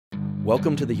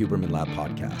Welcome to the Huberman Lab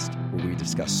podcast, where we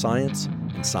discuss science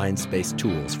and science-based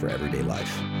tools for everyday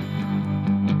life.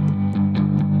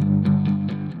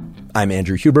 I'm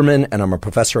Andrew Huberman, and I'm a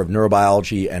professor of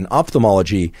neurobiology and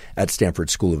ophthalmology at Stanford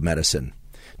School of Medicine.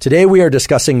 Today we are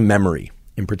discussing memory,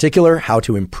 in particular, how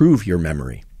to improve your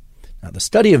memory. Now, the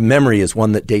study of memory is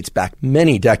one that dates back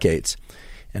many decades,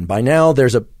 and by now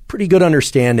there's a pretty good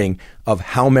understanding of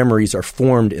how memories are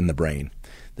formed in the brain,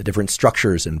 the different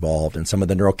structures involved, and some of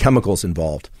the neurochemicals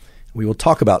involved. We will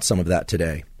talk about some of that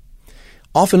today.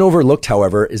 Often overlooked,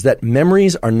 however, is that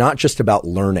memories are not just about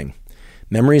learning.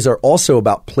 Memories are also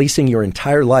about placing your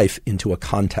entire life into a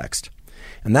context.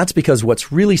 And that's because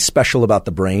what's really special about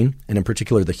the brain, and in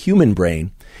particular the human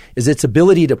brain, is its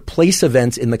ability to place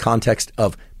events in the context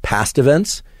of past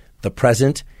events, the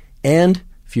present, and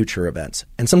future events,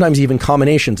 and sometimes even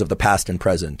combinations of the past and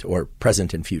present, or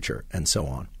present and future, and so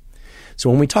on. So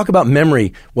when we talk about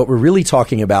memory, what we're really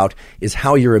talking about is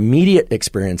how your immediate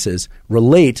experiences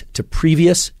relate to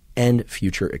previous and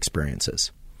future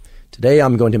experiences. Today,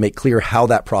 I'm going to make clear how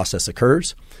that process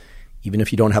occurs. Even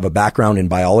if you don't have a background in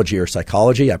biology or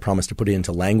psychology, I promise to put it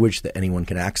into language that anyone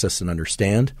can access and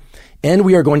understand. And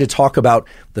we are going to talk about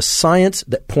the science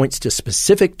that points to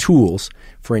specific tools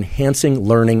for enhancing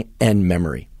learning and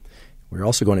memory. We're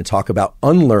also going to talk about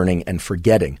unlearning and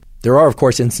forgetting. There are, of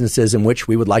course, instances in which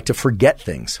we would like to forget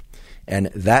things.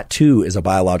 And that, too, is a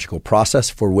biological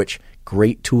process for which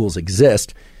great tools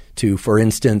exist to, for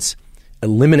instance,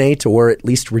 eliminate or at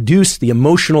least reduce the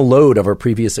emotional load of a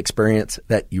previous experience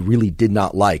that you really did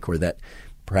not like or that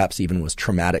perhaps even was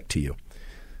traumatic to you.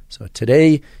 So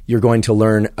today, you're going to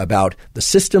learn about the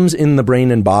systems in the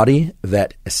brain and body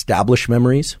that establish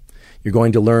memories. You're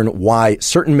going to learn why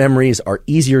certain memories are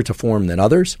easier to form than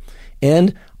others.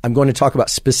 And I'm going to talk about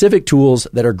specific tools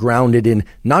that are grounded in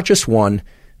not just one,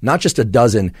 not just a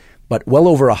dozen, but well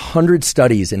over 100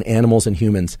 studies in animals and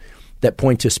humans that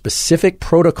point to specific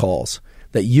protocols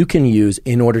that you can use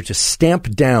in order to stamp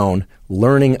down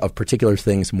learning of particular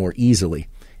things more easily.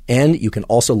 And you can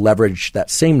also leverage that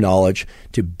same knowledge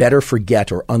to better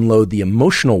forget or unload the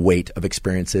emotional weight of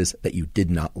experiences that you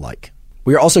did not like.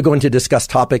 We are also going to discuss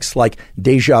topics like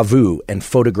déjà vu and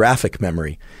photographic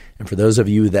memory. And for those of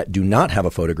you that do not have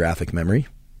a photographic memory,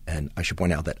 and I should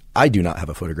point out that I do not have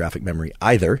a photographic memory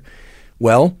either,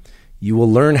 well, you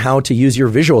will learn how to use your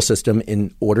visual system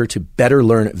in order to better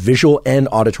learn visual and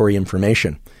auditory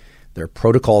information. There are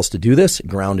protocols to do this,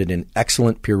 grounded in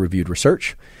excellent peer-reviewed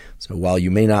research. So while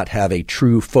you may not have a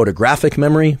true photographic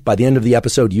memory, by the end of the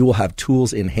episode, you will have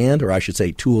tools in hand, or I should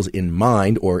say tools in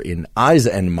mind, or in eyes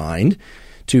and mind,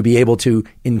 to be able to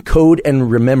encode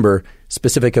and remember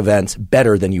specific events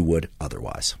better than you would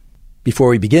otherwise. Before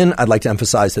we begin, I'd like to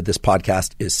emphasize that this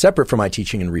podcast is separate from my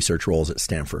teaching and research roles at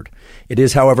Stanford. It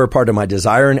is, however, part of my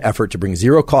desire and effort to bring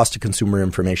zero cost to consumer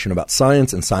information about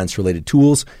science and science-related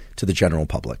tools to the general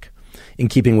public. In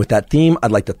keeping with that theme,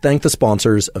 I'd like to thank the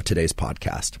sponsors of today's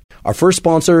podcast. Our first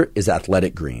sponsor is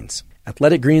Athletic Greens.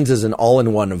 Athletic Greens is an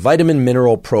all-in-one vitamin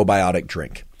mineral probiotic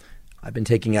drink. I've been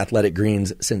taking Athletic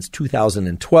Greens since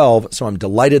 2012, so I'm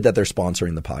delighted that they're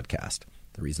sponsoring the podcast.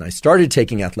 The reason I started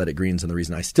taking Athletic Greens and the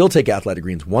reason I still take Athletic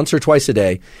Greens once or twice a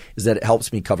day is that it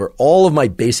helps me cover all of my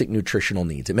basic nutritional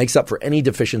needs. It makes up for any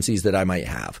deficiencies that I might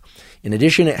have. In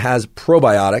addition, it has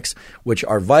probiotics, which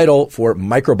are vital for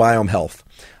microbiome health.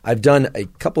 I've done a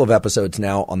couple of episodes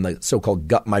now on the so-called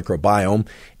gut microbiome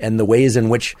and the ways in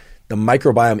which the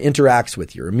microbiome interacts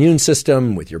with your immune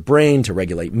system, with your brain to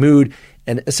regulate mood,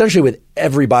 and essentially with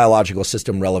every biological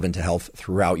system relevant to health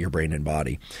throughout your brain and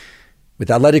body. With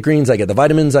Athletic Greens, I get the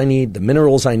vitamins I need, the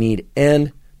minerals I need,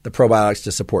 and the probiotics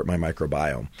to support my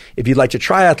microbiome. If you'd like to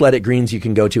try Athletic Greens, you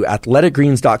can go to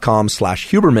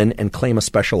athleticgreens.com/Huberman and claim a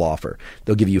special offer.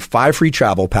 They'll give you 5 free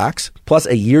travel packs, plus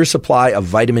a year's supply of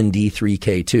vitamin D3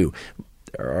 K2.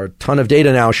 There are a ton of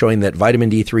data now showing that vitamin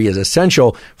D3 is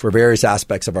essential for various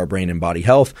aspects of our brain and body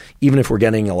health. Even if we're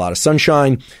getting a lot of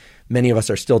sunshine, many of us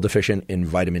are still deficient in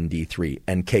vitamin D3.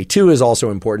 And K2 is also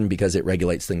important because it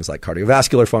regulates things like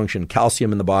cardiovascular function,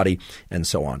 calcium in the body, and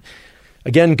so on.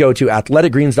 Again, go to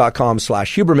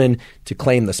athleticgreens.com/Huberman to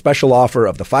claim the special offer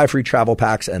of the 5 free travel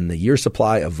packs and the year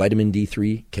supply of vitamin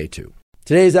D3 K2.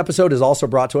 Today's episode is also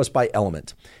brought to us by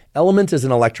Element. Element is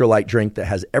an electrolyte drink that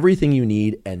has everything you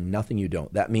need and nothing you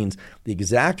don't. That means the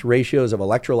exact ratios of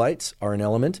electrolytes are in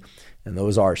Element, and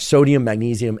those are sodium,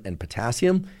 magnesium, and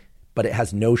potassium, but it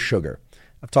has no sugar.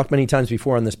 I've talked many times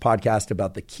before on this podcast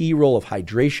about the key role of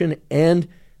hydration and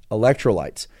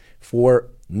electrolytes for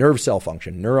nerve cell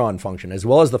function, neuron function, as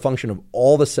well as the function of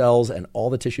all the cells and all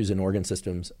the tissues and organ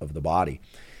systems of the body.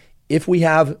 If we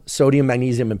have sodium,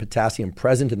 magnesium, and potassium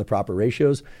present in the proper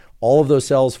ratios, all of those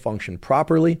cells function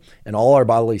properly and all our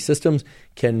bodily systems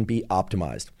can be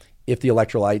optimized. If the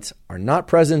electrolytes are not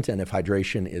present and if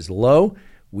hydration is low,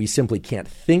 we simply can't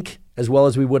think as well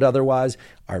as we would otherwise.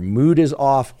 Our mood is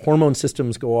off, hormone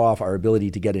systems go off, our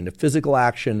ability to get into physical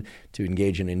action, to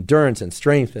engage in endurance and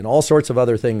strength and all sorts of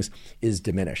other things is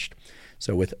diminished.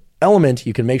 So with Element,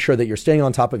 you can make sure that you're staying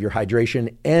on top of your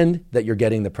hydration and that you're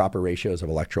getting the proper ratios of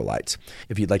electrolytes.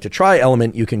 If you'd like to try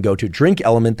Element, you can go to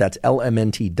DrinkElement, that's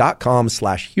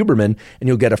lmnt.com/Huberman, and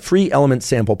you'll get a free Element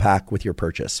sample pack with your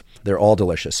purchase. They're all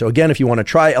delicious. So again, if you want to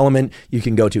try Element, you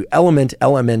can go to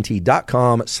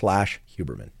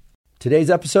lmnt.com/Huberman.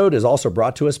 Today's episode is also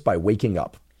brought to us by Waking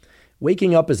Up.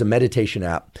 Waking Up is a meditation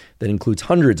app that includes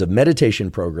hundreds of meditation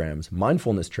programs,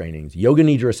 mindfulness trainings, yoga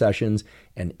nidra sessions,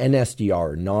 and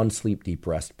NSDR, non-sleep deep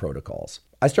rest protocols.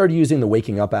 I started using the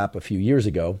Waking Up app a few years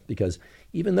ago because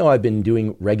even though I've been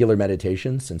doing regular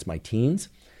meditation since my teens,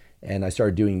 and I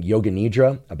started doing yoga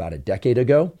nidra about a decade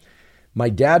ago, my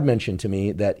dad mentioned to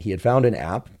me that he had found an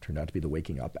app, turned out to be the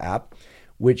Waking Up app,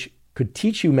 which could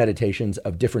teach you meditations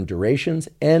of different durations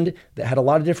and that had a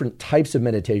lot of different types of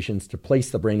meditations to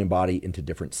place the brain and body into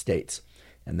different states,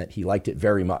 and that he liked it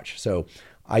very much. So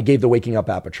I gave the Waking Up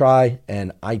app a try,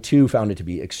 and I too found it to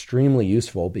be extremely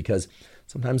useful because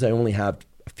sometimes I only have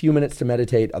a few minutes to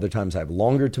meditate, other times I have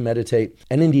longer to meditate.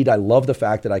 And indeed, I love the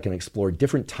fact that I can explore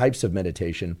different types of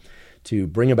meditation to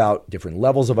bring about different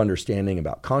levels of understanding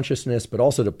about consciousness, but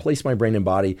also to place my brain and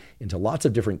body into lots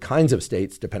of different kinds of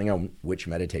states depending on which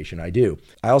meditation I do.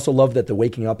 I also love that the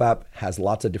Waking Up app has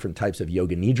lots of different types of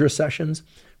yoga nidra sessions.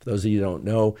 For those of you who don't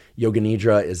know, yoga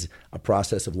nidra is a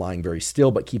process of lying very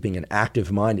still but keeping an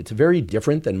active mind. It's very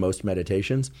different than most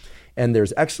meditations, and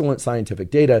there's excellent scientific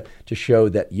data to show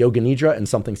that yoga nidra and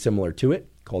something similar to it,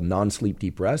 called non-sleep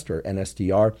deep rest or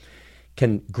NSDR,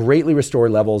 can greatly restore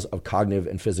levels of cognitive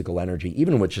and physical energy,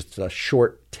 even with just a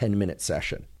short 10-minute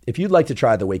session. If you'd like to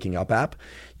try the Waking Up app,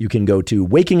 you can go to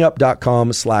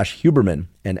wakingup.com/Huberman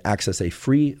and access a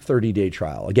free 30-day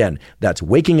trial. Again, that's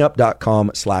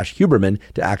wakingup.com/Huberman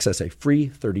to access a free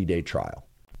 30-day trial.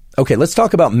 Okay, let's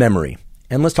talk about memory,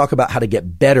 and let's talk about how to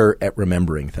get better at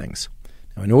remembering things.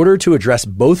 Now, in order to address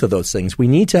both of those things, we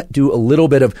need to do a little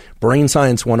bit of Brain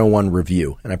Science 101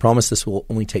 review, and I promise this will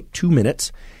only take 2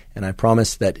 minutes. And I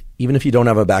promise that even if you don't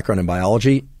have a background in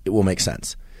biology, it will make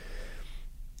sense.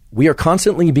 We are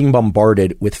constantly being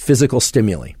bombarded with physical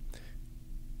stimuli,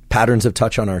 patterns of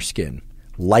touch on our skin,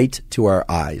 light to our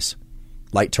eyes,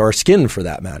 light to our skin for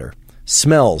that matter,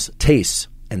 smells, tastes,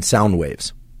 and sound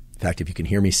waves. In fact, if you can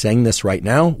hear me saying this right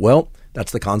now, well,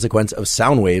 that's the consequence of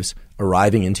sound waves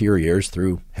arriving into your ears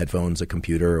through headphones, a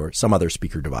computer, or some other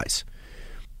speaker device.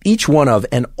 Each one of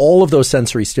and all of those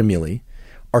sensory stimuli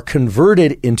are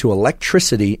converted into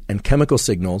electricity and chemical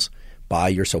signals by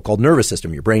your so-called nervous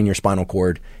system, your brain, your spinal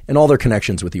cord, and all their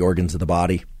connections with the organs of the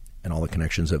body, and all the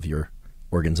connections of your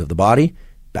organs of the body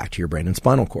back to your brain and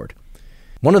spinal cord.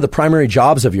 One of the primary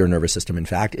jobs of your nervous system, in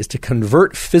fact, is to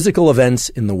convert physical events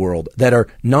in the world that are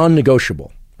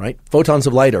non-negotiable, right? Photons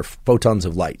of light are photons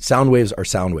of light. Sound waves are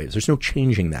sound waves. There's no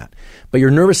changing that. But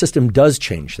your nervous system does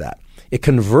change that. It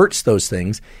converts those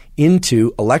things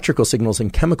into electrical signals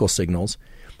and chemical signals,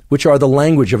 which are the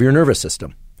language of your nervous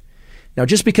system. Now,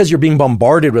 just because you're being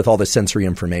bombarded with all this sensory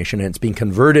information and it's being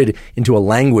converted into a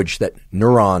language that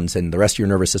neurons and the rest of your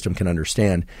nervous system can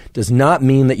understand does not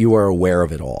mean that you are aware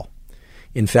of it all.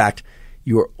 In fact,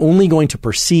 you are only going to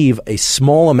perceive a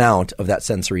small amount of that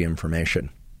sensory information.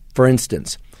 For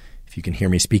instance, if you can hear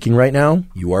me speaking right now,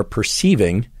 you are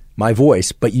perceiving my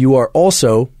voice, but you are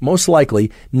also, most likely,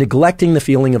 neglecting the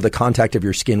feeling of the contact of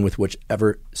your skin with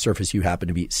whichever surface you happen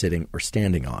to be sitting or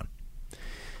standing on.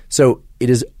 So it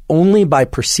is only by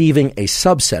perceiving a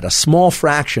subset, a small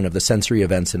fraction of the sensory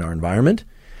events in our environment,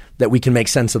 that we can make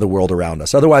sense of the world around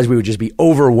us. Otherwise, we would just be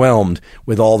overwhelmed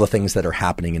with all the things that are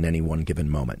happening in any one given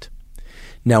moment.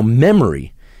 Now,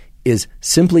 memory is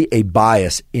simply a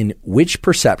bias in which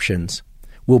perceptions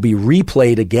will be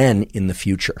replayed again in the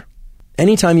future.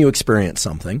 Anytime you experience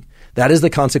something, that is the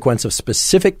consequence of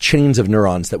specific chains of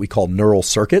neurons that we call neural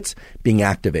circuits being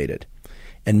activated.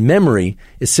 And memory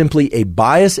is simply a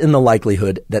bias in the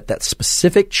likelihood that that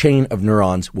specific chain of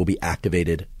neurons will be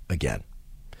activated again.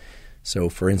 So,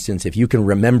 for instance, if you can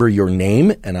remember your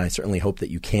name, and I certainly hope that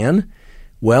you can,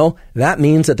 well, that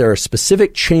means that there are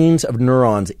specific chains of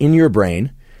neurons in your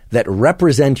brain that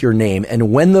represent your name.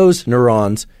 And when those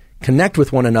neurons connect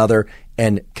with one another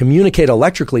and communicate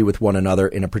electrically with one another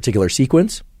in a particular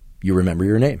sequence, you remember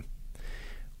your name.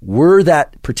 Were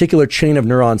that particular chain of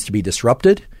neurons to be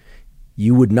disrupted,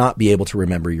 you would not be able to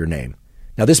remember your name.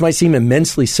 Now, this might seem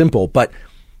immensely simple, but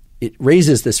it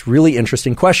raises this really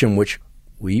interesting question, which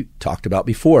we talked about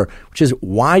before, which is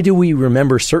why do we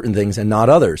remember certain things and not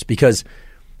others? Because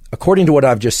according to what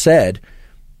I've just said,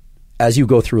 as you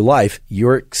go through life,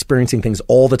 you're experiencing things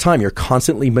all the time. You're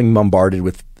constantly being bombarded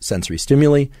with sensory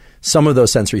stimuli. Some of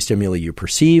those sensory stimuli you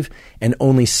perceive, and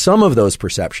only some of those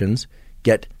perceptions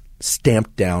get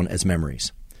stamped down as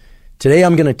memories. Today,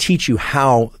 I'm going to teach you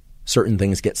how certain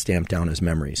things get stamped down as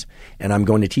memories. And I'm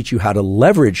going to teach you how to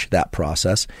leverage that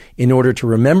process in order to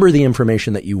remember the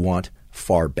information that you want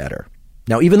far better.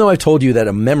 Now, even though I've told you that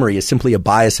a memory is simply a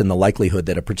bias in the likelihood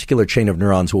that a particular chain of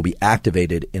neurons will be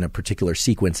activated in a particular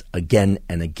sequence again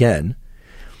and again,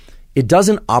 it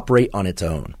doesn't operate on its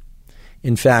own.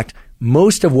 In fact,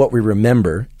 most of what we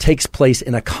remember takes place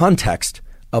in a context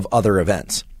of other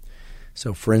events.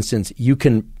 So, for instance, you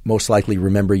can most likely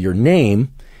remember your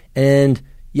name, and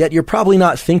yet you're probably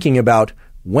not thinking about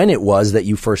when it was that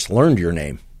you first learned your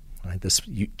name. Right? This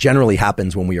generally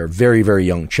happens when we are very, very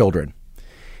young children.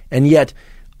 And yet,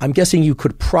 I'm guessing you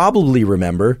could probably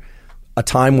remember a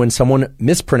time when someone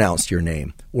mispronounced your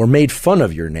name or made fun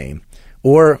of your name.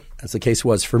 Or, as the case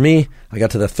was for me, I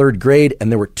got to the 3rd grade and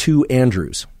there were 2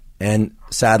 Andrews. And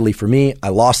sadly for me, I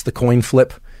lost the coin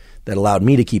flip that allowed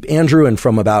me to keep Andrew. And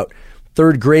from about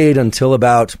 3rd grade until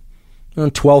about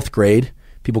 12th grade,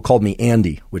 people called me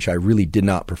Andy, which I really did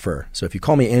not prefer. So if you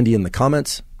call me Andy in the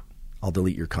comments, I'll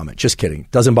delete your comment. Just kidding.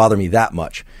 Doesn't bother me that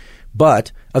much.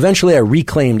 But eventually I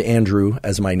reclaimed Andrew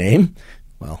as my name.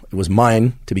 Well, it was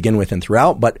mine to begin with and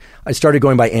throughout, but I started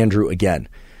going by Andrew again.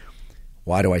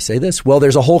 Why do I say this? Well,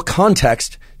 there's a whole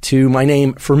context to my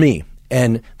name for me.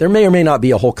 And there may or may not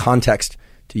be a whole context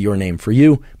to your name for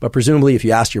you, but presumably if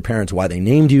you asked your parents why they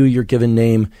named you your given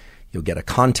name, you'll get a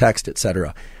context,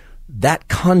 etc. That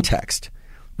context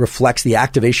reflects the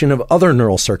activation of other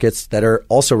neural circuits that are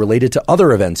also related to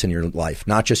other events in your life,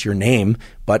 not just your name,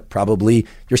 but probably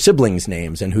your siblings'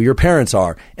 names and who your parents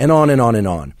are, and on and on and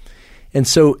on. And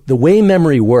so the way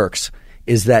memory works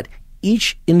is that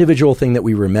each individual thing that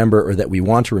we remember or that we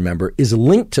want to remember is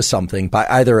linked to something by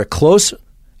either a close,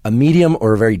 a medium,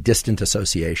 or a very distant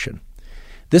association.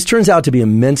 This turns out to be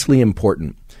immensely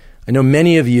important. I know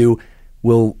many of you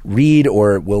will read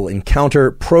or will encounter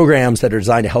programs that are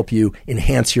designed to help you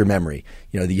enhance your memory.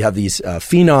 You know, you have these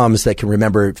phenoms that can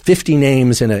remember 50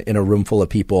 names in a room full of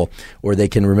people, or they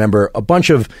can remember a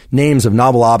bunch of names of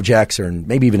novel objects, or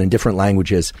maybe even in different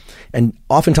languages. And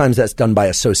oftentimes that's done by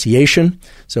association.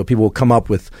 So people will come up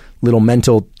with little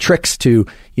mental tricks to,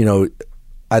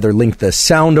 either link the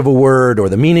sound of a word or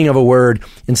the meaning of a word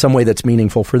in some way that's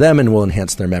meaningful for them and will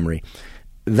enhance their memory.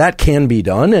 That can be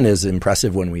done and is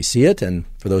impressive when we see it. And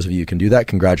for those of you who can do that,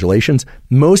 congratulations.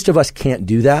 Most of us can't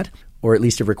do that, or at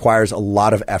least it requires a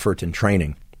lot of effort and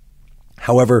training.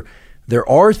 However, there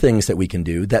are things that we can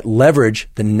do that leverage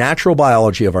the natural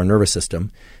biology of our nervous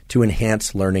system to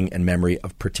enhance learning and memory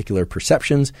of particular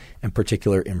perceptions and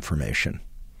particular information.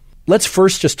 Let's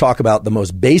first just talk about the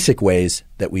most basic ways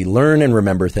that we learn and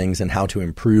remember things and how to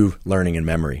improve learning and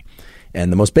memory.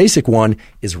 And the most basic one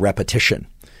is repetition.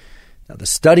 Now, the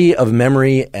study of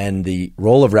memory and the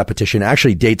role of repetition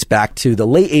actually dates back to the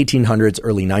late 1800s,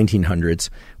 early 1900s,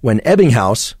 when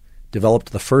Ebbinghaus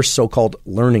developed the first so-called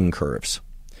learning curves.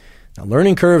 Now,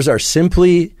 learning curves are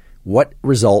simply what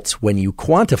results when you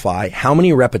quantify how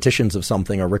many repetitions of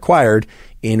something are required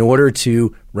in order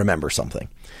to remember something.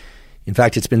 In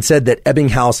fact, it's been said that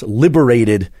Ebbinghaus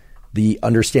liberated the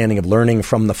understanding of learning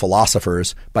from the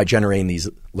philosophers by generating these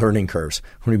learning curves.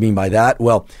 What do you mean by that?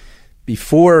 Well,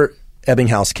 before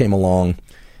Ebbinghaus came along,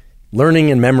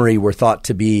 learning and memory were thought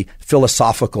to be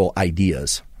philosophical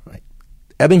ideas. Right?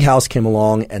 Ebbinghaus came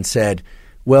along and said,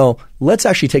 well, let's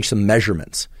actually take some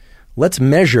measurements. Let's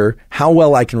measure how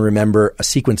well I can remember a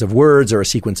sequence of words or a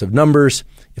sequence of numbers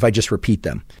if I just repeat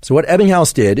them. So what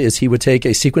Ebbinghaus did is he would take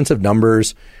a sequence of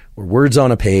numbers or words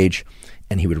on a page,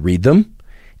 and he would read them,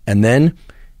 and then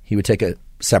he would take a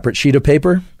separate sheet of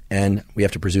paper, and we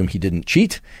have to presume he didn't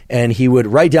cheat, and he would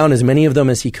write down as many of them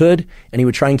as he could, and he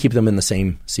would try and keep them in the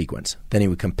same sequence. Then he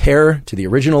would compare to the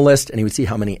original list, and he would see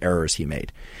how many errors he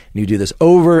made. And you do this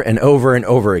over and over and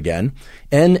over again,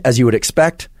 and as you would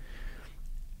expect,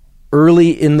 early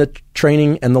in the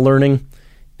training and the learning,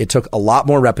 it took a lot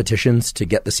more repetitions to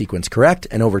get the sequence correct,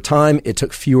 and over time, it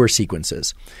took fewer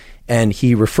sequences. And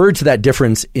he referred to that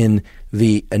difference in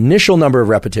the initial number of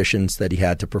repetitions that he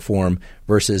had to perform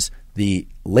versus the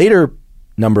later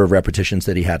number of repetitions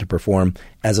that he had to perform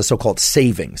as a so-called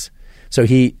savings. So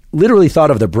he literally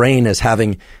thought of the brain as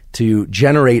having to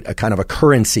generate a kind of a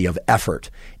currency of effort.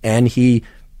 And he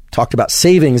talked about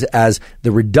savings as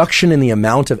the reduction in the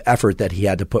amount of effort that he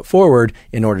had to put forward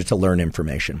in order to learn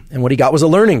information. And what he got was a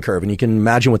learning curve. And you can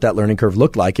imagine what that learning curve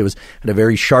looked like. It was at a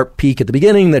very sharp peak at the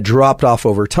beginning that dropped off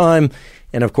over time.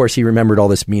 And of course, he remembered all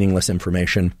this meaningless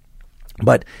information.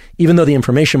 But even though the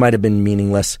information might have been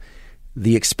meaningless,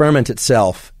 the experiment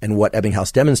itself and what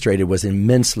Ebbinghaus demonstrated was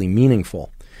immensely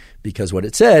meaningful, because what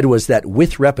it said was that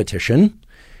with repetition,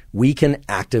 we can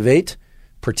activate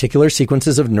particular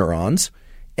sequences of neurons,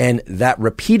 and that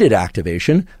repeated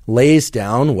activation lays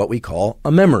down what we call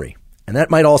a memory. And that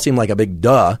might all seem like a big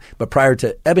duh, but prior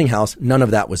to Ebbinghaus, none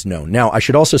of that was known. Now, I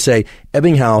should also say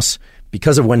Ebbinghaus,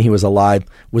 because of when he was alive,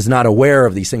 was not aware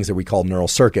of these things that we call neural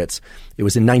circuits. It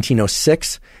was in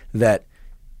 1906 that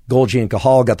Golgi and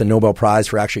Cajal got the Nobel Prize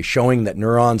for actually showing that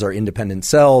neurons are independent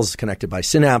cells connected by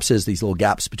synapses, these little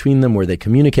gaps between them where they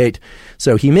communicate.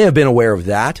 So he may have been aware of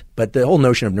that, but the whole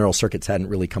notion of neural circuits hadn't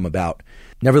really come about.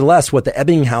 Nevertheless, what the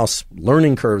Ebbinghaus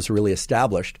learning curves really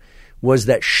established was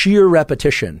that sheer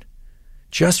repetition,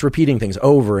 just repeating things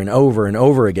over and over and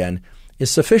over again, is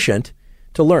sufficient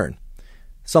to learn.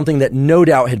 Something that no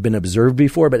doubt had been observed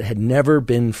before, but had never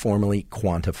been formally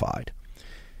quantified.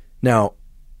 Now,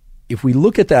 if we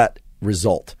look at that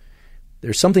result,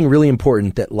 there's something really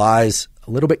important that lies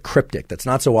a little bit cryptic, that's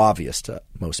not so obvious to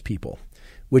most people,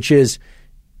 which is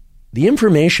the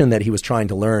information that he was trying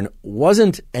to learn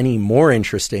wasn't any more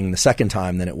interesting the second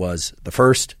time than it was the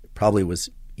first. It probably was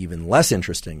even less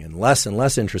interesting and less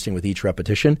interesting with each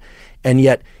repetition. And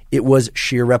yet it was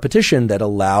sheer repetition that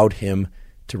allowed him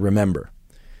to remember.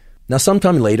 Now,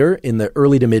 sometime later, in the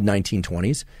early to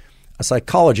mid-1920s, a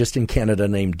psychologist in Canada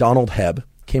named Donald Hebb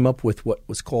came up with what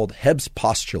was called Hebb's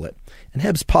postulate. And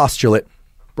Hebb's postulate,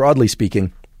 broadly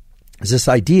speaking, is this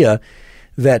idea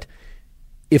that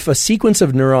if a sequence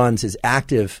of neurons is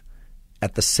active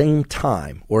at the same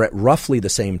time or at roughly the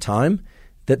same time,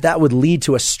 that would lead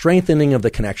to a strengthening of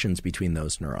the connections between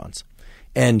those neurons.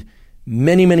 And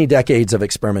many, many decades of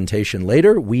experimentation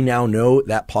later, we now know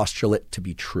that postulate to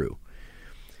be true.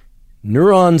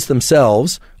 Neurons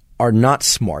themselves are not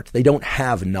smart. They don't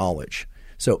have knowledge.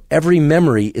 So every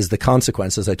memory is the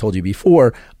consequence, as I told you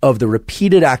before, of the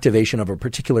repeated activation of a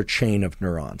particular chain of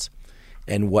neurons.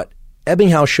 And what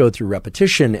Ebbinghaus showed through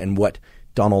repetition and what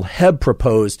Donald Hebb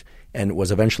proposed and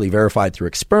was eventually verified through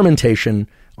experimentation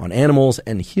on animals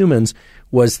and humans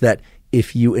was that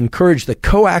if you encourage the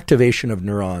co-activation of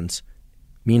neurons,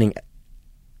 meaning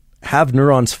have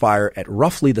neurons fire at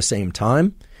roughly the same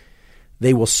time,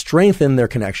 they will strengthen their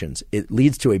connections. It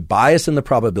leads to a bias in the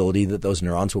probability that those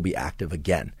neurons will be active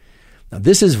again. Now,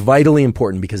 this is vitally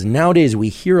important because nowadays we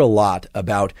hear a lot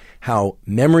about how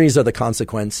memories are the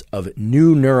consequence of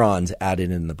new neurons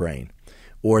added in the brain,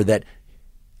 or that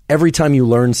every time you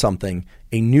learn something,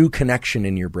 a new connection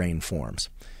in your brain forms.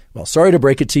 Well, sorry to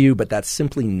break it to you, but that's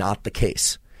simply not the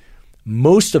case.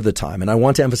 Most of the time, and I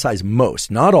want to emphasize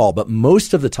most, not all, but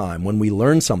most of the time when we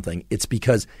learn something, it's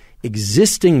because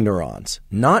existing neurons,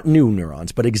 not new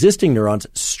neurons, but existing neurons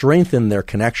strengthen their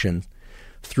connection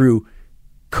through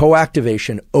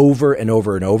co-activation over and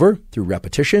over and over through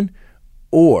repetition,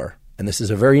 or, and this is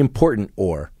a very important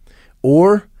or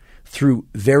through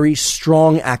very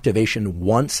strong activation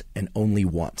once and only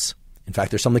once. In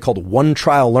fact, there's something called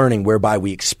one-trial learning whereby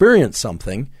we experience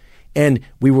something and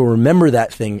we will remember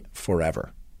that thing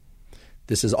forever.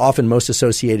 This is often most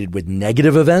associated with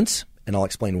negative events, and I'll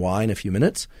explain why in a few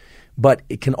minutes, but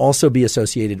it can also be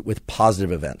associated with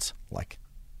positive events, like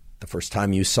the first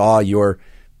time you saw your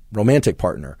romantic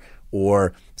partner,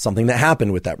 or something that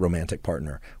happened with that romantic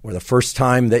partner, or the first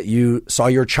time that you saw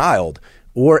your child,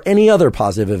 or any other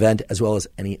positive event, as well as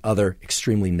any other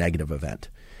extremely negative event.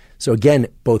 So again,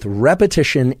 both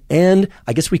repetition and,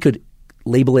 I guess we could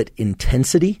label it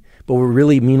intensity, but what we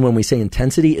really mean when we say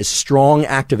intensity is strong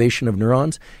activation of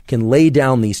neurons, can lay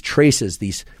down these traces,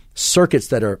 these circuits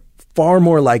that are far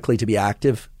more likely to be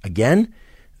active again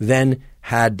than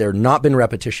had there not been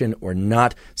repetition or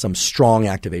not some strong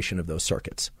activation of those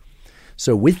circuits.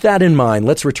 So with that in mind,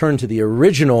 let's return to the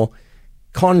original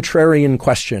contrarian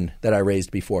question that I raised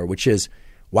before, which is,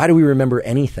 why do we remember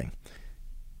anything?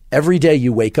 Every day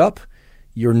you wake up,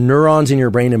 your neurons in your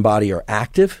brain and body are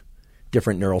active,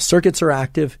 different neural circuits are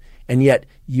active, and yet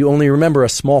you only remember a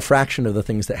small fraction of the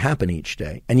things that happen each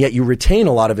day. And yet you retain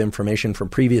a lot of information from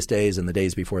previous days and the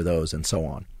days before those and so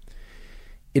on.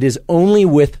 It is only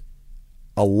with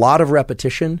a lot of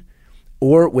repetition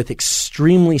or with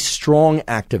extremely strong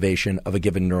activation of a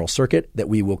given neural circuit that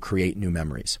we will create new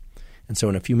memories. And so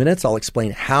in a few minutes, I'll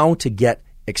explain how to get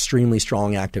extremely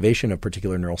strong activation of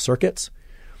particular neural circuits.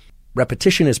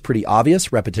 Repetition is pretty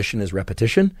obvious. Repetition is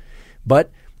repetition. But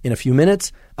In a few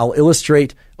minutes, I'll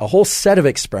illustrate a whole set of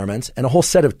experiments and a whole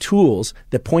set of tools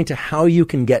that point to how you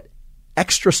can get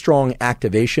extra strong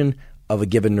activation of a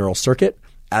given neural circuit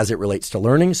as it relates to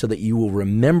learning so that you will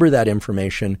remember that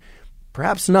information,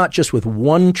 perhaps not just with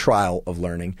one trial of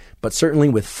learning, but certainly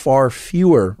with far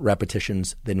fewer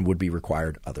repetitions than would be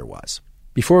required otherwise.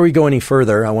 Before we go any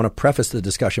further, I want to preface the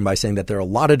discussion by saying that there are a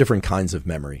lot of different kinds of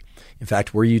memory. In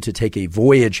fact, were you to take a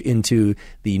voyage into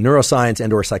the neuroscience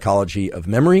and/or psychology of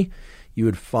memory, you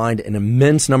would find an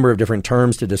immense number of different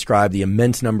terms to describe the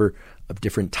immense number of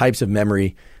different types of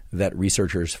memory that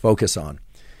researchers focus on.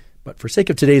 But for sake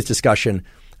of today's discussion,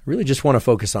 I really just want to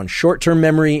focus on short-term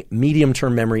memory,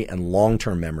 medium-term memory, and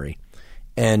long-term memory.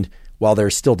 And while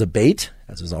there's still debate,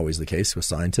 as is always the case with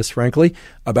scientists, frankly,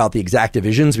 about the exact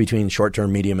divisions between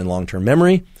short-term, medium, and long-term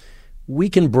memory, we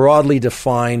can broadly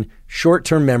define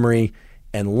short-term memory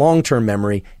and long-term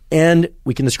memory, and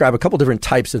we can describe a couple different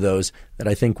types of those that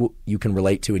I think you can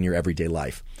relate to in your everyday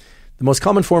life. The most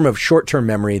common form of short-term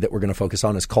memory that we're going to focus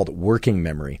on is called working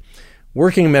memory.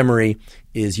 Working memory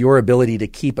is your ability to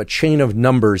keep a chain of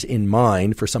numbers in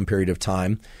mind for some period of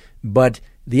time, but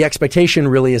the expectation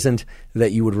really isn't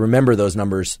that you would remember those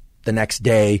numbers the next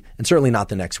day and certainly not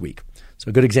the next week. So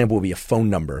a good example would be a phone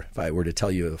number. If I were to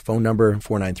tell you a phone number,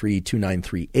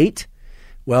 493-2938,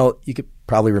 well, you could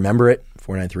probably remember it,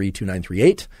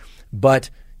 493-2938. But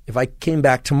if I came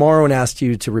back tomorrow and asked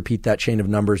you to repeat that chain of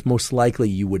numbers, most likely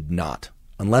you would not.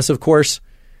 Unless, of course,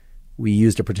 we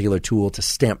used a particular tool to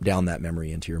stamp down that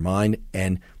memory into your mind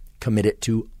and commit it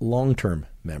to long-term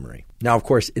memory. Now, of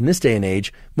course, in this day and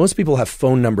age, most people have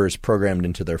phone numbers programmed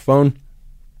into their phone.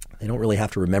 They don't really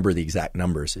have to remember the exact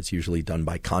numbers. It's usually done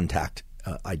by contact,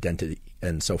 identity,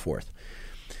 and so forth.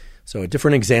 So a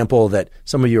different example that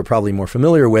some of you are probably more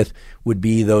familiar with would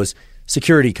be those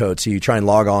security codes. So you try and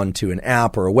log on to an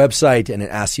app or a website and it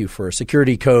asks you for a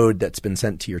security code that's been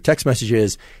sent to your text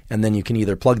messages, and then you can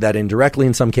either plug that in directly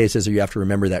in some cases or you have to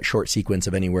remember that short sequence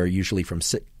of anywhere, usually from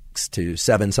 6 to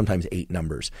 7, sometimes 8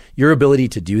 numbers. Your ability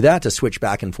to do that, to switch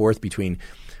back and forth between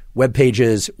web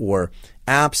pages or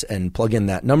apps and plug in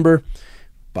that number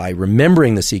by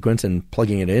remembering the sequence and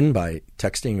plugging it in by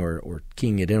texting or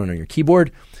keying it in on your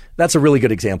keyboard, that's a really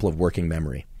good example of working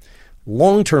memory.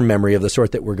 Long-term memory of the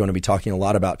sort that we're going to be talking a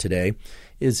lot about today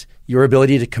is your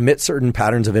ability to commit certain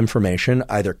patterns of information,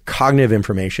 either cognitive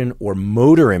information or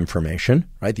motor information,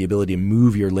 right? The ability to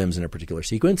move your limbs in a particular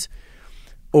sequence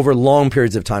over long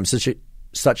periods of time,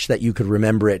 such that you could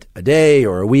remember it a day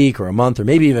or a week or a month or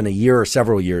maybe even a year or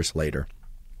several years later.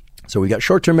 So we've got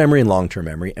short-term memory and long-term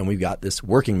memory, and we've got this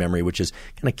working memory, which is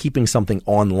kind of keeping something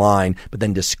online but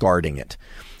then discarding it.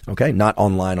 Okay, not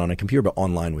online on a computer, but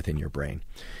online within your brain.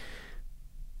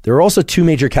 There are also 2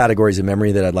 major categories of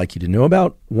memory that I'd like you to know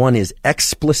about. One is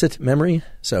explicit memory.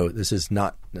 So this is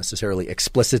not necessarily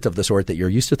explicit of the sort that you're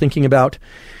used to thinking about,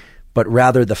 but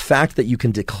rather the fact that you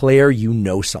can declare you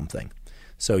know something.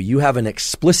 So you have an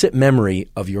explicit memory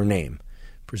of your name.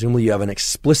 Presumably you have an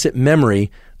explicit memory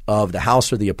of the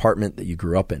house or the apartment that you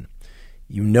grew up in.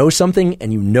 You know something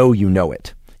and you know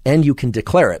it. And you can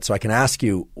declare it. So I can ask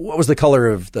you, what was the color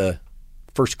of the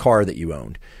first car that you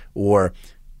owned? Or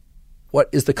what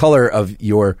is the color of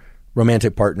your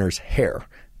romantic partner's hair?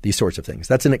 These sorts of things.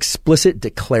 That's an explicit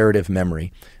declarative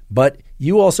memory. But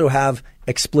you also have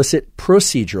explicit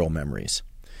procedural memories.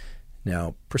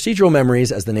 Now, procedural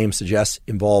memories, as the name suggests,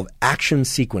 involve action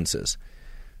sequences.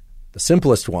 The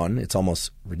simplest one, it's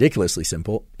almost ridiculously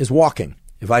simple, is walking.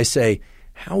 If I say,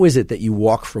 how is it that you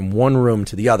walk from one room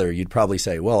to the other? You'd probably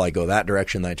say, well, I go that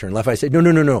direction, then I turn left. I say,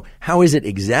 no. How is it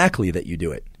exactly that you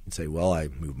do it? You'd say, well, I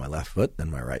move my left foot, then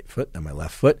my right foot, then my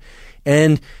left foot.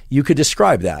 And you could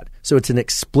describe that. So it's an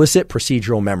explicit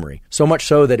procedural memory. So much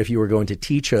so that if you were going to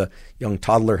teach a young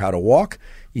toddler how to walk,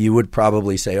 you would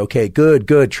probably say, okay, good,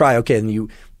 try. Okay, and you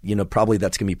probably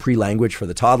that's going to be pre-language for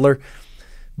the toddler,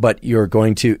 but you're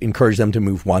going to encourage them to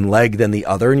move one leg, then the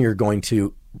other, and you're going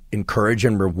to encourage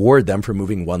and reward them for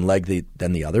moving one leg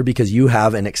then the other because you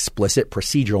have an explicit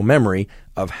procedural memory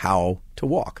of how to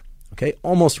walk. Okay,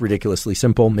 almost ridiculously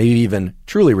simple, maybe even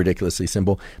truly ridiculously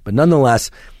simple, but nonetheless,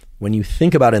 when you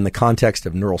think about it in the context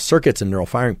of neural circuits and neural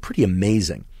firing, pretty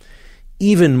amazing.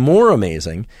 Even more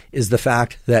amazing is the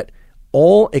fact that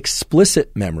all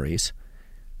explicit memories,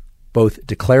 both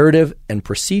declarative and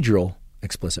procedural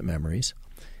explicit memories,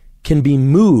 can be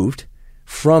moved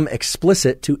from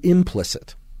explicit to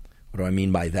implicit. What do I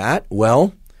mean by that?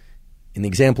 Well, in the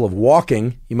example of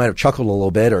walking, you might have chuckled a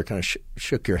little bit or kind of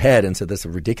shook your head and said, that's a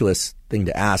ridiculous thing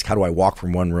to ask. How do I walk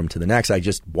from one room to the next? I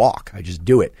just walk. I just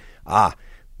do it.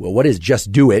 Well, what is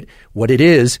just do it? What it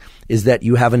is that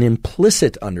you have an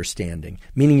implicit understanding,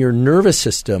 meaning your nervous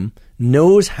system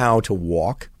knows how to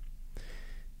walk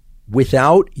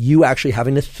without you actually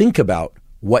having to think about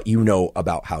what you know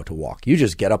about how to walk. You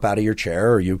just get up out of your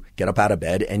chair or you get up out of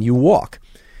bed and you walk.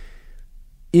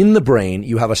 In the brain,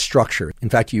 you have a structure. In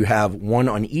fact, you have one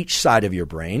on each side of your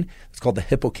brain. It's called the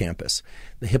hippocampus.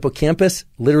 The hippocampus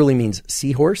literally means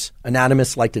seahorse.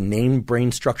 Anatomists like to name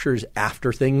brain structures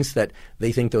after things that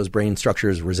they think those brain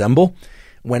structures resemble.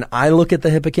 When I look at the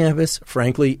hippocampus,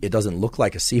 frankly, it doesn't look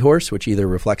like a seahorse, which either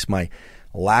reflects my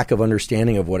lack of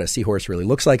understanding of what a seahorse really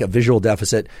looks like, a visual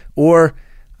deficit, or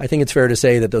I think it's fair to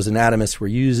say that those anatomists were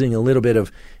using a little bit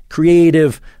of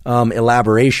creative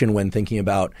elaboration when thinking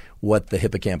about what the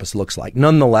hippocampus looks like.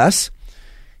 Nonetheless,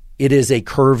 it is a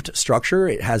curved structure.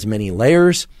 It has many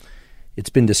layers. It's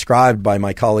been described by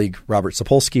my colleague Robert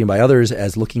Sapolsky and by others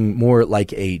as looking more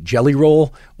like a jelly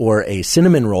roll or a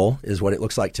cinnamon roll is what it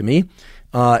looks like to me.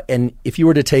 And if you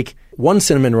were to take one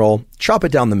cinnamon roll, chop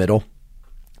it down the middle,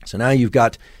 so now you've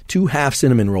got 2 half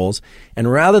cinnamon rolls,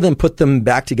 and rather than put them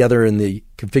back together in the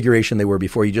configuration they were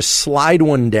before, you just slide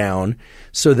one down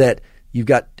so that you've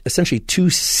got essentially 2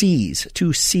 C's,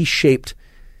 2 C-shaped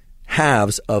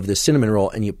halves of the cinnamon roll,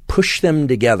 and you push them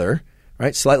together,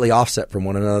 right, slightly offset from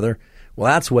one another.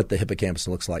 Well, that's what the hippocampus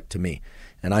looks like to me,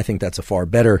 and I think that's a far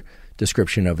better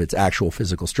description of its actual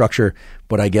physical structure.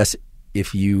 But I guess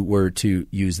if you were to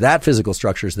use that physical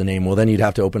structure as the name, well, then you'd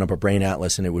have to open up a brain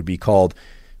atlas, and it would be called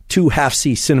 2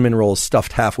 half-C cinnamon rolls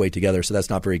stuffed halfway together, so that's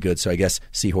not very good. So I guess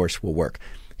seahorse will work.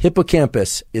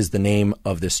 Hippocampus is the name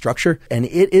of this structure, and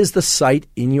it is the site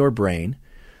in your brain,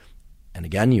 and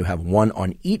again, you have one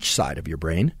on each side of your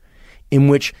brain, in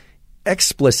which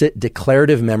explicit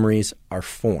declarative memories are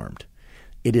formed.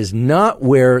 It is not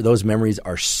where those memories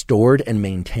are stored and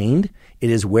maintained. It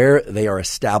is where they are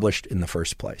established in the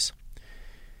first place.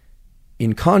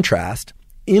 In contrast,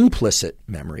 implicit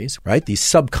memories, right, these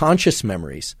subconscious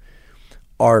memories,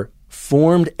 are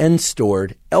formed and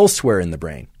stored elsewhere in the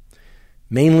brain,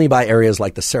 mainly by areas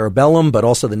like the cerebellum, but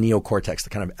also the neocortex, the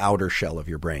kind of outer shell of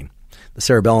your brain. The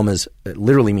cerebellum it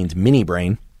literally means mini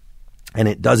brain, and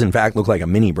it does in fact look like a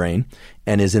mini brain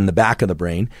and is in the back of the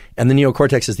brain. And the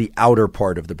neocortex is the outer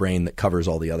part of the brain that covers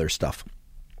all the other stuff.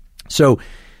 So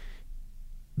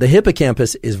the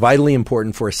hippocampus is vitally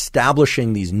important for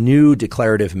establishing these new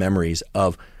declarative memories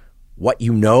of what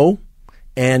you know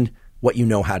and what you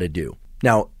know how to do.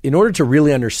 Now, in order to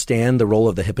really understand the role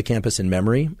of the hippocampus in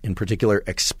memory, in particular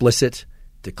explicit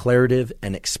declarative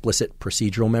and explicit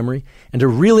procedural memory, and to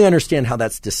really understand how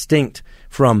that's distinct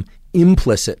from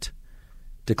implicit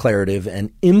declarative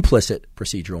and implicit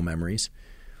procedural memories,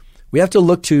 we have to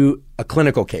look to a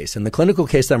clinical case. And the clinical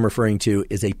case that I'm referring to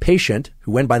is a patient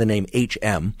who went by the name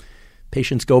HM.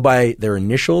 Patients go by their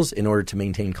initials in order to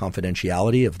maintain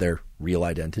confidentiality of their real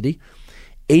identity.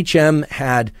 HM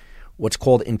had what's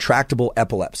called intractable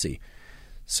epilepsy.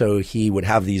 So he would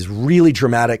have these really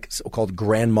dramatic so-called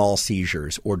grand mal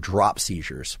seizures or drop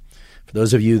seizures. For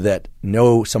those of you that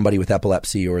know somebody with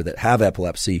epilepsy or that have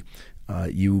epilepsy,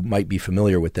 you might be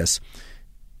familiar with this.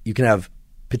 You can have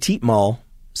petit mal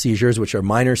seizures, which are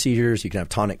minor seizures. You can have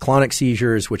tonic-clonic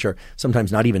seizures, which are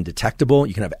sometimes not even detectable.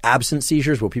 You can have absent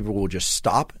seizures where people will just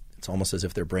stop. It's almost as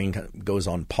if their brain kind of goes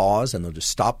on pause and they'll just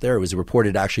stop there. It was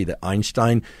reported actually that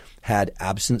Einstein had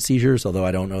absent seizures, although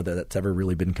I don't know that that's ever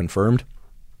really been confirmed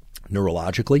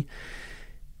neurologically.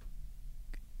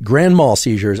 Grand mal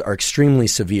seizures are extremely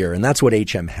severe, and that's what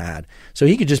HM had. So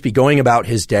he could just be going about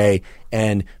his day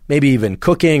and maybe even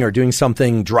cooking or doing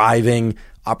something, driving,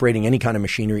 operating any kind of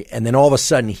machinery, and then all of a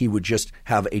sudden he would just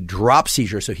have a drop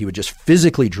seizure. So he would just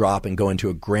physically drop and go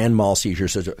into a grand mal seizure,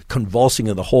 so convulsing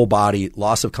of the whole body,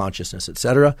 loss of consciousness,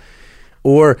 etc.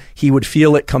 Or he would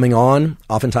feel it coming on.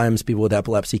 Oftentimes people with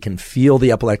epilepsy can feel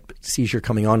the epileptic seizure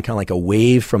coming on, kind of like a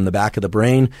wave from the back of the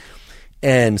brain.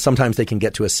 And sometimes they can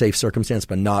get to a safe circumstance,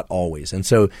 but not always. And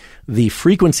so the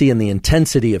frequency and the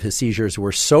intensity of his seizures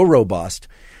were so robust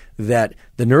that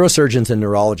the neurosurgeons and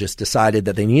neurologists decided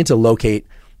that they needed to locate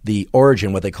the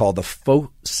origin, what they call the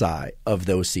foci of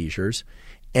those seizures,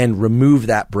 and remove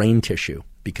that brain tissue,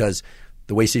 because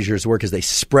the way seizures work is they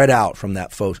spread out from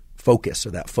that focus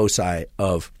or that foci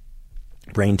of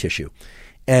brain tissue.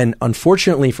 And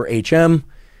unfortunately for HM,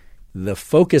 the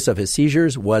focus of his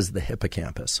seizures was the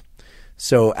hippocampus.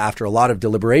 So after a lot of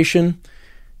deliberation,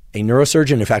 a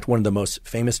neurosurgeon, in fact, one of the most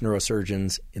famous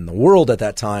neurosurgeons in the world at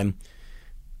that time,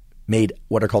 made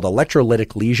what are called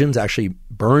electrolytic lesions, actually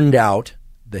burned out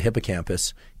the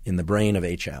hippocampus in the brain of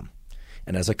HM.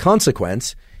 And as a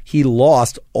consequence, he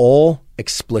lost all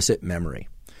explicit memory.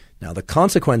 Now, the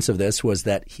consequence of this was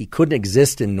that he couldn't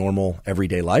exist in normal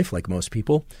everyday life like most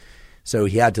people. So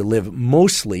he had to live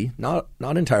mostly, not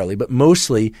entirely, but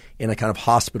mostly in a kind of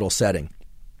hospital setting.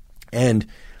 And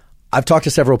I've talked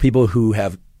to several people who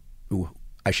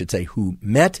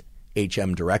met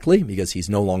HM directly because he's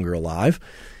no longer alive.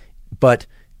 But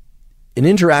an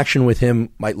interaction with him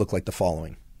might look like the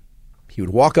following. He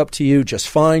would walk up to you just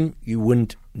fine. You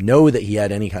wouldn't know that he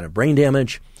had any kind of brain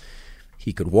damage.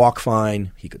 He could walk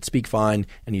fine. He could speak fine.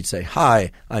 And you'd say,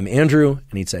 "Hi, I'm Andrew."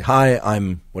 And he'd say, "Hi,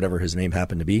 I'm," whatever his name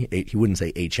happened to be. He wouldn't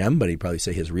say HM, but he'd probably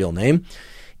say his real name.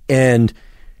 And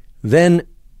then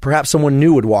perhaps someone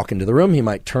new would walk into the room. He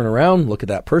might turn around, look at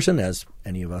that person, as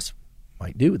any of us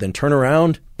might do, then turn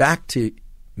around back to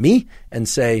me and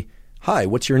say, "Hi,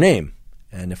 what's your name?"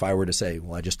 And if I were to say,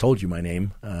 "Well, I just told you my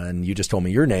name, and you just told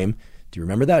me your name. Do you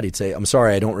remember that?" He'd say, "I'm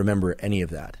sorry, I don't remember any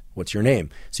of that. What's your name?"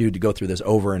 So you'd go through this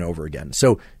over and over again.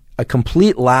 So a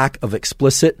complete lack of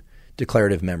explicit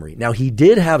declarative memory. Now, he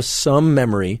did have some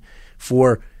memory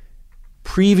for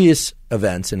previous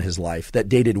events in his life that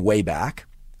dated way back,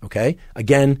 okay?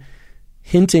 Again,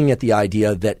 hinting at the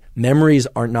idea that memories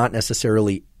are not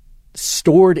necessarily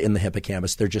stored in the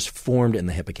hippocampus, they're just formed in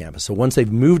the hippocampus. So once they've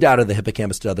moved out of the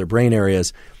hippocampus to other brain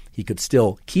areas, he could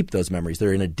still keep those memories.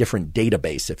 They're in a different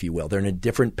database, if you will. They're in a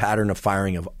different pattern of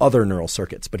firing of other neural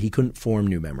circuits, but he couldn't form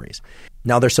new memories.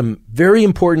 Now, there's some very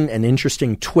important and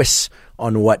interesting twists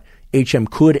on what HM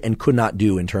could and could not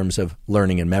do in terms of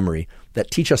learning and memory that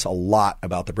teach us a lot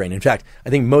about the brain. In fact, I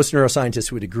think most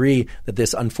neuroscientists would agree that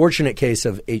this unfortunate case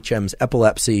of HM's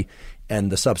epilepsy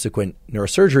and the subsequent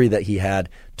neurosurgery that he had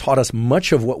taught us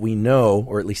much of what we know,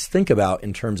 or at least think about,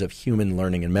 in terms of human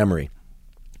learning and memory.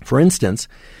 For instance,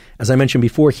 as I mentioned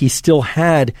before, he still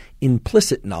had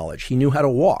implicit knowledge. He knew how to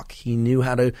walk. He knew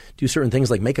how to do certain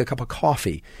things like make a cup of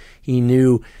coffee. He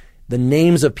knew the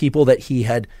names of people that he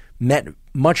had met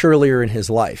much earlier in his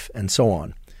life and so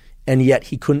on. And yet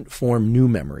he couldn't form new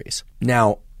memories.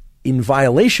 Now, in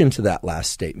violation to that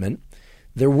last statement,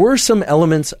 there were some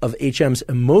elements of HM's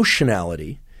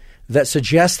emotionality that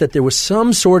suggest that there was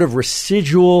some sort of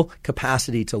residual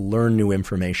capacity to learn new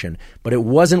information, but it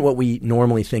wasn't what we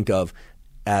normally think of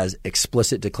as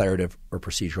explicit declarative or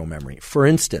procedural memory. For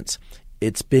instance,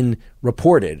 it's been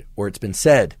reported, or it's been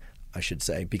said, I should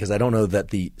say, because I don't know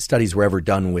that the studies were ever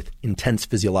done with intense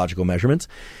physiological measurements,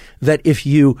 that if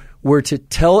you were to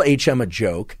tell HM a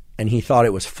joke and he thought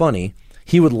it was funny,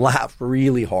 he would laugh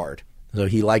really hard. So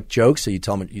he liked jokes, so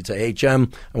you'd say,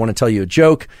 HM, I want to tell you a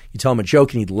joke. You tell him a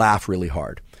joke and he'd laugh really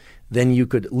hard. Then you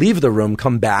could leave the room,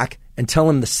 come back, and tell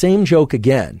him the same joke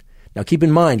again. Now, keep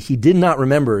in mind, he did not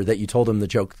remember that you told him the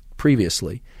joke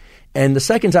previously. And the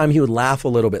second time, he would laugh a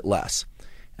little bit less.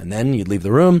 And then you'd leave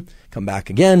the room, come back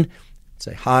again,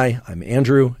 say, "Hi, I'm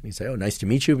Andrew." And he'd say, "Oh, nice to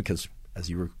meet you," because as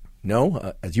you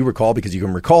recall, because you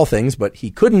can recall things, but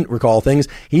he couldn't recall things.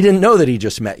 He didn't know that he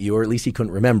just met you, or at least he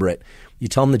couldn't remember it. You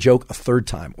tell him the joke a third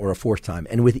time or a fourth time.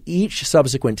 And with each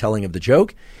subsequent telling of the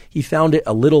joke, he found it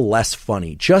a little less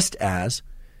funny. Just as,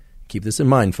 keep this in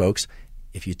mind, folks,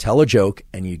 if you tell a joke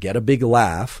and you get a big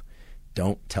laugh,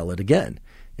 don't tell it again.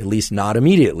 At least not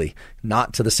immediately,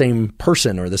 not to the same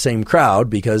person or the same crowd,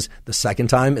 because the second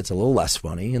time it's a little less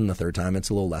funny and the third time it's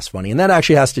a little less funny. And that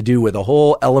actually has to do with a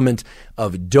whole element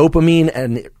of dopamine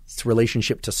and its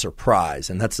relationship to surprise.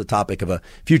 And that's the topic of a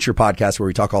future podcast where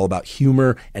we talk all about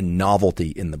humor and novelty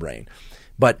in the brain.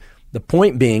 But the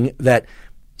point being that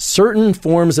certain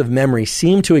forms of memory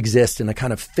seem to exist in a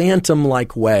kind of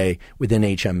phantom-like way within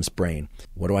HM's brain.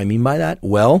 What do I mean by that?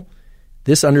 Well,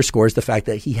 this underscores the fact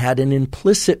that he had an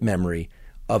implicit memory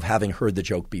of having heard the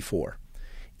joke before.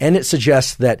 And it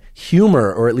suggests that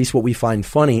humor, or at least what we find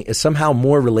funny, is somehow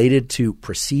more related to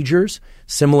procedures,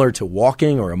 similar to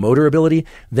walking or a motor ability,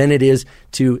 than it is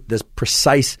to the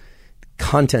precise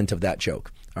content of that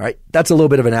joke. All right, that's a little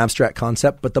bit of an abstract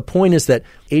concept, but the point is that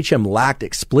HM lacked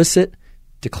explicit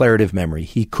declarative memory.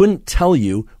 He couldn't tell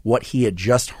you what he had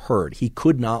just heard. He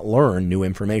could not learn new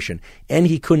information. And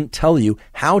he couldn't tell you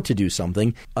how to do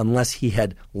something unless he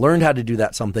had learned how to do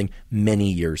that something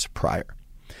many years prior.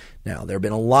 Now, there have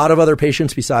been a lot of other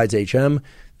patients besides HM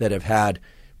that have had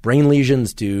brain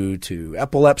lesions due to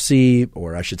epilepsy,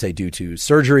 or I should say due to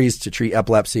surgeries to treat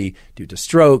epilepsy, due to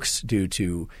strokes, due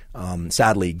to,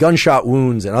 sadly, gunshot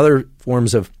wounds and other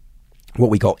forms of what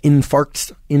we call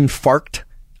infarct, INFARCT,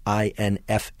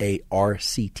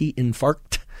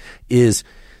 infarct, is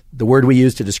the word we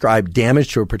use to describe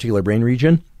damage to a particular brain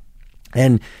region.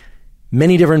 And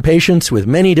many different patients with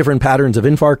many different patterns of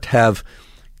infarct have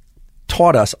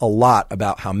taught us a lot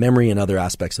about how memory and other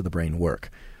aspects of the brain work.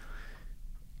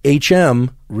 HM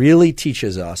really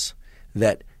teaches us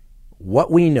that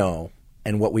what we know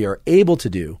and what we are able to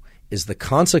do is the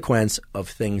consequence of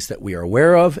things that we are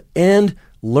aware of and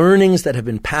learnings that have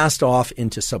been passed off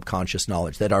into subconscious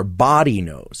knowledge that our body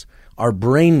knows, our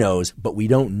brain knows, but we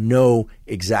don't know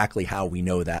exactly how we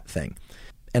know that thing.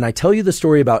 And I tell you the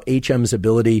story about HM's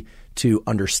ability to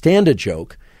understand a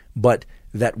joke, but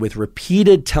that with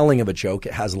repeated telling of a joke,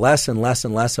 it has less and less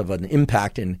and less of an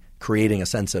impact in creating a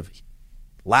sense of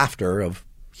laughter, of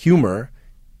humor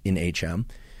in HM,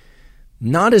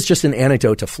 not as just an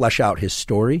anecdote to flesh out his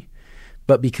story,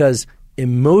 but because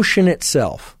emotion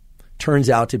itself turns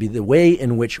out to be the way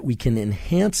in which we can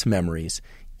enhance memories,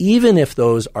 even if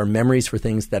those are memories for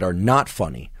things that are not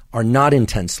funny, are not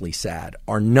intensely sad,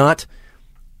 are not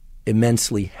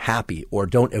immensely happy, or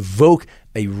don't evoke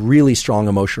a really strong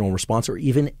emotional response or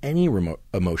even any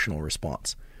emotional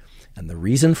response. And the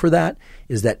reason for that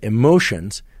is that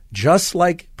emotions, just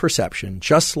like perception,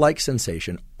 just like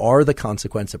sensation, are the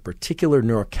consequence of particular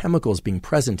neurochemicals being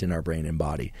present in our brain and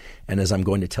body. And as I'm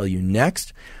going to tell you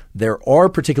next, there are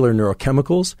particular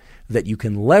neurochemicals that you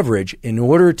can leverage in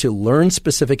order to learn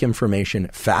specific information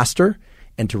faster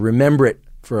and to remember it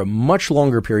for a much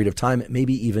longer period of time,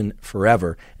 maybe even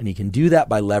forever. And you can do that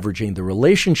by leveraging the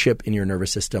relationship in your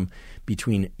nervous system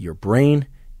between your brain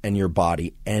and your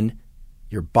body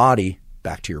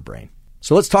back to your brain.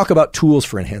 So let's talk about tools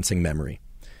for enhancing memory.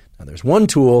 Now, there's one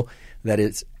tool that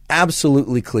is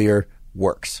absolutely clear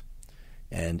works.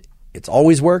 And it's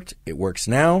always worked, it works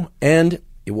now, and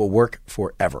it will work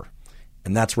forever.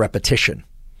 And that's repetition.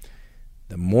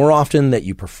 The more often that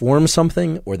you perform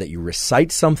something or that you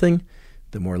recite something,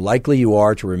 the more likely you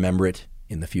are to remember it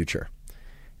in the future.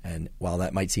 And while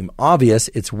that might seem obvious,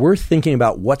 it's worth thinking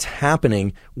about what's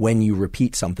happening when you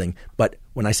repeat something. But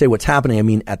when I say what's happening, I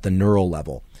mean at the neural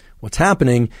level. What's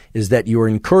happening is that you are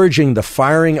encouraging the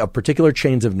firing of particular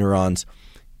chains of neurons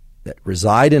that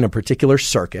reside in a particular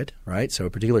circuit, right? So a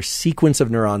particular sequence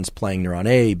of neurons playing neuron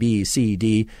A, B, C,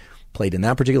 D, played in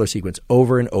that particular sequence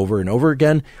over and over and over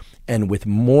again. And with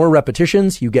more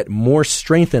repetitions, you get more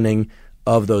strengthening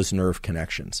of those nerve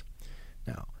connections.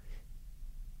 Now,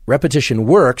 repetition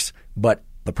works, but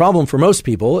the problem for most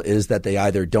people is that they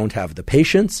either don't have the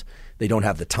patience, they don't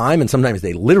have the time, and sometimes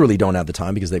they literally don't have the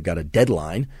time because they've got a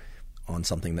deadline on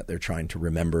something that they're trying to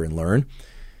remember and learn,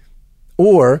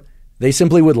 or they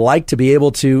simply would like to be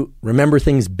able to remember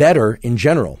things better in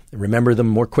general and remember them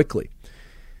more quickly.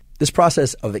 This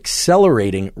process of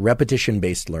accelerating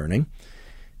repetition-based learning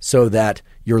so that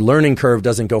your learning curve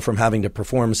doesn't go from having to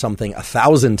perform something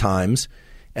 1,000 times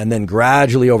and then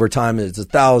gradually over time it's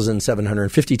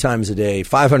 1,750 times a day,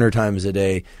 500 times a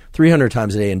day, 300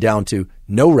 times a day, and down to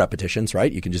no repetitions,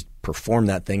 right? You can just perform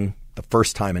that thing the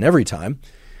first time and every time.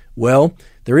 Well,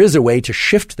 there is a way to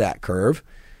shift that curve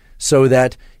so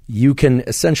that you can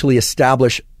essentially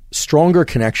establish stronger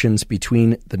connections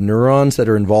between the neurons that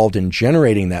are involved in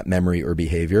generating that memory or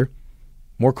behavior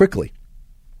more quickly.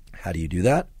 How do you do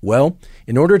that? Well,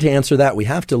 in order to answer that, we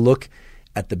have to look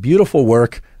at the beautiful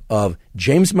work of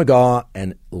James McGaugh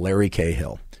and Larry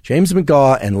Cahill. James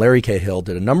McGaugh and Larry Cahill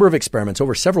did a number of experiments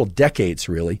over several decades,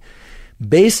 really,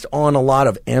 based on a lot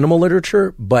of animal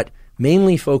literature, but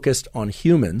mainly focused on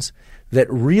humans, that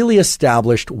really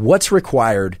established what's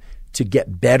required to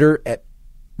get better at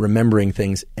remembering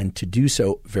things and to do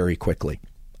so very quickly.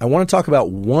 I want to talk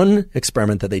about one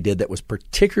experiment that they did that was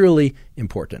particularly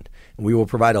important. And we will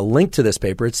provide a link to this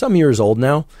paper. It's some years old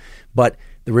now, but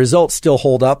the results still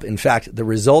hold up. In fact, the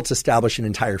results establish an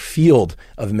entire field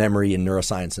of memory in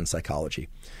neuroscience and psychology.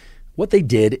 What they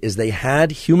did is they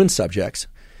had human subjects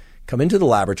come into the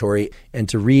laboratory and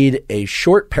to read a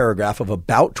short paragraph of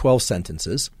about 12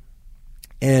 sentences.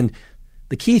 And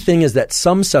the key thing is that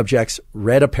some subjects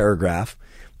read a paragraph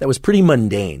that was pretty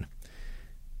mundane.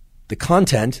 The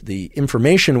content, the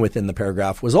information within the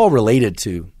paragraph was all related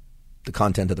to the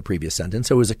content of the previous sentence.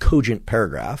 So it was a cogent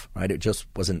paragraph, right? It just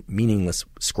wasn't meaningless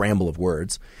scramble of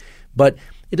words. But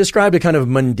it described a kind of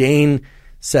mundane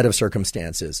set of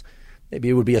circumstances. Maybe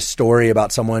it would be a story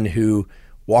about someone who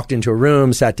walked into a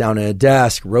room, sat down at a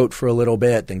desk, wrote for a little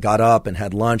bit, then got up and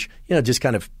had lunch. Just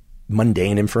kind of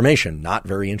mundane information, not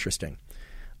very interesting.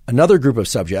 Another group of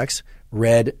subjects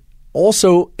read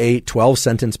also a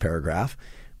 12-sentence paragraph,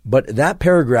 but that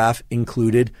paragraph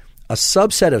included a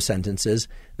subset of sentences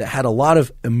that had a lot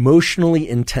of emotionally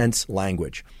intense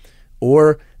language,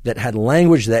 or that had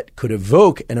language that could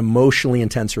evoke an emotionally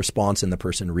intense response in the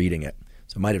person reading it.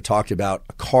 So it might have talked about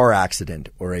a car accident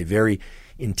or a very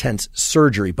intense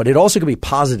surgery, but it also could be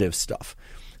positive stuff.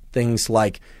 Things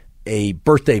like a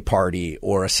birthday party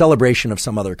or a celebration of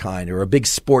some other kind or a big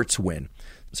sports win.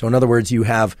 So in other words, you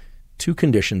have two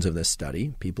conditions of this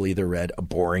study. People either read a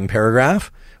boring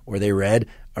paragraph or they read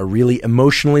a really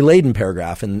emotionally laden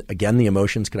paragraph. And again, the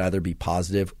emotions could either be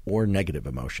positive or negative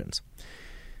emotions.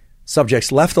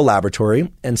 Subjects left the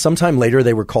laboratory, and sometime later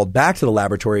they were called back to the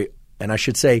laboratory. And I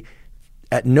should say,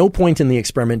 at no point in the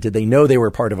experiment did they know they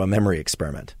were part of a memory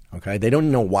experiment. Okay, they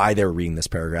don't know why they were reading this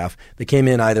paragraph. They came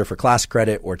in either for class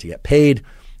credit or to get paid.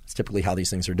 It's typically how these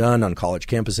things are done on college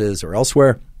campuses or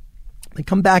elsewhere. They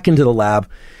come back into the lab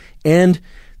and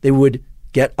they would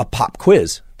get a pop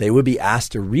quiz. They would be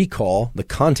asked to recall the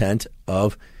content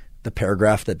of the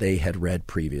paragraph that they had read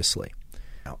previously.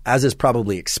 Now, as is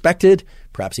probably expected,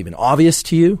 perhaps even obvious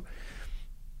to you,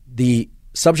 the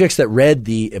subjects that read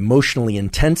the emotionally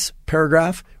intense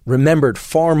paragraph remembered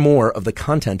far more of the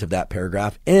content of that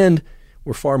paragraph and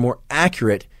were far more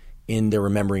accurate in their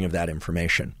remembering of that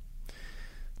information.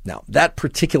 Now, that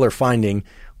particular finding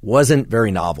wasn't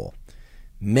very novel.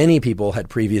 Many people had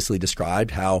previously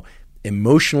described how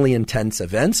emotionally intense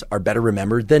events are better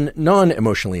remembered than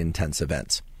non-emotionally intense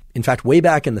events. In fact, way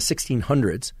back in the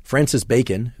 1600s, Francis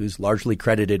Bacon, who's largely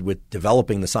credited with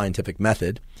developing the scientific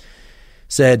method,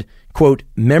 said, quote,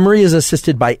 "Memory is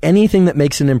assisted by anything that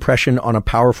makes an impression on a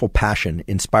powerful passion,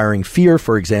 inspiring fear,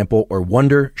 for example, or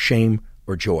wonder, shame,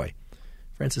 or joy."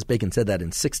 Francis Bacon said that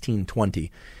in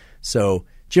 1620. So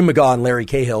Jim McGaw and Larry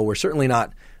Cahill were certainly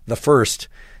not the first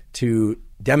to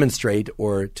demonstrate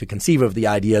or to conceive of the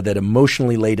idea that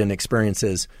emotionally laden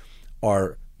experiences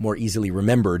are more easily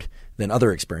remembered than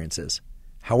other experiences.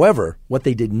 However, what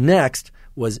they did next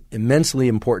was immensely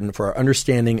important for our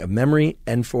understanding of memory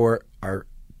and for our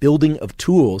building of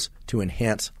tools to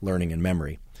enhance learning and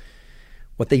memory.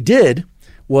 What they did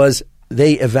was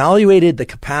they evaluated the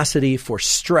capacity for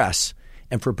stress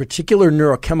and for particular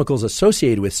neurochemicals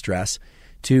associated with stress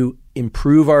to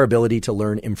improve our ability to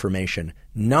learn information,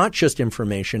 not just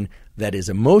information that is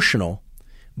emotional,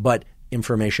 but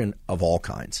information of all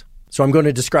kinds. So I'm going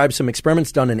to describe some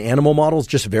experiments done in animal models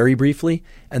just very briefly,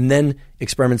 and then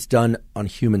experiments done on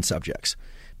human subjects,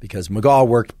 because McGaw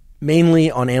worked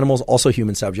mainly on animals, also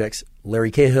human subjects.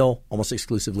 Larry Cahill almost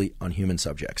exclusively on human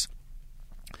subjects.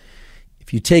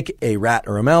 If you take a rat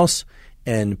or a mouse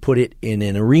and put it in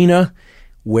an arena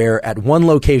where at one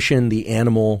location the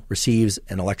animal receives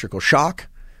an electrical shock,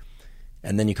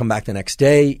 and then you come back the next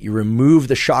day, you remove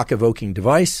the shock-evoking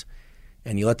device,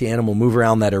 and you let the animal move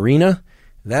around that arena,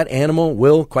 that animal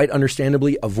will, quite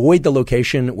understandably, avoid the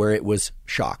location where it was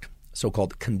shocked,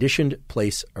 so-called conditioned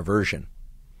place aversion.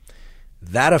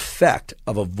 That effect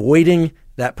of avoiding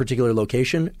that particular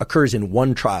location occurs in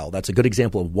one trial. That's a good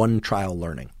example of one trial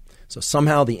learning. So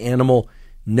somehow the animal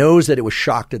knows that it was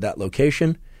shocked at that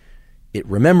location. It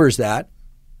remembers that.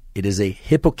 It is a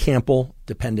hippocampal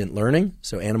dependent learning.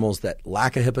 So animals that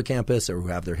lack a hippocampus or who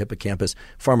have their hippocampus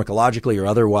pharmacologically or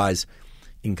otherwise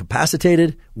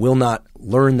incapacitated will not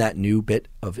learn that new bit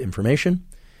of information.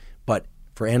 But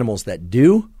for animals that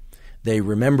do, they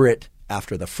remember it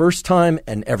after the first time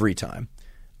and every time,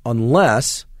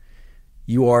 unless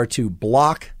you are to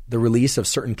block the release of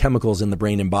certain chemicals in the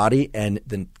brain and body. And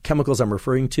the chemicals I'm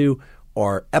referring to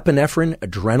are epinephrine,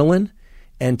 adrenaline,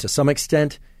 and to some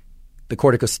extent, the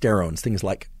corticosteroids, things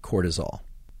like cortisol.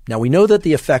 Now, we know that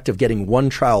the effect of getting one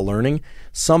trial learning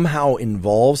somehow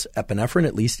involves epinephrine,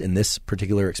 at least in this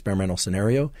particular experimental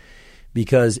scenario,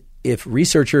 because if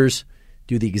researchers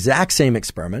do the exact same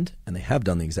experiment, and they have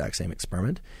done the exact same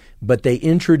experiment, but they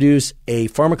introduce a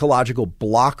pharmacological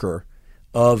blocker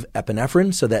of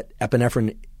epinephrine so that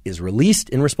epinephrine is released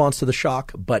in response to the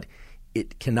shock, but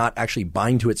it cannot actually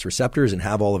bind to its receptors and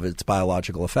have all of its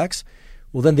biological effects,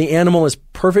 well, then the animal is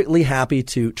perfectly happy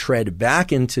to tread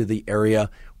back into the area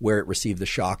where it received the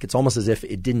shock. It's almost as if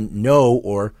it didn't know,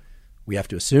 or we have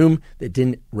to assume that it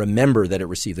didn't remember that it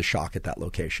received the shock at that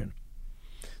location.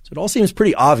 So it all seems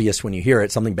pretty obvious when you hear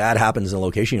it. Something bad happens in a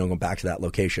location, you don't go back to that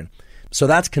location. So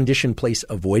that's conditioned place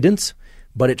avoidance.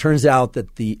 But it turns out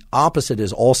that the opposite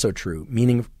is also true,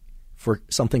 meaning for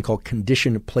something called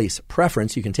conditioned place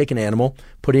preference, you can take an animal,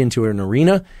 put it into an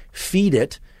arena, feed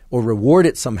it, or reward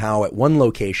it somehow at one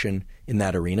location in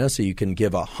that arena. So you can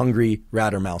give a hungry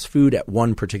rat or mouse food at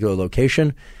one particular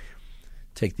location,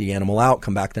 take the animal out,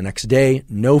 come back the next day.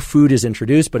 No food is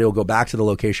introduced, but it will go back to the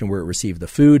location where it received the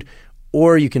food.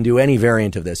 Or you can do any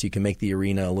variant of this. You can make the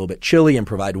arena a little bit chilly and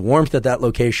provide warmth at that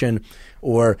location.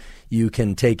 Or you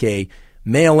can take a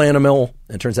male animal,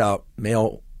 and it turns out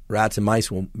male Rats and mice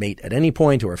will mate at any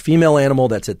point, or a female animal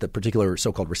that's at the particular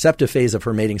so-called receptive phase of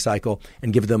her mating cycle,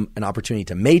 and give them an opportunity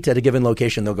to mate at a given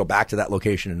location. They'll go back to that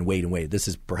location and wait and wait. This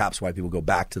is perhaps why people go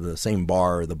back to the same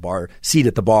bar or the bar seat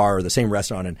at the bar or the same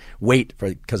restaurant and wait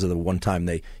because of the one time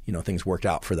things worked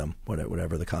out for them,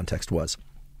 whatever the context was.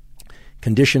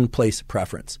 Condition, place,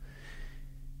 preference.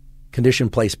 Condition,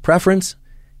 place, preference,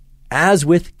 as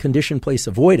with condition, place,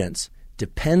 avoidance,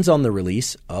 depends on the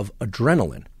release of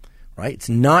adrenaline. Right? It's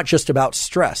not just about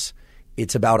stress.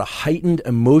 It's about a heightened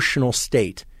emotional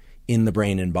state in the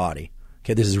brain and body.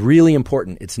 Okay, this is really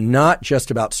important. It's not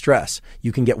just about stress.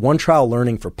 You can get one trial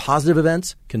learning for positive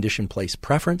events, condition, place,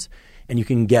 preference, and you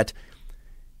can get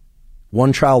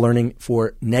one trial learning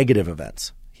for negative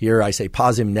events. Here I say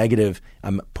positive, negative.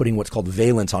 I'm putting what's called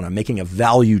valence on. I'm making a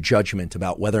value judgment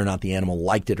about whether or not the animal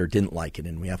liked it or didn't like it.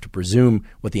 And we have to presume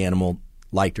what the animal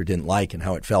liked or didn't like and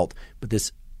how it felt. But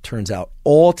this turns out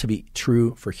all to be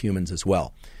true for humans as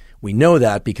well. We know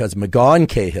that because McGaugh and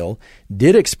Cahill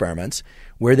did experiments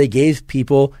where they gave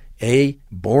people a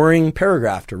boring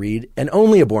paragraph to read and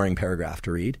only a boring paragraph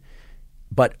to read.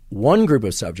 But one group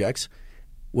of subjects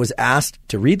was asked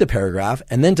to read the paragraph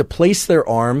and then to place their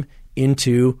arm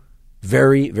into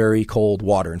very, very cold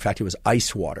water. In fact, it was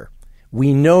ice water.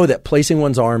 We know that placing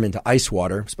one's arm into ice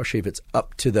water, especially if it's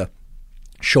up to the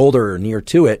shoulder or near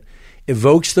to it,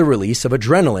 evokes the release of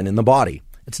adrenaline in the body.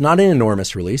 It's not an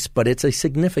enormous release, but it's a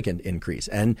significant increase.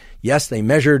 And yes, they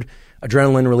measured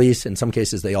adrenaline release. In some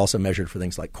cases, they also measured for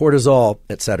things like cortisol,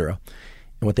 etc.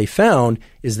 And what they found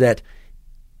is that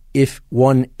if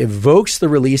one evokes the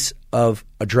release of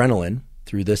adrenaline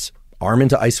through this arm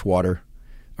into ice water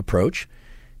approach,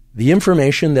 the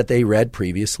information that they read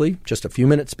previously, just a few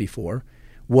minutes before,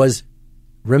 was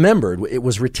remembered. It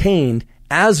was retained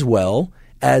as well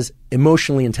as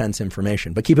emotionally intense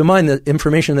information. But keep in mind the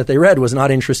information that they read was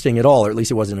not interesting at all, or at least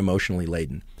it wasn't emotionally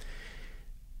laden.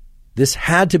 This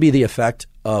had to be the effect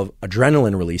of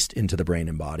adrenaline released into the brain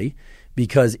and body,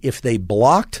 because if they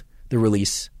blocked the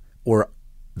release or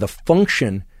the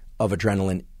function of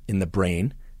adrenaline in the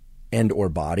brain and or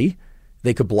body,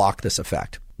 they could block this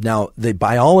effect. Now, the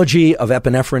biology of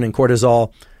epinephrine and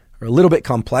cortisol are a little bit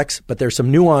complex, but there's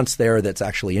some nuance there that's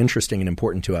actually interesting and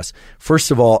important to us. First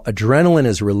of all, adrenaline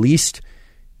is released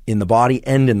in the body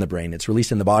and in the brain. It's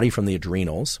released in the body from the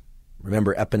adrenals.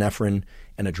 Remember, epinephrine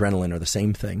and adrenaline are the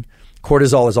same thing.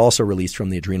 Cortisol is also released from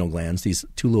the adrenal glands, these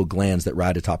two little glands that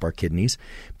ride atop our kidneys,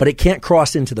 but it can't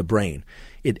cross into the brain.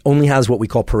 It only has what we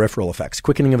call peripheral effects,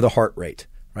 quickening of the heart rate,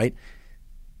 right?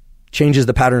 Changes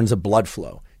the patterns of blood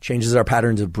flow, changes our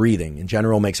patterns of breathing. In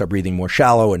general, makes our breathing more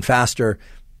shallow and faster.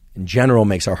 In general,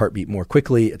 makes our heart beat more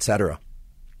quickly, etc.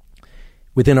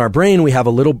 Within our brain, we have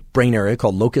a little brain area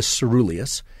called locus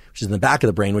ceruleus, which is in the back of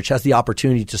the brain, which has the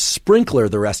opportunity to sprinkler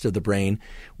the rest of the brain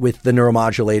with the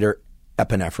neuromodulator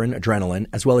epinephrine, adrenaline,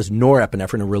 as well as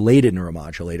norepinephrine, a related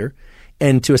neuromodulator,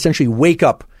 and to essentially wake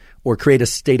up or create a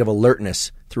state of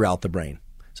alertness throughout the brain.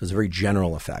 So it's a very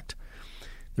general effect.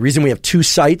 The reason we have two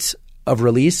sites of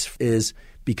release is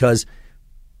because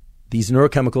these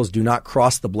neurochemicals do not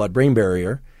cross the blood-brain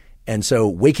barrier. And so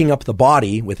waking up the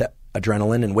body with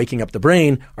adrenaline and waking up the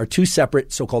brain are two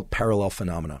separate so-called parallel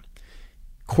phenomena.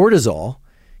 Cortisol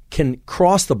can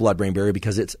cross the blood-brain barrier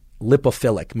because it's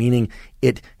lipophilic, meaning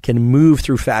it can move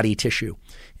through fatty tissue.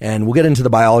 And we'll get into the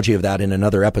biology of that in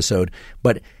another episode.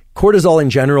 But cortisol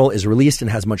in general is released and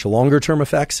has much longer-term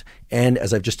effects. And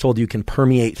as I've just told you, can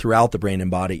permeate throughout the brain and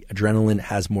body. Adrenaline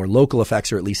has more local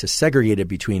effects, or at least is segregated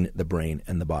between the brain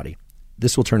and the body.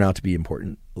 This will turn out to be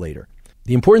important later.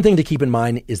 The important thing to keep in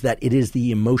mind is that it is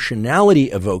the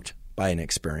emotionality evoked by an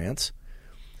experience,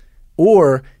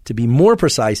 or to be more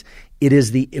precise, it is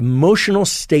the emotional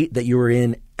state that you are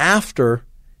in after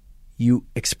you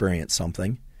experience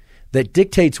something that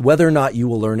dictates whether or not you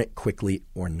will learn it quickly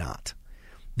or not.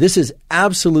 This is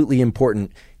absolutely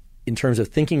important in terms of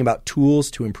thinking about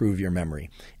tools to improve your memory.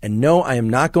 And no, I am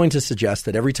not going to suggest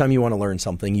that every time you want to learn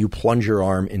something, you plunge your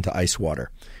arm into ice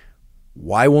water.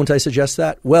 Why won't I suggest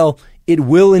that? Well, it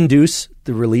will induce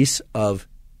the release of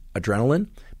adrenaline,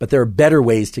 but there are better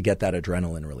ways to get that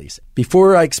adrenaline release.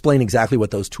 Before I explain exactly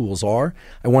what those tools are,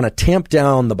 I want to tamp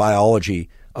down the biology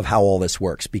of how all this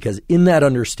works, because in that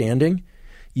understanding,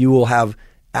 you will have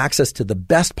access to the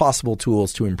best possible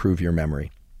tools to improve your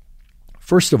memory.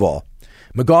 First of all,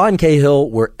 McGaugh and Cahill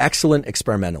were excellent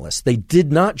experimentalists. They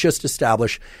did not just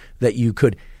establish that you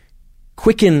could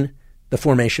quicken the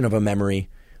formation of a memory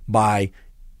by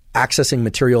accessing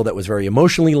material that was very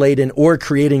emotionally laden or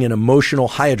creating an emotional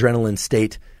high adrenaline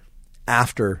state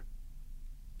after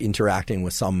interacting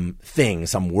with some thing,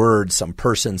 some word, some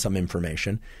person, some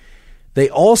information. They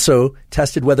also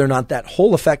tested whether or not that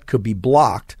whole effect could be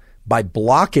blocked by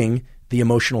blocking the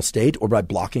emotional state or by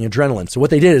blocking adrenaline. So what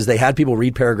they did is they had people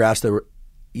read paragraphs that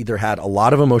either had a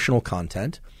lot of emotional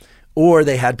content, or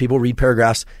they had people read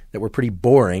paragraphs that were pretty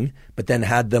boring, but then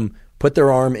had them put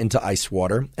their arm into ice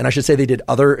water. And I should say they did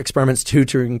other experiments too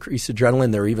to increase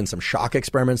adrenaline. There were even some shock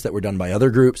experiments that were done by other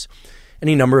groups.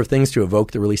 Any number of things to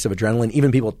evoke the release of adrenaline,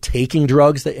 even people taking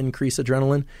drugs that increase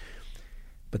adrenaline.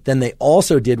 But then they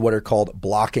also did what are called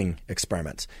blocking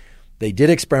experiments. They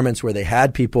did experiments where they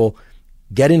had people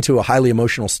get into a highly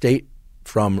emotional state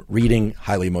from reading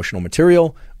highly emotional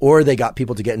material, or they got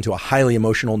people to get into a highly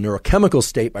emotional neurochemical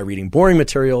state by reading boring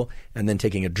material and then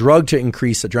taking a drug to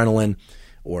increase adrenaline,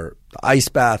 or the ice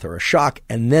bath or a shock.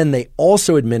 And then they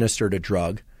also administered a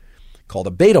drug called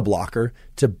a beta blocker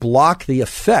to block the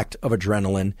effect of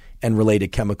adrenaline and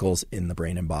related chemicals in the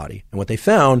brain and body. And what they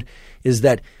found is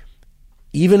that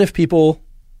even if people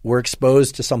were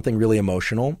exposed to something really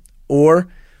emotional or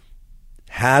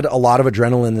had a lot of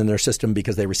adrenaline in their system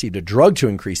because they received a drug to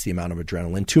increase the amount of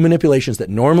adrenaline, two manipulations that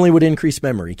normally would increase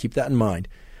memory, keep that in mind.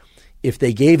 If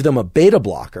they gave them a beta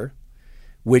blocker,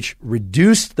 which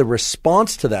reduced the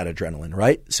response to that adrenaline,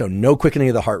 right? So no quickening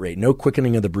of the heart rate, no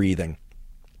quickening of the breathing,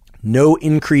 no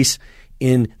increase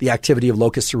in the activity of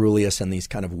locus coeruleus and these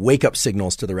kind of wake-up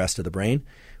signals to the rest of the brain,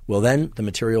 well, then the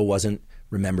material wasn't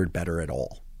remembered better at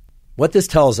all. What this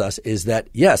tells us is that,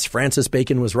 yes, Francis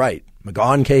Bacon was right.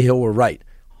 McGaugh and Cahill were right.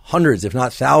 Hundreds, if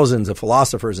not thousands, of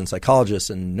philosophers and psychologists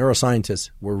and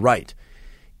neuroscientists were right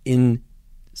in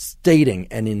stating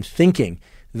and in thinking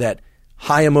that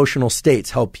high emotional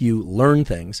states help you learn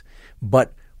things.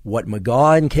 But what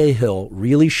McGaugh and Cahill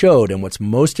really showed, and what's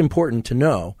most important to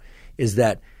know, is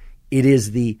that it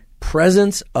is the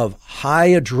presence of high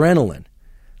adrenaline,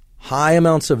 high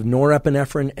amounts of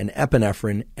norepinephrine and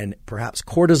epinephrine, and perhaps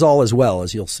cortisol as well,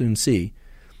 as you'll soon see,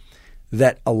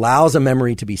 that allows a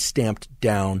memory to be stamped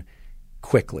down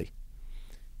quickly.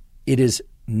 It is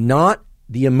not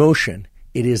the emotion,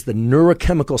 it is the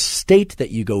neurochemical state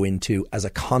that you go into as a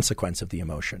consequence of the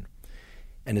emotion.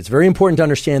 And it's very important to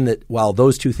understand that while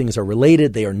those two things are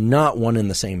related, they are not one and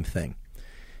the same thing.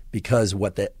 Because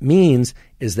what that means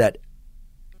is that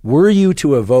were you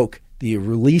to evoke the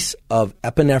release of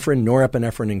epinephrine,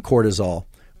 norepinephrine, and cortisol,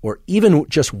 or even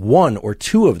just one or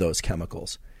two of those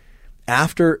chemicals,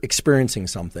 after experiencing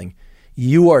something,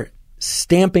 you are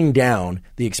stamping down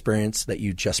the experience that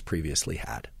you just previously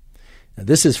had. Now,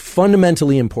 this is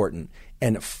fundamentally important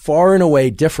and far and away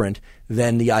different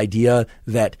than the idea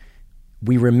that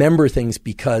we remember things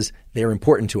because they're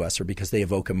important to us or because they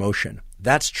evoke emotion.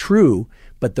 That's true,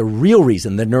 but the real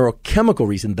reason, the neurochemical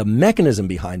reason, the mechanism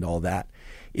behind all that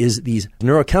is these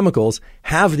neurochemicals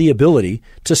have the ability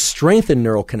to strengthen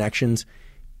neural connections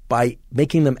by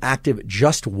making them active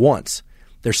just once.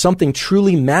 There's something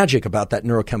truly magic about that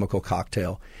neurochemical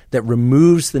cocktail that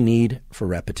removes the need for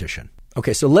repetition.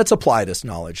 Okay, so let's apply this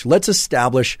knowledge. Let's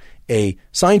establish a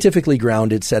scientifically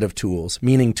grounded set of tools,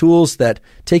 meaning tools that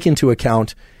take into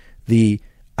account the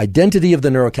identity of the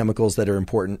neurochemicals that are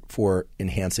important for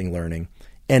enhancing learning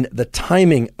and the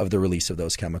timing of the release of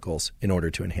those chemicals in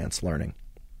order to enhance learning.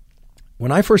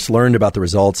 When I first learned about the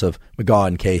results of McGaugh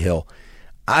and Cahill,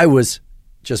 I was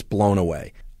just blown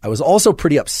away. I was also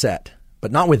pretty upset,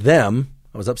 but not with them.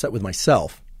 I was upset with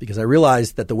myself because I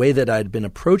realized that the way that I'd been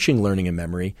approaching learning and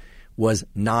memory was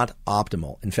not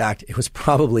optimal. In fact, it was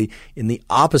probably in the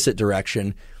opposite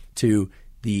direction to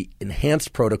the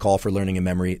enhanced protocol for learning and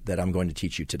memory that I'm going to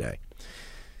teach you today.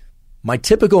 My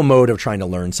typical mode of trying to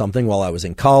learn something while I was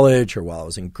in college or while I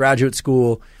was in graduate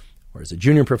school or as a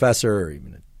junior professor or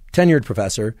even a tenured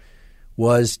professor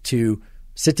was to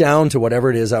sit down to whatever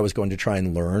it is I was going to try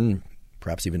and learn,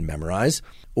 perhaps even memorize,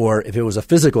 or if it was a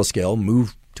physical skill,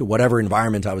 move to whatever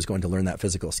environment I was going to learn that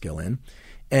physical skill in.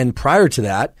 And prior to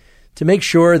that, to make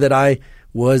sure that I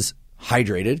was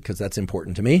hydrated, because that's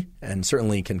important to me and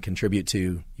certainly can contribute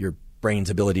to your brain's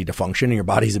ability to function and your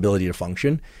body's ability to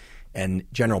function and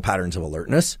general patterns of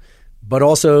alertness, but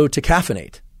also to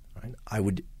caffeinate. Right? I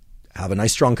would have a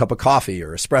nice strong cup of coffee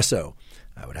or espresso.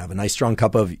 I would have a nice strong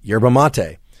cup of yerba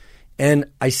mate. And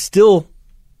I still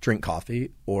drink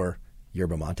coffee or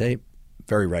yerba mate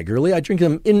very regularly. I drink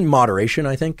them in moderation,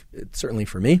 I think, certainly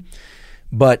for me.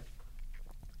 But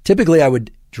typically I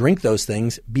would drink those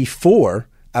things before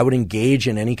I would engage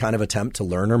in any kind of attempt to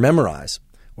learn or memorize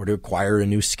or to acquire a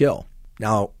new skill.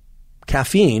 Now,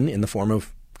 caffeine in the form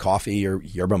of coffee or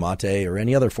yerba mate or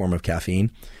any other form of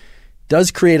caffeine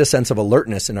does create a sense of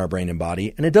alertness in our brain and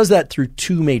body, and it does that through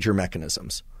two major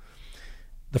mechanisms.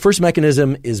 The first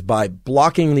mechanism is by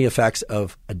blocking the effects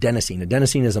of adenosine.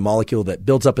 Adenosine is a molecule that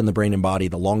builds up in the brain and body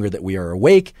the longer that we are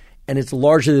awake, and it's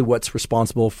largely what's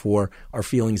responsible for our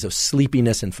feelings of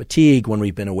sleepiness and fatigue when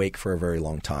we've been awake for a very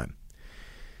long time.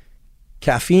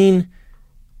 Caffeine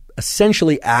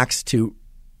essentially acts to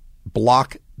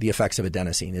block the effects of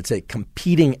adenosine. It's a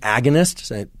competing agonist,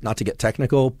 so not to get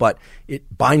technical, but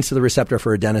it binds to the receptor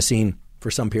for adenosine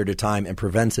for some period of time and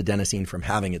prevents adenosine from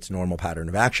having its normal pattern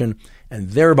of action, and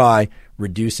thereby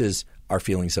reduces our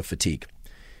feelings of fatigue.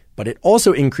 But it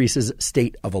also increases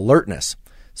state of alertness.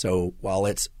 So while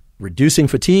it's reducing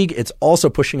fatigue, it's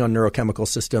also pushing on neurochemical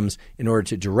systems in order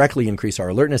to directly increase our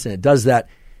alertness, and it does that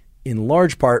in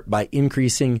large part by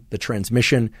increasing the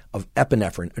transmission of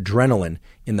epinephrine, adrenaline,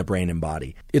 in the brain and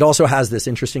body. It also has this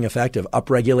interesting effect of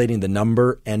upregulating the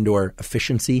number and or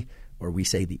efficiency, or we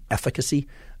say the efficacy,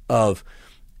 of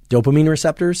dopamine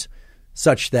receptors,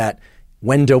 such that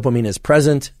when dopamine is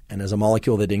present and as a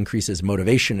molecule that increases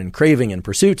motivation and craving and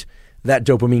pursuit, that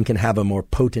dopamine can have a more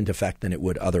potent effect than it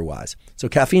would otherwise. So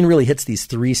caffeine really hits these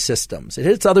three systems. It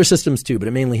hits other systems too, but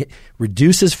it mainly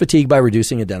reduces fatigue by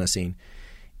reducing adenosine,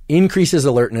 increases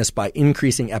alertness by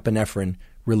increasing epinephrine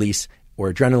release,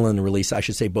 or adrenaline release, I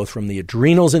should say, both from the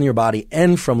adrenals in your body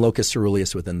and from locus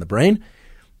coeruleus within the brain.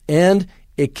 And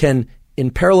it can,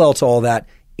 in parallel to all that,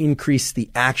 increase the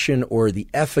action or the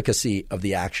efficacy of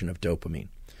the action of dopamine.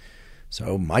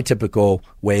 So my typical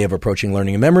way of approaching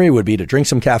learning and memory would be to drink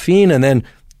some caffeine and then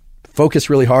focus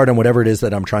really hard on whatever it is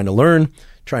that I'm trying to learn,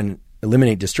 try and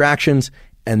eliminate distractions,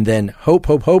 and then hope,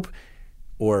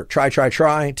 or try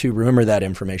to remember that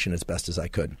information as best as I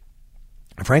could.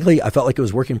 And frankly, I felt like it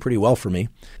was working pretty well for me.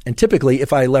 And typically,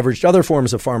 if I leveraged other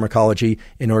forms of pharmacology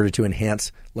in order to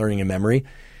enhance learning and memory,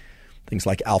 things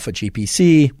like alpha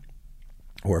GPC,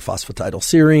 or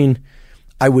phosphatidylserine,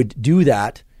 I would do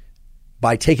that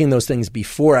by taking those things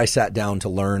before I sat down to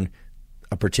learn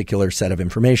a particular set of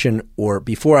information or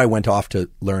before I went off to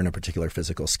learn a particular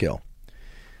physical skill.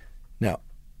 Now,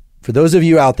 for those of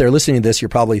you out there listening to this, you're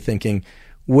probably thinking,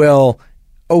 well,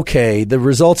 okay, the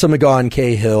results of McGaugh and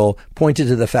Cahill pointed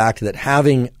to the fact that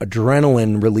having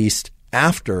adrenaline released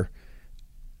after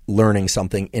learning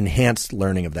something enhanced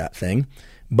learning of that thing.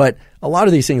 But a lot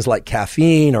of these things like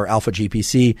caffeine or alpha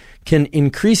GPC can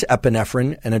increase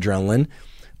epinephrine and adrenaline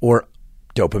or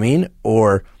dopamine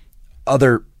or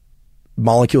other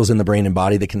molecules in the brain and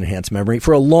body that can enhance memory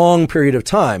for a long period of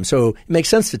time. So it makes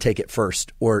sense to take it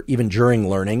first or even during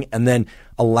learning and then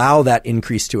allow that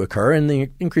increase to occur. And the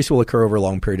increase will occur over a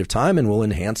long period of time and will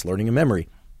enhance learning and memory.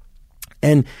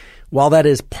 And while that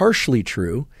is partially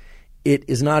true, it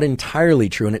is not entirely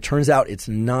true. And it turns out it's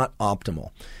not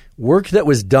optimal. Work that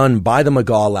was done by the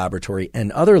McGaugh Laboratory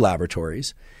and other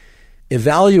laboratories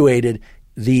evaluated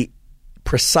the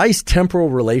precise temporal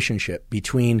relationship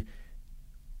between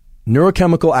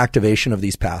neurochemical activation of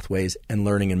these pathways and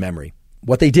learning and memory.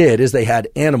 What they did is they had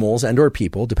animals and or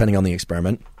people, depending on the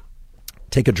experiment,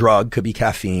 take a drug, could be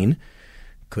caffeine,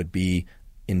 could be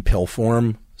in pill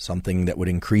form, something that would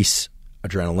increase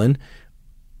adrenaline,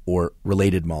 or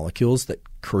related molecules that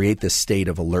create this state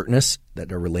of alertness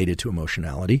that are related to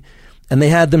emotionality. And they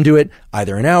had them do it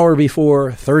either an hour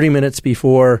before, 30 minutes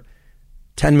before,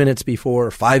 10 minutes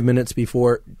before, 5 minutes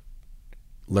before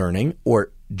learning,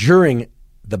 or during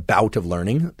the bout of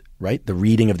learning, right? The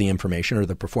reading of the information or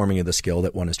the performing of the skill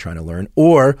that one is trying to learn,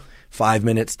 or 5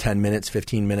 minutes, 10 minutes,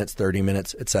 15 minutes, 30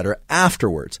 minutes, etc.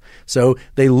 afterwards. So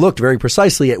they looked very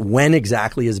precisely at when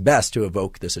exactly is best to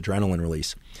evoke this adrenaline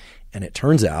release. And it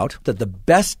turns out that the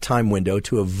best time window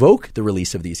to evoke the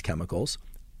release of these chemicals,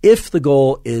 if the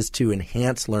goal is to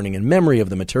enhance learning and memory of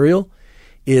the material,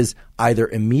 is either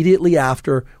immediately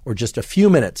after or just a few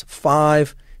minutes,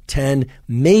 5, 10,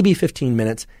 maybe 15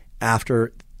 minutes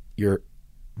after you're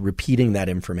repeating that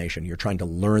information. You're trying to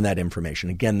learn that information.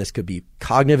 Again, this could be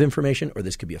cognitive information or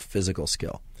this could be a physical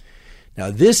skill. Now,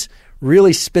 this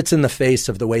really spits in the face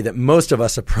of the way that most of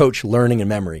us approach learning and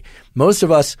memory. Most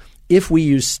of us, if we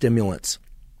use stimulants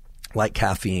like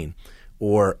caffeine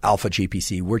or alpha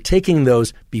GPC, we're taking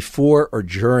those before or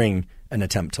during an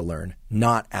attempt to learn,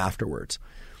 not afterwards.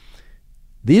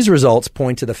 These results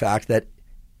point to the fact that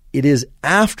it is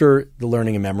after the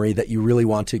learning and memory that you really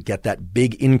want to get that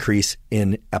big increase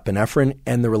in epinephrine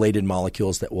and the related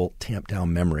molecules that will tamp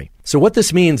down memory. So what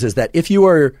this means is that if you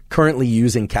are currently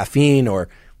using caffeine or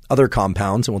other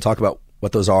compounds, and we'll talk about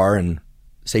what those are and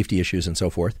safety issues and so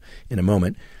forth in a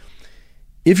moment,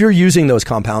 if you're using those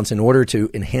compounds in order to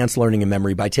enhance learning and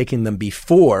memory by taking them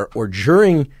before or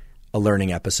during a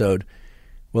learning episode,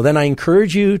 well, then I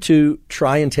encourage you to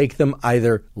try and take them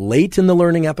either late in the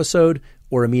learning episode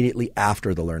or immediately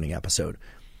after the learning episode.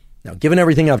 Now, given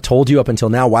everything I've told you up until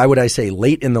now, why would I say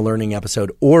late in the learning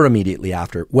episode or immediately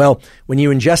after? Well, when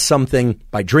you ingest something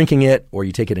by drinking it or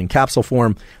you take it in capsule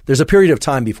form, there's a period of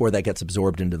time before that gets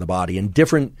absorbed into the body, and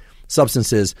different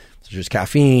substances such as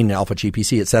caffeine, alpha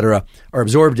GPC, etc., are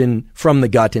absorbed from the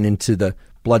gut and into the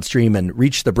bloodstream and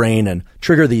reach the brain and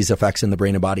trigger these effects in the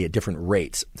brain and body at different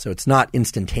rates. So it's not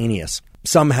instantaneous.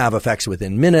 Some have effects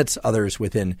within minutes, others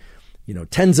within,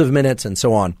 tens of minutes, and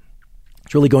so on.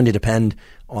 It's really going to depend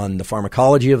on the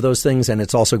pharmacology of those things, and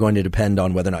it's also going to depend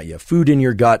on whether or not you have food in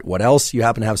your gut, what else you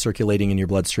happen to have circulating in your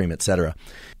bloodstream, etc.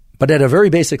 But at a very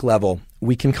basic level,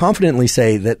 we can confidently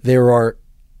say that there are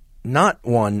not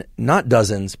one, not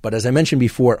dozens, but as I mentioned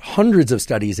before, hundreds of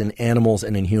studies in animals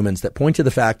and in humans that point to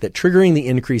the fact that triggering the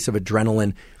increase of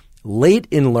adrenaline late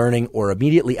in learning or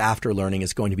immediately after learning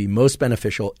is going to be most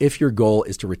beneficial if your goal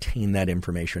is to retain that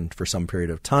information for some period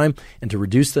of time and to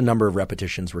reduce the number of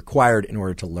repetitions required in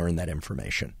order to learn that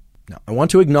information. Now, I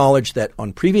want to acknowledge that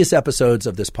on previous episodes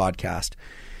of this podcast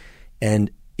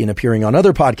and in appearing on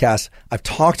other podcasts, I've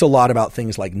talked a lot about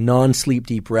things like non-sleep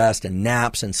deep rest and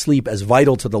naps and sleep as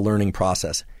vital to the learning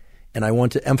process. And I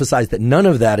want to emphasize that none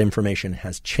of that information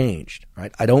has changed,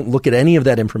 right? I don't look at any of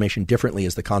that information differently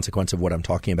as the consequence of what I'm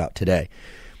talking about today.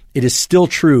 It is still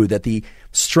true that the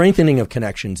strengthening of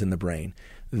connections in the brain,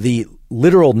 the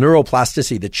literal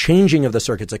neuroplasticity, the changing of the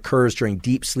circuits occurs during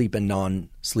deep sleep and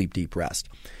non-sleep deep rest.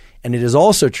 And it is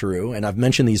also true, and I've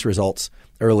mentioned these results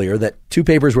earlier, that 2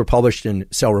 papers were published in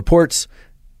Cell Reports,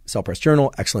 Cell Press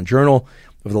Journal, excellent journal,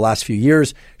 over the last few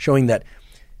years, showing that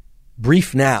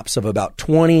brief naps of about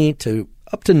 20 to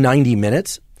up to 90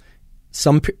 minutes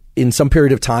in some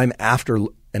period of time after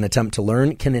an attempt to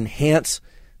learn can enhance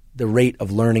the rate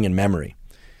of learning and memory.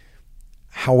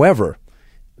 However,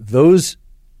 those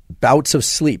bouts of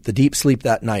sleep, the deep sleep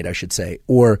that night, I should say,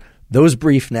 or those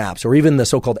brief naps, or even the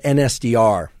so-called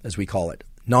NSDR, as we call it,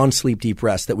 non-sleep deep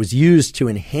rest, that was used to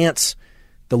enhance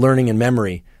the learning and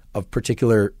memory of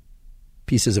particular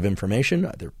pieces of information,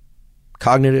 either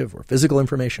cognitive or physical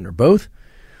information or both,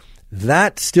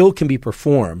 that still can be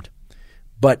performed,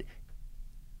 but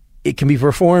it can be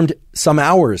performed some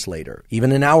hours later,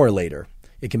 even an hour later.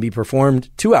 It can be performed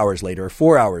 2 hours later or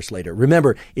 4 hours later.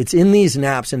 Remember, it's in these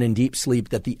naps and in deep sleep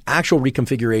that the actual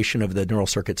reconfiguration of the neural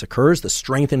circuits occurs, the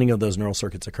strengthening of those neural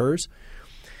circuits occurs.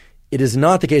 It is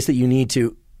not the case that you need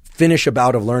to finish a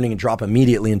bout of learning and drop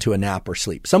immediately into a nap or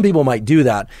sleep. Some people might do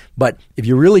that, but if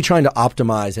you're really trying to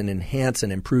optimize and enhance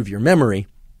and improve your memory,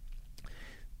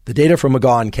 the data from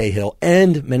McGaw and Cahill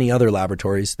and many other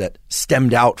laboratories that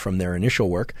stemmed out from their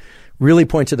initial work really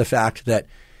point to the fact that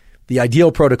the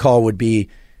ideal protocol would be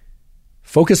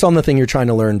focus on the thing you're trying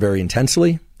to learn very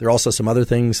intensely. There are also some other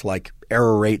things like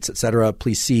error rates, etc.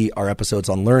 Please see our episodes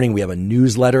on learning. We have a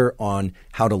newsletter on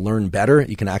how to learn better.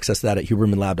 You can access that at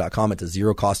hubermanlab.com. It's a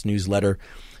zero-cost newsletter.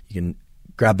 You can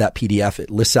grab that PDF. It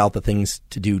lists out the things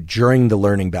to do during the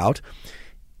learning bout.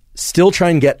 Still try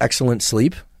and get excellent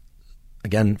sleep.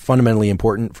 Again, fundamentally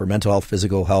important for mental health,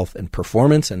 physical health, and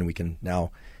performance. And we can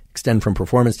now extend from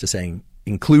performance to saying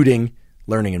including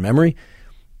learning and memory.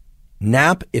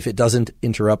 Nap if it doesn't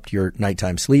interrupt your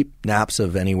nighttime sleep. Naps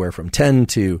of anywhere from 10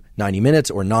 to 90 minutes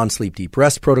or non-sleep deep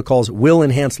rest protocols will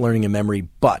enhance learning and memory,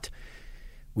 but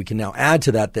we can now add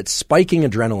to that spiking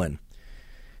adrenaline,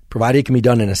 provided it can be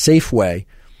done in a safe way,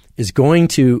 is going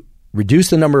to reduce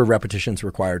the number of repetitions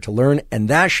required to learn, and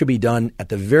that should be done at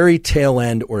the very tail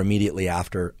end or immediately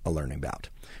after a learning bout,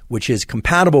 which is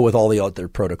compatible with all the other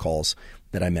protocols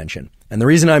that I mentioned. And the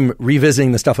reason I'm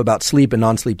revisiting the stuff about sleep and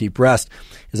non-sleep deep rest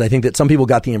is I think that some people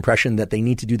got the impression that they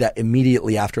need to do that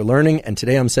immediately after learning. And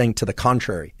today I'm saying to the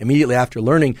contrary. Immediately after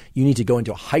learning, you need to go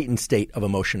into a heightened state of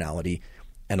emotionality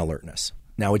and alertness.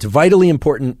 Now, it's vitally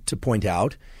important to point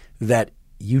out that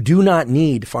you do not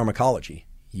need pharmacology.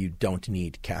 You don't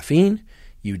need caffeine.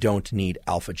 You don't need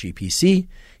alpha GPC.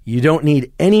 You don't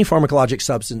need any pharmacologic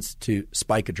substance to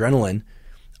spike adrenaline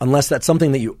unless that's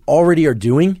something that you already are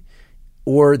doing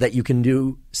or that you can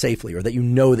do safely, or that you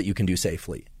know that you can do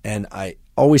safely. And I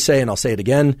always say, and I'll say it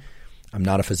again, I'm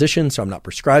not a physician, so I'm not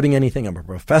prescribing anything. I'm a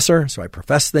professor, so I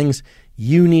profess things.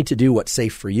 You need to do what's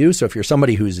safe for you. So if you're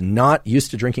somebody who's not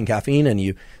used to drinking caffeine and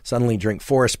you suddenly drink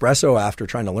 4 espresso after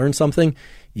trying to learn something,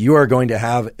 you are going to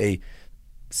have a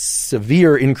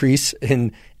severe increase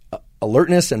in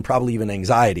alertness and probably even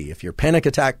anxiety. If you're panic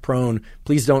attack prone,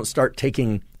 please don't start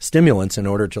taking stimulants in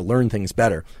order to learn things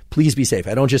better. Please be safe.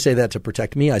 I don't just say that to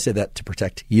protect me. I say that to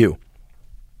protect you.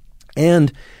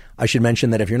 And I should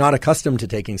mention that if you're not accustomed to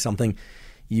taking something,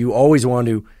 you always want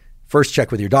to first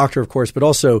check with your doctor, of course, but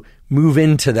also move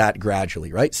into that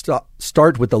gradually, right?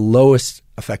 Start with the lowest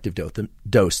effective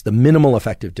dose, the minimal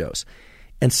effective dose.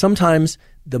 And sometimes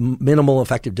the minimal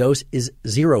effective dose is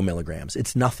 0 milligrams.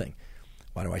 It's nothing.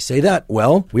 Why do I say that?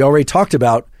 Well, we already talked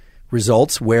about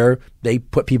results where they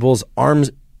put people's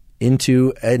arms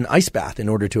into an ice bath in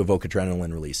order to evoke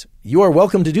adrenaline release. You are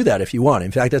welcome to do that if you want.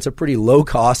 In fact, that's a pretty low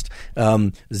cost,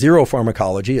 zero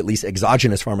pharmacology, at least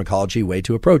exogenous pharmacology way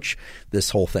to approach this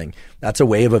whole thing. That's a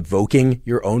way of evoking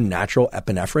your own natural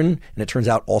epinephrine, and it turns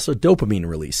out also dopamine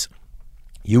release.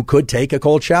 You could take a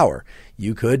cold shower.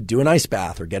 You could do an ice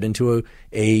bath or get into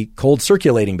a cold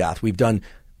circulating bath. We've done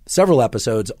several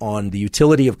episodes on the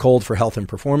utility of cold for health and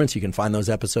performance. You can find those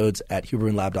episodes at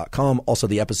hubermanlab.com. Also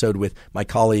the episode with my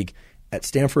colleague at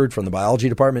Stanford from the biology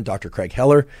department, Dr. Craig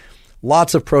Heller.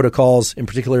 Lots of protocols, in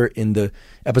particular in the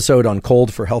episode on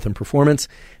cold for health and performance,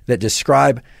 that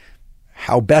describe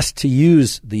how best to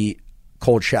use the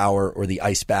cold shower or the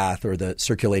ice bath or the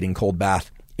circulating cold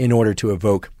bath in order to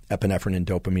evoke epinephrine and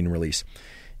dopamine release.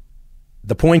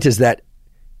 The point is that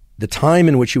the time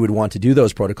in which you would want to do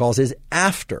those protocols is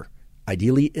after,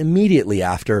 ideally immediately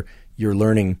after your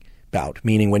learning bout,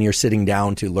 meaning when you're sitting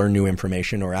down to learn new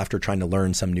information or after trying to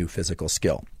learn some new physical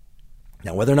skill.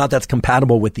 Now, whether or not that's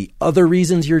compatible with the other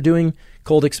reasons you're doing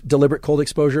deliberate cold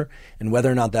exposure and whether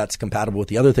or not that's compatible with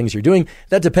the other things you're doing,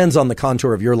 that depends on the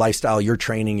contour of your lifestyle, your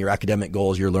training, your academic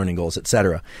goals, your learning goals,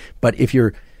 etc. But if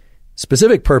your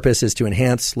specific purpose is to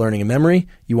enhance learning and memory,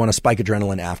 you want to spike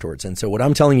adrenaline afterwards. And so what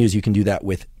I'm telling you is you can do that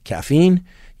with caffeine.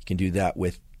 You can do that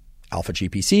with alpha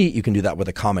GPC. You can do that with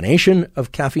a combination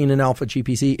of caffeine and alpha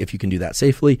GPC if you can do that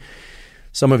safely.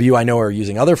 Some of you I know are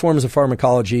using other forms of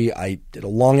pharmacology. I did a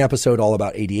long episode all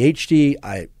about ADHD.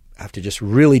 I have to just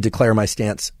really declare my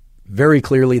stance very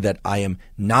clearly that I am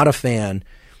not a fan.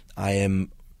 I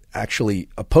am actually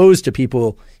opposed to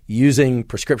people using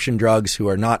prescription drugs who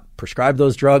are not prescribed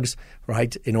those drugs,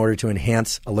 right, in order to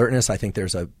enhance alertness. I think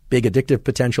there's a big addictive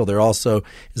potential. There also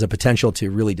is a potential to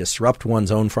really disrupt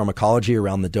one's own pharmacology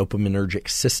around the dopaminergic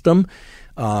system.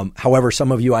 However,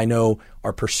 some of you I know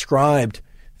are prescribed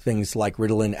things like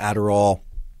Ritalin, Adderall,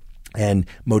 and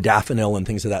modafinil and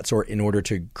things of that sort in order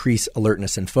to increase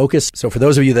alertness and focus. So for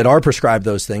those of you that are prescribed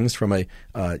those things from a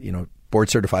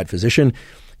board-certified physician,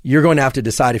 you're going to have to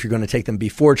decide if you're going to take them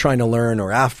before trying to learn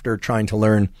or after trying to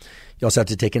learn. You also have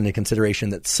to take into consideration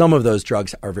that some of those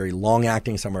drugs are very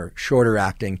long-acting, some are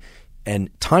shorter-acting, and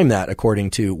time that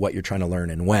according to what you're trying to learn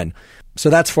and when.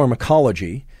 So that's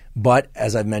pharmacology. But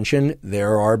as I've mentioned,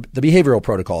 there are the behavioral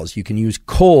protocols. You can use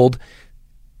cold,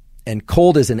 and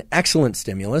cold is an excellent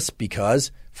stimulus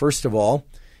because, first of all,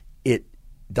 it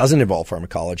doesn't involve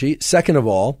pharmacology. Second of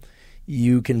all,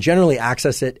 you can generally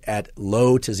access it at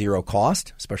low to zero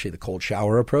cost, especially the cold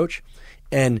shower approach.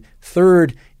 And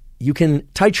third, you can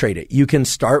titrate it. You can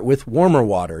start with warmer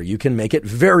water. You can make it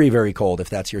very, very cold if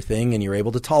that's your thing and you're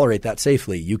able to tolerate that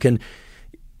safely. You can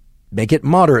make it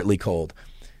moderately cold.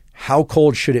 How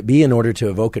cold should it be in order to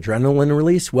evoke adrenaline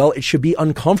release? Well, it should be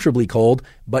uncomfortably cold,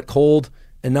 but cold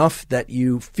enough that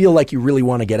you feel like you really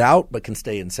want to get out but can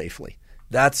stay in safely.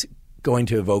 That's going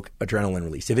to evoke adrenaline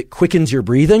release. If it quickens your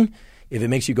breathing, if it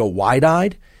makes you go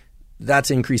wide-eyed,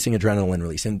 that's increasing adrenaline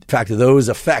release. In fact, those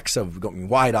effects of going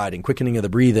wide-eyed and quickening of the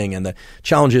breathing and the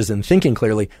challenges in thinking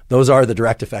clearly, those are the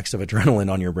direct effects of adrenaline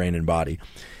on your brain and body.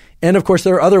 And of course,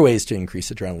 there are other ways to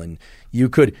increase adrenaline. You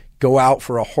could go out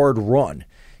for a hard run.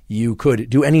 You could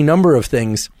do any number of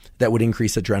things that would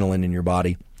increase adrenaline in your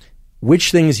body.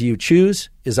 Which things you choose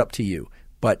is up to you.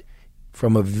 But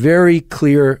from a very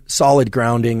clear, solid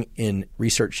grounding in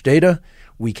research data,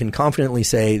 we can confidently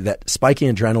say that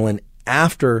spiking adrenaline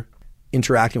after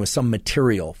interacting with some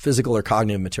material, physical or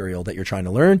cognitive material that you're trying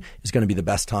to learn is going to be the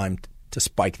best time to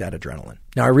spike that adrenaline.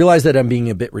 Now, I realize that I'm being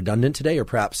a bit redundant today, or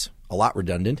perhaps a lot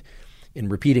redundant, in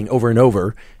repeating over and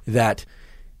over that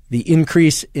the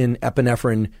increase in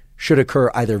epinephrine should occur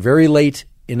either very late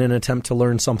in an attempt to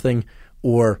learn something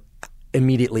or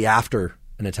immediately after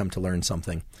an attempt to learn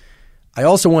something. I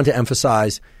also want to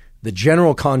emphasize the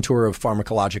general contour of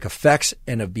pharmacologic effects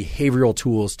and of behavioral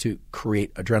tools to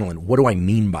create adrenaline. What do I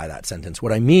mean by that sentence?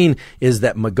 What I mean is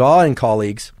that McGaugh and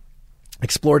colleagues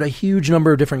explored a huge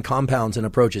number of different compounds and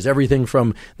approaches, everything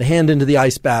from the hand into the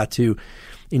ice bath to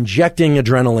injecting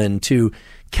adrenaline to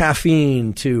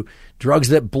caffeine to drugs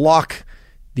that block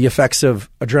the effects of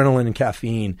adrenaline and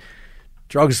caffeine,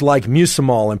 drugs like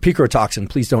Mucimol and Picrotoxin.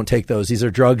 Please don't take those. These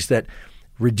are drugs that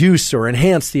reduce or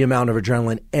enhance the amount of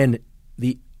adrenaline. And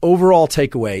the overall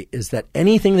takeaway is that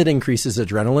anything that increases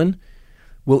adrenaline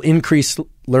will increase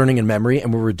learning and memory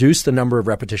and will reduce the number of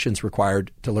repetitions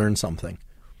required to learn something,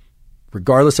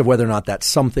 regardless of whether or not that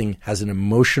something has an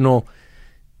emotional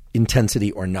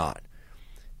intensity or not.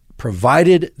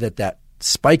 Provided that that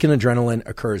spike in adrenaline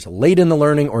occurs late in the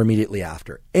learning or immediately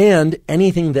after. And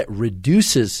anything that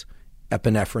reduces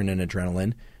epinephrine and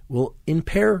adrenaline will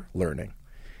impair learning.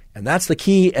 And that's the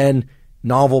key and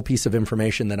novel piece of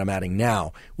information that I'm adding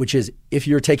now, which is if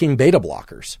you're taking beta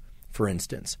blockers, for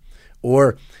instance,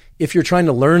 or if you're trying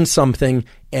to learn something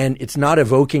and it's not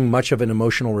evoking much of an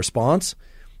emotional response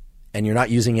and you're not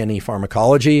using any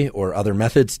pharmacology or other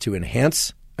methods to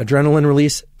enhance adrenaline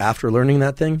release after learning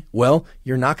that thing, well,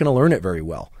 you're not going to learn it very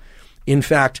well. In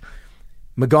fact,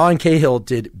 McGaugh and Cahill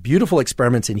did beautiful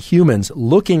experiments in humans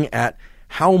looking at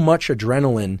how much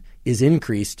adrenaline is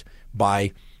increased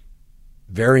by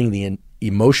varying the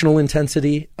emotional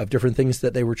intensity of different things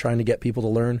that they were trying to get people to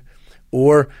learn,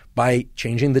 or by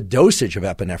changing the dosage of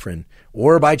epinephrine,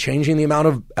 or by changing the amount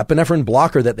of epinephrine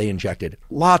blocker that they injected.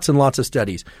 Lots and lots of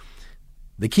studies.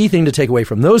 The key thing to take away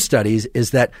from those studies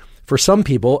is that for some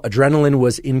people, adrenaline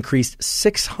was increased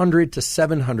 600 to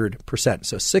 700%,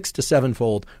 so 6 to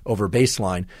 7-fold over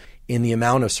baseline in the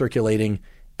amount of circulating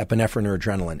epinephrine or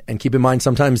adrenaline. And keep in mind,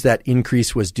 sometimes that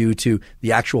increase was due to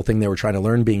the actual thing they were trying to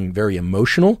learn being very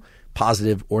emotional,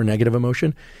 positive or negative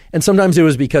emotion. And sometimes it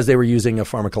was because they were using a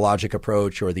pharmacologic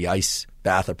approach or the ice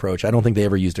bath approach. I don't think they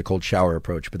ever used a cold shower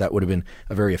approach, but that would have been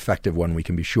a very effective one, we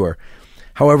can be sure.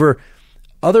 However,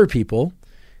 other people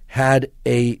had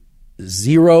a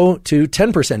 0 to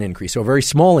 10% increase, so a very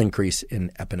small increase in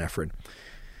epinephrine.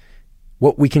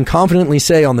 What we can confidently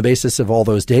say on the basis of all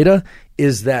those data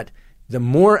is that the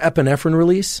more epinephrine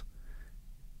release,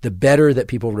 the better that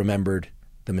people remembered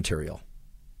the material.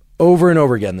 Over and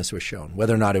over again, this was shown,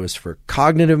 whether or not it was for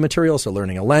cognitive material, so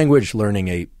learning a language, learning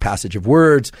a passage of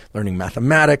words, learning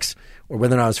mathematics, or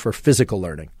whether or not it was for physical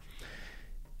learning.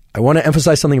 I want to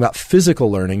emphasize something about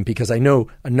physical learning because I know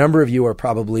a number of you are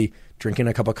probably drinking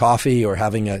a cup of coffee or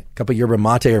having a cup of yerba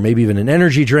mate or maybe even an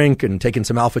energy drink and taking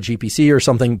some alpha GPC or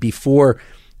something before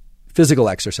physical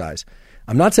exercise.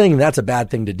 I'm not saying that's a bad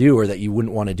thing to do or that you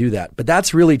wouldn't want to do that, but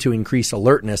that's really to increase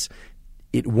alertness.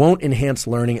 It won't enhance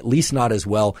learning, at least not as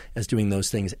well as doing those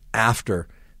things after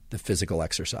the physical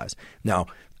exercise. Now,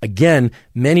 again,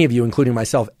 many of you, including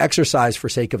myself, exercise for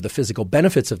sake of the physical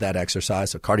benefits of that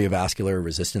exercise, so cardiovascular,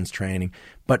 resistance training,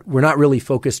 but we're not really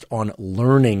focused on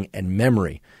learning and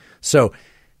memory. So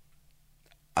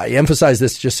I emphasize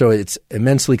this just so it's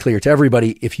immensely clear to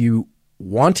everybody. If you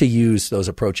want to use those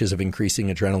approaches of increasing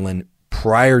adrenaline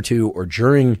prior to or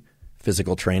during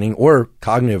physical training or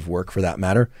cognitive work for that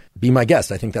matter, be my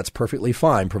guest. I think that's perfectly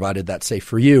fine, provided that's safe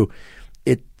for you.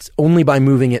 It's only by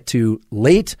moving it to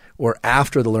late or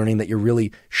after the learning that you're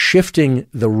really shifting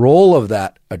the role of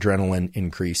that adrenaline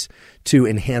increase to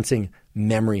enhancing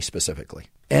memory specifically.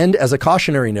 And as a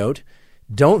cautionary note,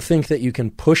 don't think that you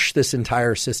can push this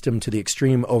entire system to the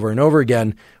extreme over and over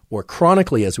again, or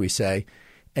chronically, as we say,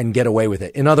 and get away with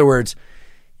it. In other words,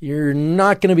 you're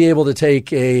not going to be able to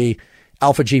take a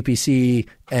alpha GPC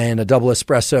and a double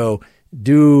espresso,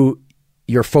 do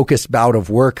your focused bout of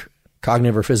work,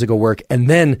 cognitive or physical work, and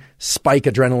then spike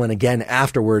adrenaline again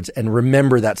afterwards and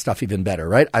remember that stuff even better,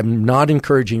 right? I'm not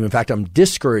encouraging you. In fact, I'm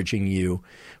discouraging you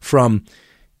from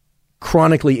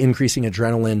chronically increasing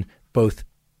adrenaline both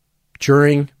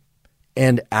during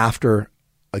and after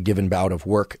a given bout of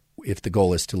work if the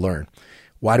goal is to learn.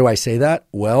 Why do I say that?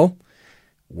 Well,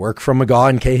 work from McGaugh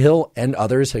and Cahill and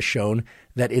others has shown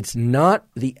that it's not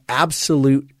the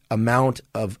absolute amount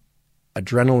of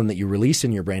adrenaline that you release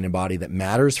in your brain and body that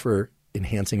matters for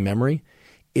enhancing memory.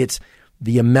 It's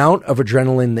the amount of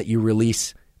adrenaline that you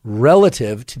release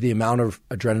relative to the amount of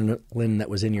adrenaline that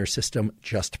was in your system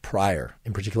just prior,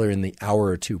 in particular in the hour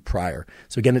or two prior.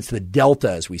 So again, it's the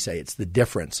delta, as we say, it's the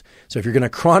difference. So if you're going to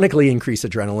chronically increase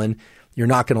adrenaline, you're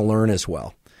not going to learn as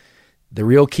well. The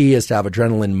real key is to have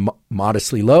adrenaline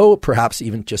modestly low, perhaps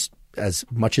even just as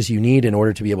much as you need in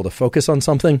order to be able to focus on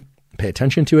something, pay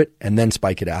attention to it, and then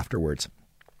spike it afterwards.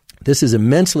 This is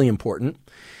immensely important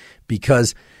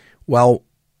because while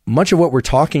much of what we're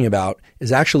talking about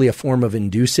is actually a form of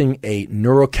inducing a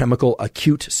neurochemical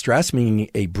acute stress, meaning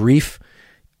a brief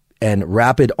and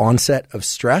rapid onset of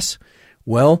stress,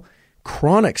 well,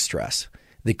 chronic stress,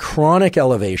 the chronic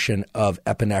elevation of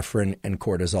epinephrine and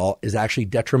cortisol is actually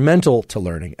detrimental to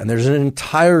learning. And there's an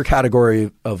entire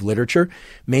category of literature,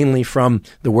 mainly from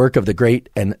the work of the great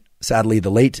and sadly the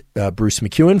late Bruce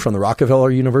McEwen from the Rockefeller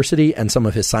University and some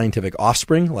of his scientific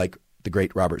offspring, like the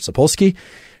great Robert Sapolsky,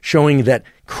 showing that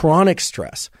chronic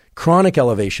stress, chronic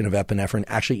elevation of epinephrine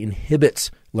actually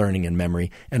inhibits learning and memory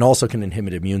and also can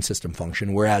inhibit immune system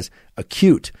function, whereas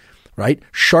acute, right,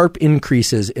 sharp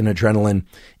increases in adrenaline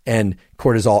and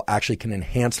cortisol actually can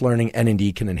enhance learning and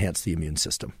indeed can enhance the immune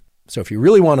system. So if you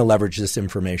really want to leverage this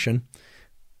information,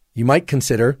 you might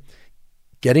consider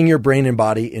getting your brain and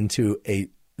body into a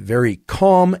very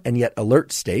calm and yet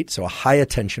alert state, so a high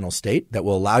attentional state that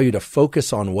will allow you to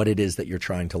focus on what it is that you're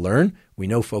trying to learn. We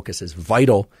know focus is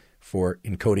vital for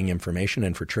encoding information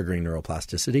and for triggering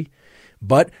neuroplasticity,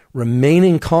 but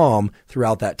remaining calm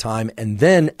throughout that time and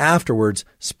then afterwards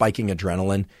spiking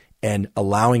adrenaline and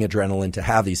allowing adrenaline to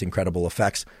have these incredible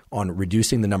effects on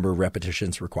reducing the number of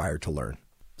repetitions required to learn.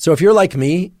 So if you're like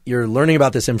me, you're learning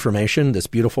about this information, this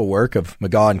beautiful work of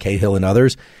McGaugh and Cahill and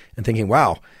others, and thinking,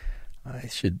 wow, I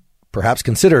should perhaps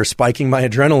consider spiking my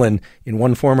adrenaline in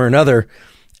one form or another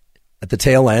at the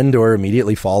tail end or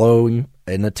immediately following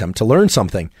an attempt to learn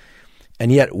something.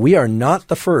 And yet we are not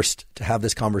the first to have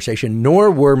this conversation,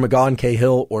 nor were McGaugh and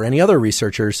Cahill or any other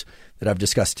researchers that I've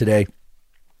discussed today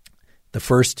the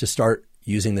first to start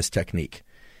using this technique.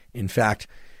 In fact,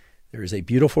 there is a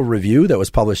beautiful review that was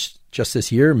published just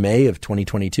this year, May of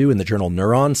 2022, in the journal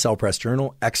Neuron, Cell Press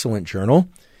Journal, excellent journal,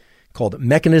 called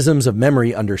Mechanisms of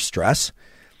Memory Under Stress.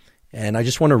 And I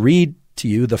just want to read to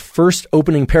you the first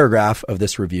opening paragraph of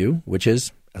this review, which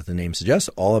is, as the name suggests,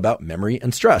 all about memory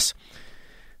and stress.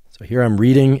 So here I'm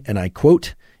reading, and I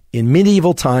quote, "In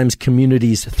medieval times,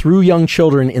 communities threw young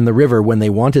children in the river when they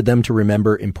wanted them to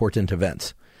remember important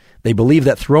events. They believed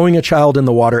that throwing a child in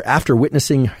the water after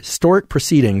witnessing historic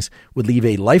proceedings would leave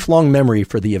a lifelong memory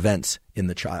for the events in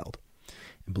the child."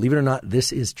 And believe it or not,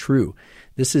 this is true.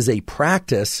 This is a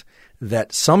practice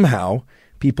that somehow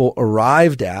people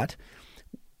arrived at.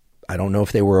 I don't know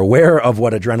if they were aware of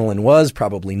what adrenaline was,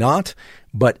 probably not,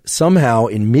 but somehow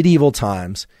in medieval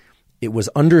times, it was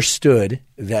understood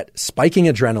that spiking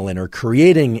adrenaline or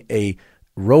creating a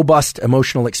robust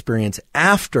emotional experience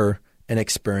after an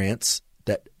experience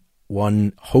that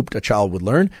one hoped a child would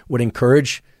learn would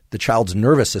encourage the child's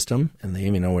nervous system, and they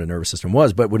didn't even know what a nervous system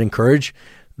was, but would encourage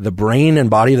the brain and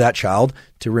body of that child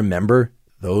to remember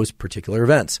those particular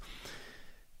events.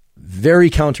 Very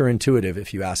counterintuitive,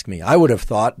 if you ask me. I would have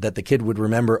thought that the kid would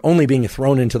remember only being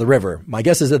thrown into the river. My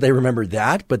guess is that they remembered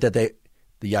that, but that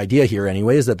the idea here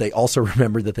anyway is that they also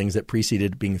remembered the things that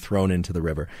preceded being thrown into the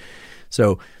river.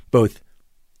 So both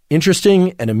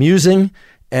interesting and amusing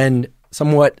and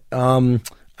somewhat,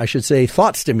 I should say,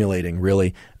 thought stimulating,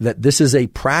 really, that this is a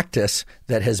practice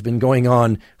that has been going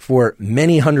on for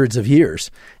many hundreds of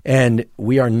years. And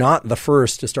we are not the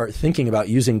first to start thinking about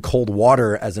using cold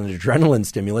water as an adrenaline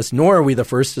stimulus, nor are we the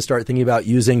first to start thinking about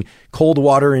using cold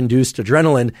water-induced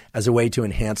adrenaline as a way to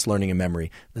enhance learning and memory.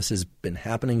 This has been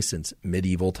happening since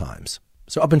medieval times.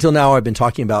 So up until now, I've been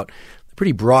talking about the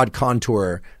pretty broad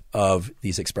contour of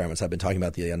these experiments. I've been talking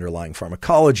about the underlying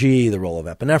pharmacology, the role of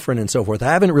epinephrine, and so forth.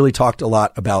 I haven't really talked a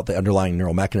lot about the underlying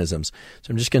neural mechanisms.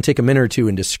 So I'm just going to take a minute or two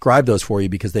and describe those for you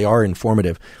because they are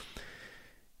informative.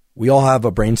 We all have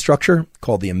a brain structure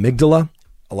called the amygdala.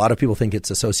 A lot of people think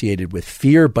it's associated with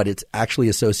fear, but it's actually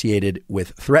associated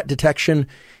with threat detection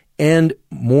and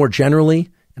more generally,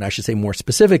 and I should say more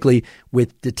specifically,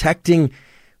 with detecting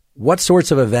what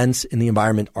sorts of events in the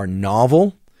environment are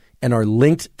novel and are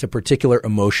linked to particular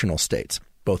emotional states,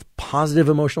 both positive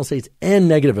emotional states and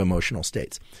negative emotional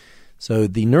states. So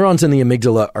the neurons in the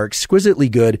amygdala are exquisitely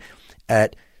good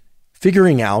at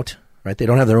figuring out, right? They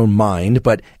don't have their own mind,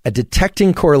 but at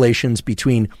detecting correlations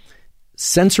between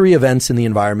sensory events in the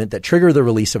environment that trigger the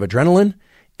release of adrenaline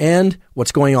and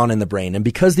what's going on in the brain. And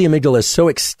because the amygdala is so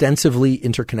extensively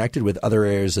interconnected with other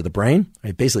areas of the brain,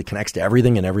 it basically connects to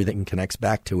everything and everything connects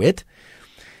back to it.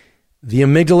 The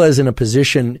amygdala is in a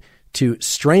position to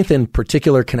strengthen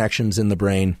particular connections in the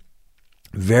brain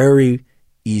very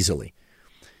easily,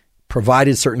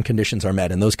 provided certain conditions are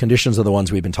met. And those conditions are the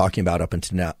ones we've been talking about up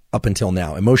until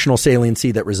now. Emotional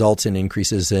saliency that results in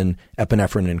increases in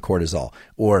epinephrine and cortisol,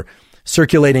 or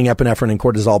circulating epinephrine and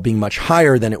cortisol being much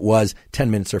higher than it was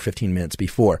 10 minutes or 15 minutes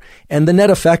before. And the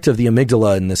net effect of the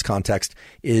amygdala in this context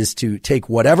is to take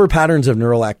whatever patterns of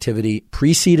neural activity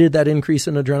preceded that increase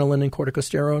in adrenaline and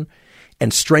corticosterone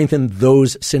and strengthen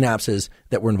those synapses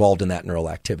that were involved in that neural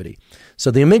activity. So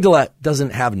the amygdala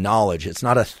doesn't have knowledge. It's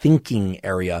not a thinking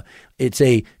area. It's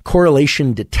a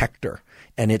correlation detector,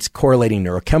 and it's correlating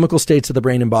neurochemical states of the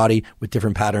brain and body with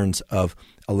different patterns of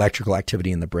electrical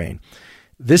activity in the brain.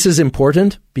 This is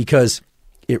important because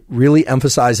it really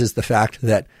emphasizes the fact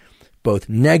that both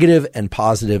negative and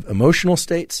positive emotional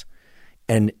states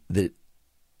and the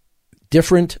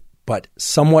different but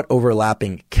somewhat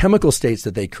overlapping chemical states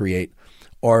that they create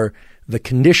are the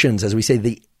conditions, as we say,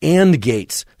 the AND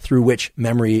gates through which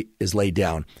memory is laid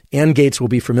down. AND gates will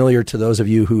be familiar to those of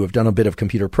you who have done a bit of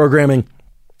computer programming.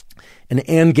 An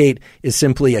AND gate is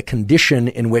simply a condition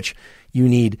in which you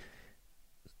need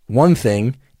one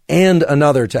thing and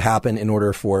another to happen in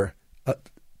order for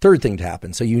third thing to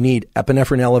happen. So you need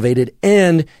epinephrine elevated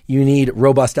and you need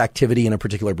robust activity in a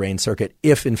particular brain circuit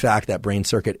if, in fact, that brain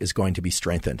circuit is going to be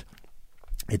strengthened.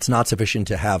 It's not sufficient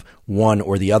to have one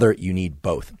or the other. You need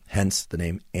both, hence the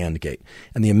name AND gate.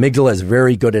 And the amygdala is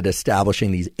very good at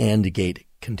establishing these AND gate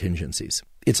contingencies.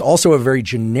 It's also a very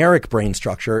generic brain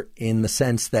structure in the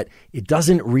sense that it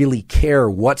doesn't really care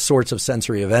what sorts of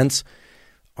sensory events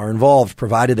are involved,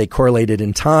 provided they correlated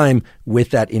in time with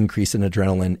that increase in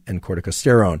adrenaline and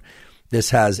corticosterone.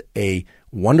 This has a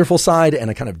wonderful side and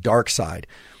a kind of dark side.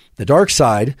 The dark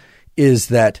side is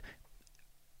that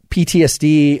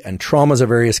PTSD and traumas of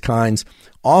various kinds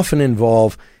often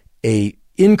involve a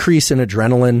increase in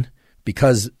adrenaline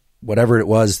because whatever it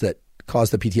was that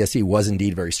caused the PTSD was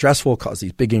indeed very stressful, caused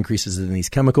these big increases in these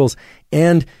chemicals.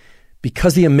 And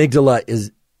because the amygdala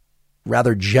is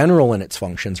rather general in its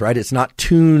functions, right? It's not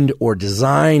tuned or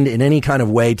designed in any kind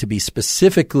of way to be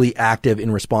specifically active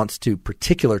in response to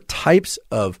particular types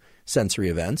of sensory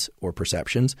events or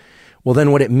perceptions. Well,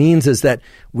 then what it means is that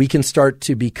we can start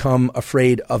to become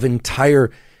afraid of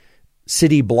entire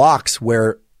city blocks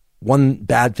where one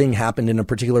bad thing happened in a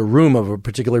particular room of a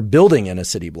particular building in a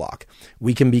city block.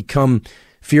 We can become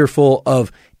fearful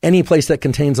of any place that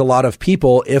contains a lot of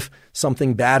people if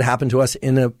something bad happened to us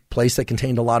in a place that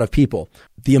contained a lot of people.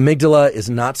 The amygdala is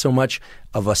not so much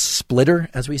of a splitter,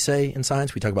 as we say in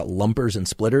science. We talk about lumpers and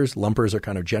splitters. Lumpers are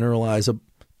kind of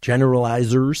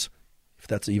generalizers, if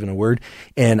that's even a word.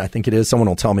 And I think it is. Someone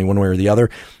will tell me one way or the other.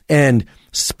 And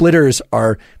splitters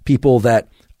are people that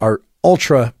are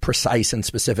ultra precise and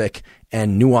specific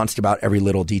and nuanced about every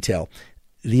little detail.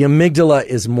 The amygdala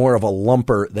is more of a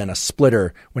lumper than a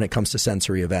splitter when it comes to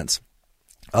sensory events.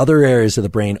 Other areas of the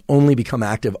brain only become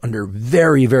active under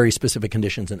very, very specific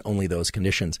conditions and only those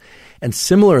conditions. And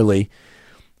similarly,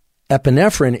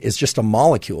 epinephrine is just a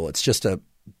molecule. It's just a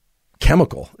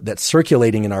chemical that's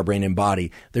circulating in our brain and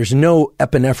body. There's no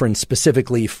epinephrine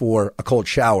specifically for a cold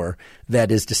shower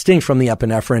that is distinct from the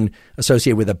epinephrine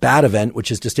associated with a bad event, which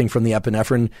is distinct from the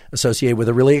epinephrine associated with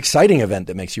a really exciting event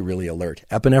that makes you really alert.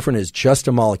 Epinephrine is just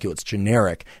a molecule. It's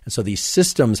generic. And so these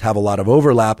systems have a lot of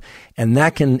overlap, and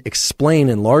that can explain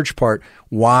in large part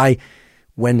why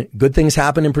when good things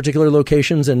happen in particular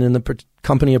locations and in the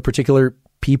company of particular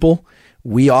people,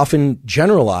 we often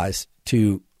generalize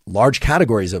to large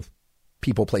categories of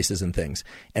people, places, and things.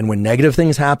 And when negative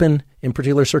things happen in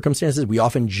particular circumstances, we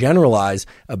often generalize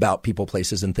about people,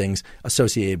 places, and things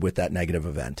associated with that negative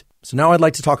event. So now I'd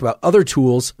like to talk about other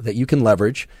tools that you can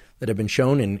leverage that have been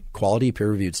shown in quality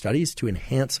peer-reviewed studies to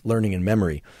enhance learning and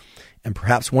memory. And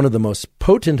perhaps one of the most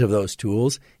potent of those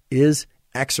tools is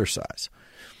exercise.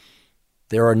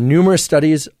 There are numerous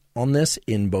studies on this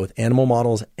in both animal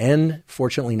models and,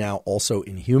 fortunately now, also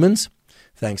in humans,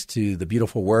 thanks to the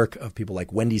beautiful work of people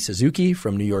like Wendy Suzuki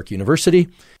from New York University.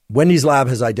 Wendy's lab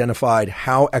has identified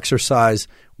how exercise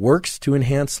works to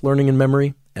enhance learning and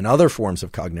memory and other forms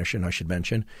of cognition, I should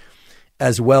mention,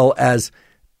 as well as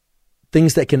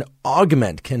things that can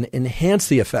augment, can enhance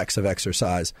the effects of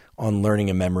exercise on learning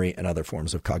and memory and other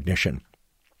forms of cognition.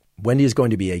 Wendy is going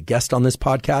to be a guest on this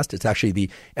podcast. It's actually the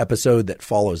episode that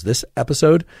follows this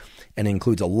episode and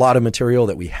includes a lot of material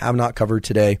that we have not covered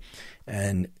today.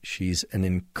 And she's an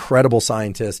incredible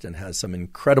scientist and has some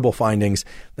incredible findings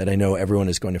that I know everyone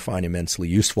is going to find immensely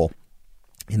useful.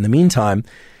 In the meantime,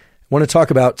 I want to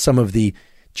talk about some of the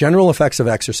general effects of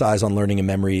exercise on learning and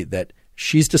memory that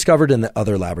she's discovered and that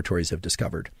other laboratories have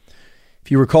discovered. If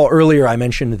you recall earlier, I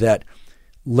mentioned that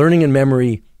learning and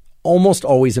memory almost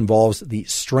always involves the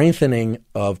strengthening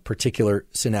of particular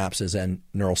synapses and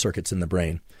neural circuits in the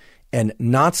brain, and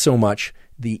not so much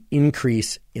the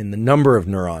increase in the number of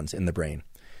neurons in the brain.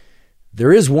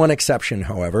 There is one exception,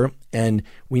 however, and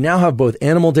we now have both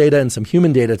animal data and some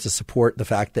human data to support the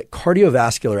fact that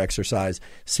cardiovascular exercise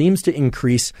seems to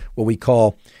increase what we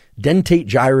call dentate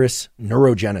gyrus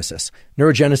neurogenesis.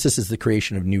 Neurogenesis is the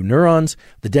creation of new neurons.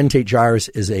 The dentate gyrus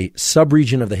is a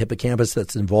subregion of the hippocampus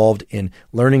that's involved in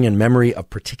learning and memory of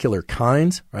particular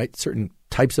kinds, right? Certain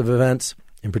types of events,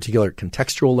 in particular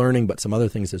contextual learning, but some other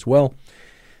things as well.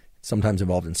 Sometimes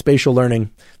involved in spatial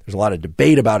learning. There's a lot of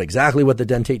debate about exactly what the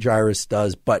dentate gyrus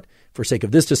does, but for sake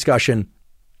of this discussion,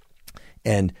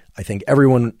 and I think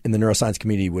everyone in the neuroscience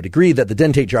community would agree that the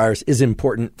dentate gyrus is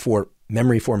important for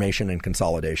memory formation and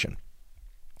consolidation.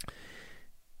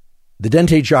 The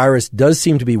dentate gyrus does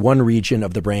seem to be one region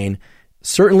of the brain,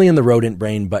 certainly in the rodent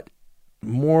brain, but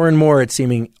more and more it's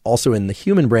seeming also in the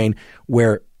human brain,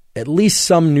 where at least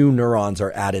some new neurons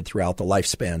are added throughout the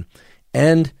lifespan.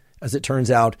 And as it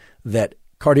turns out, that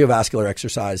cardiovascular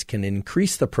exercise can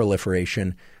increase the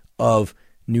proliferation of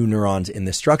new neurons in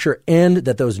this structure, and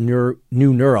that those new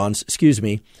neurons,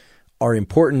 are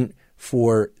important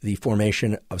for the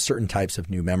formation of certain types of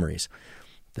new memories.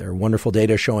 There are wonderful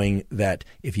data showing that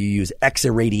if you use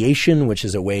X-irradiation, which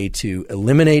is a way to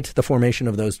eliminate the formation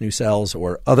of those new cells,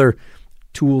 or other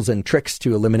tools and tricks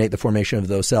to eliminate the formation of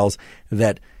those cells,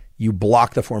 that you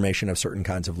block the formation of certain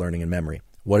kinds of learning and memory.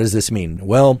 What does this mean?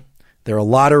 Well, there are a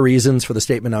lot of reasons for the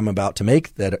statement I'm about to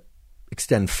make that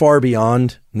extend far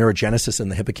beyond neurogenesis in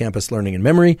the hippocampus, learning and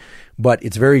memory, but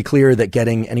it's very clear that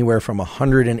getting anywhere from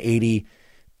 180,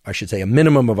 a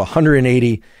minimum of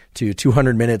 180 to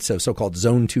 200 minutes of so-called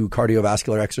zone 2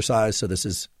 cardiovascular exercise. So this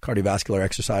is cardiovascular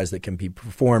exercise that can be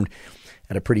performed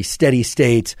at a pretty steady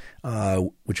state,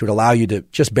 which would allow you to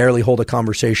just barely hold a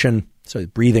conversation. So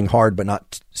breathing hard, but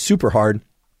not super hard.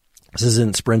 This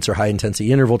isn't sprints or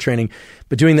high-intensity interval training,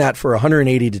 but doing that for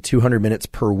 180 to 200 minutes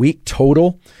per week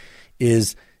total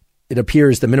is, it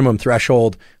appears, the minimum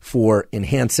threshold for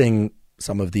enhancing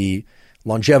some of the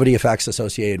longevity effects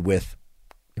associated with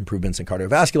improvements in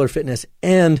cardiovascular fitness.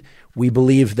 And we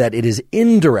believe that it is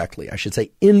indirectly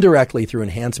through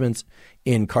enhancements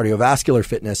in cardiovascular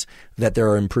fitness that there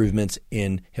are improvements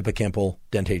in hippocampal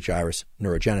dentate gyrus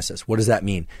neurogenesis. What does that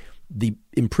mean? The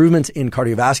improvements in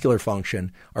cardiovascular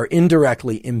function are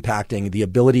indirectly impacting the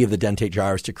ability of the dentate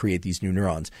gyrus to create these new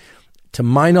neurons. To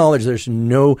my knowledge, there's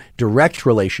no direct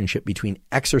relationship between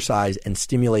exercise and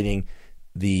stimulating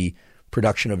the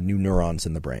production of new neurons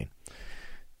in the brain.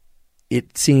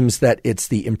 It seems that it's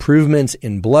the improvements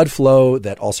in blood flow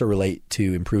that also relate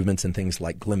to improvements in things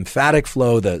like lymphatic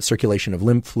flow, the circulation of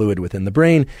lymph fluid within the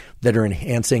brain, that are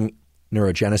enhancing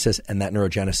neurogenesis, and that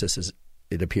neurogenesis,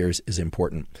 it appears, is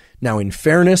important. Now, in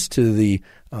fairness to the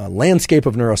landscape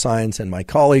of neuroscience and my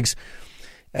colleagues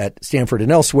at Stanford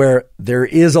and elsewhere, there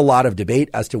is a lot of debate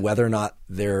as to whether or not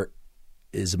there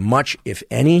is much, if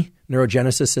any,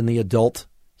 neurogenesis in the adult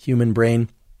human brain.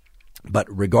 But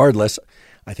regardless,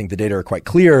 I think the data are quite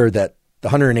clear that the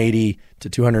 180 to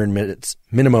 200 minutes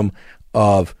minimum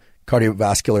of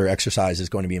cardiovascular exercise is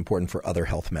going to be important for other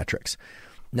health metrics.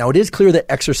 Now, it is clear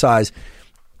that exercise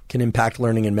can impact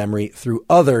learning and memory through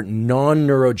other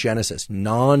non-neurogenesis,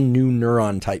 non-new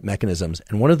neuron type mechanisms.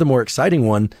 And one of the more exciting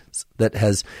ones that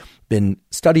has been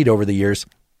studied over the years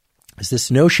is this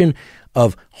notion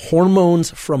of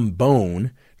hormones from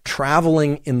bone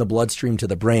traveling in the bloodstream to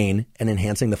the brain and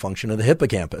enhancing the function of the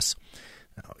hippocampus.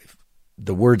 Now, if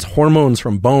the words hormones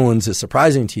from bones is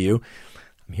surprising to you,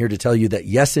 I'm here to tell you that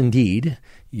yes, indeed,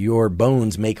 your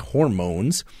bones make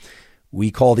hormones. We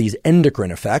call these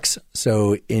endocrine effects.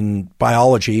 So in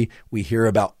biology, we hear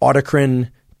about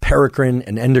autocrine, paracrine,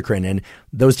 and endocrine. And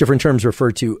those different terms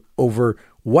refer to over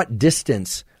what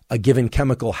distance a given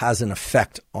chemical has an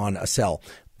effect on a cell.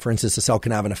 For instance, a cell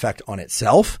can have an effect on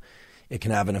itself. It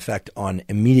can have an effect on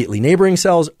immediately neighboring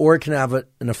cells, or it can have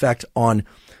an effect on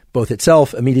both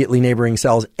itself, immediately neighboring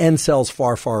cells, and cells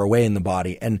far, far away in the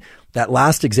body. And that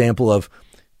last example of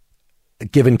a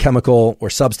given chemical or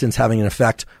substance having an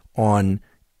effect on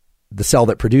the cell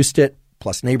that produced it,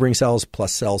 plus neighboring cells,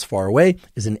 plus cells far away,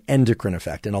 is an endocrine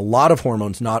effect. And a lot of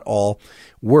hormones, not all,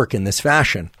 work in this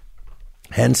fashion.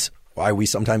 Hence why we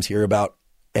sometimes hear about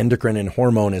endocrine and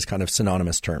hormone as kind of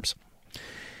synonymous terms.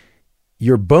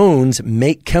 Your bones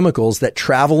make chemicals that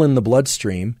travel in the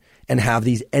bloodstream and have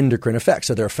these endocrine effects.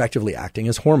 So they're effectively acting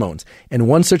as hormones. And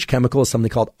one such chemical is something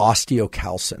called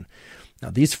osteocalcin. Now,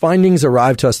 these findings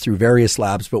arrived to us through various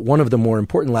labs, but one of the more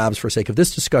important labs for sake of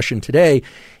this discussion today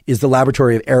is the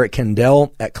laboratory of Eric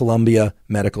Kandel at Columbia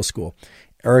Medical School.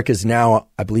 Eric is now,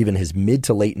 I believe, in his mid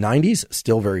to late 90s,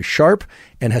 still very sharp,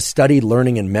 and has studied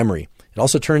learning and memory. It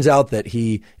also turns out that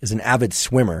he is an avid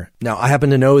swimmer. Now, I happen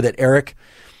to know that Eric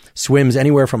swims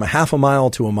anywhere from a half a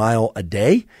mile to a mile a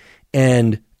day.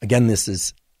 And again, this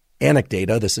is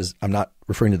anecdata. I'm not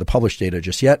referring to the published data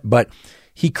just yet, but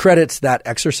he credits that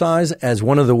exercise as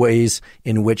one of the ways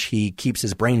in which he keeps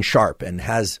his brain sharp, and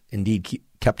has indeed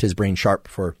kept his brain sharp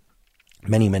for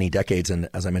many, many decades. And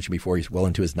as I mentioned before, he's well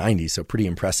into his 90s, so pretty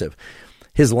impressive.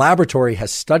 His laboratory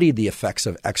has studied the effects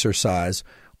of exercise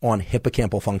on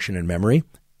hippocampal function and memory,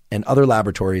 and other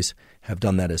laboratories have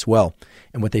done that as well.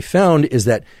 And what they found is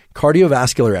that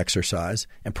cardiovascular exercise,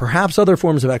 and perhaps other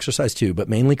forms of exercise too, but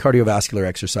mainly cardiovascular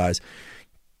exercise,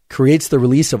 creates the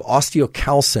release of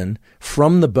osteocalcin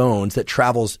from the bones that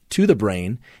travels to the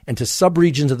brain and to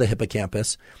subregions of the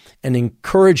hippocampus, and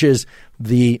encourages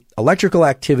the electrical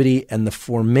activity and the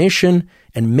formation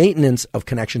and maintenance of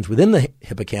connections within the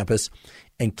hippocampus,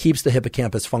 and keeps the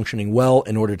hippocampus functioning well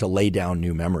in order to lay down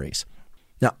new memories.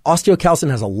 Now, osteocalcin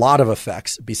has a lot of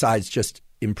effects besides just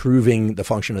improving the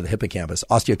function of the hippocampus.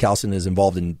 Osteocalcin is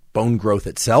involved in bone growth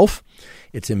itself.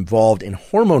 It's involved in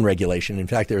hormone regulation. In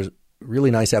fact, there's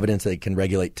really nice evidence that it can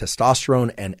regulate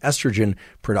testosterone and estrogen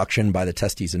production by the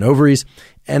testes and ovaries,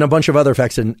 and a bunch of other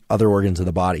effects in other organs of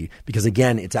the body. Because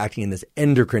again, it's acting in this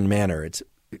endocrine manner. It's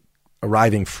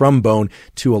arriving from bone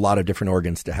to a lot of different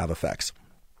organs to have effects.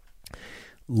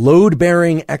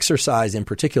 Load-bearing exercise in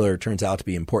particular turns out to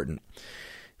be important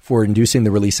for inducing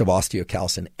the release of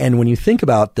osteocalcin. And when you think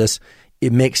about this,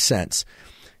 it makes sense.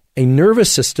 A nervous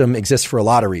system exists for a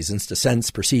lot of reasons, to sense,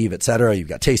 perceive, etc. You've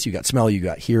got taste, you've got smell, you've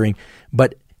got hearing.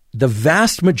 But the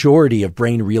vast majority of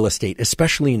brain real estate,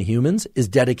 especially in humans, is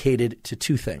dedicated to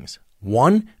two things.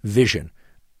 One, vision.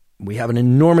 We have an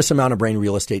enormous amount of brain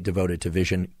real estate devoted to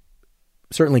vision,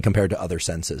 certainly compared to other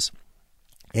senses.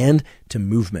 And to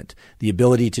movement, the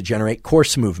ability to generate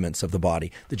coarse movements of the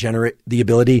body, the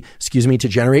ability to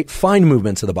generate fine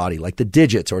movements of the body, like the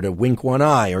digits, or to wink one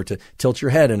eye, or to tilt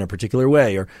your head in a particular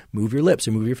way, or move your lips,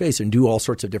 or move your face, and do all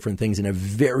sorts of different things in a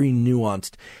very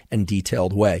nuanced and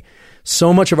detailed way.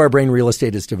 So much of our brain real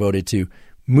estate is devoted to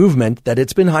movement that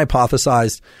it's been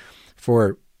hypothesized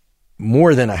for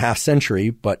more than a half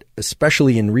century, but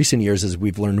especially in recent years, as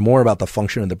we've learned more about the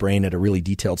function of the brain at a really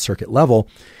detailed circuit level,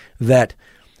 that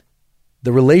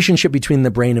the relationship between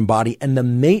the brain and body and the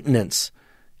maintenance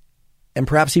and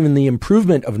perhaps even the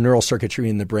improvement of neural circuitry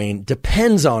in the brain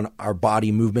depends on our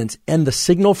body movements and the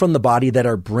signal from the body that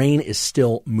our brain is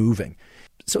still moving.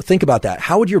 So think about that.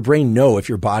 How would your brain know if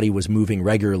your body was moving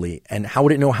regularly? And how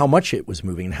would it know how much it was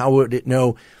moving? And how would it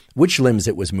know which limbs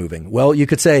it was moving? Well, you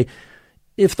could say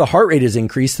if the heart rate is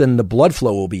increased, then the blood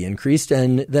flow will be increased,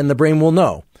 and then the brain will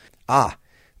know.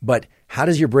 But how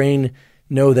does your brain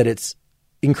know that it's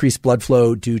increased blood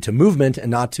flow due to movement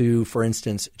and not to, for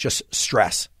instance, just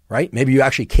stress, right? Maybe you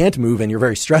actually can't move and you're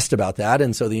very stressed about that.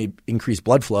 And so the increased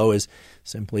blood flow is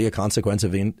simply a consequence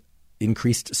of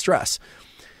increased stress.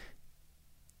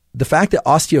 The fact that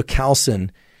osteocalcin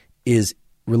is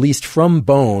released from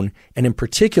bone, and in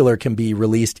particular can be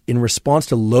released in response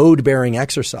to load-bearing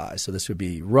exercise. So this would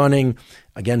be running.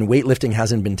 Again, weightlifting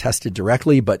hasn't been tested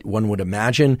directly, but one would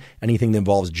imagine anything that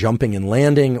involves jumping and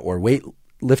landing, or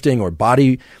weightlifting, or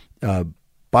body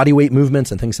weight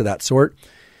movements and things of that sort.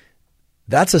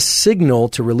 That's a signal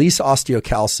to release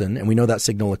osteocalcin, and we know that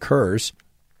signal occurs,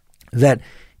 that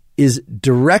is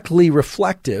directly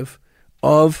reflective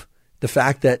of the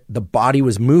fact that the body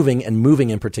was moving and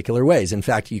moving in particular ways. In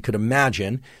fact, you could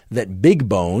imagine that big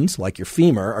bones, like your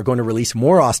femur, are going to release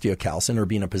more osteocalcin, or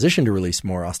be in a position to release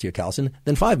more osteocalcin,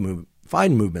 than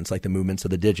fine movements like the movements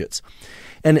of the digits.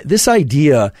 And this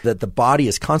idea that the body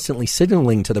is constantly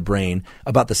signaling to the brain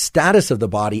about the status of the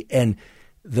body and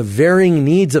the varying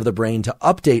needs of the brain to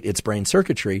update its brain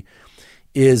circuitry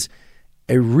is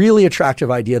a really attractive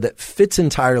idea that fits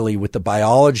entirely with the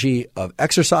biology of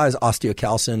exercise,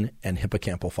 osteocalcin, and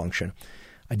hippocampal function.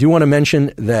 I do want to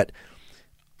mention that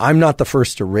I'm not the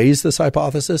first to raise this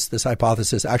hypothesis. This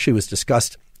hypothesis actually was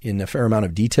discussed in a fair amount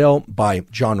of detail by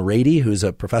John Rady, who's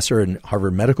a professor in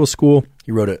Harvard Medical School.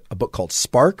 He wrote a book called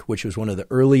Spark, which was one of the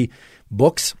early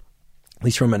books, at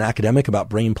least from an academic, about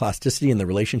brain plasticity and the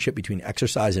relationship between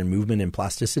exercise and movement and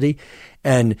plasticity.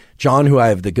 And John, who I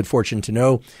have the good fortune to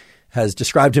know, has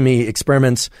described to me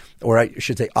experiments, or I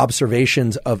should say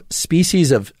observations, of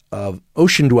species of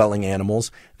ocean-dwelling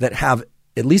animals that have,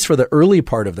 at least for the early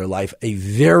part of their life, a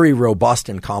very robust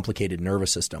and complicated nervous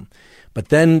system. But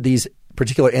then these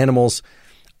particular animals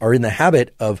are in the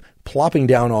habit of plopping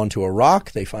down onto a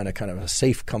rock. They find a kind of a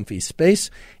safe, comfy space,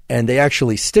 and they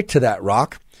actually stick to that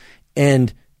rock,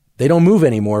 and they don't move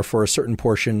anymore for a certain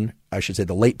portion, I should say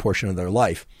the late portion of their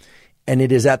life. And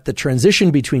it is at the transition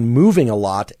between moving a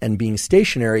lot and being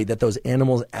stationary that those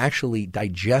animals actually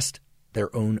digest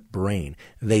their own brain.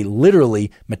 They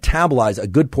literally metabolize a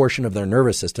good portion of their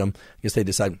nervous system. I guess they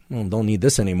decide, don't need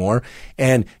this anymore,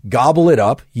 and gobble it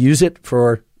up, use it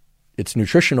for its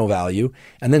nutritional value,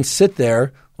 and then sit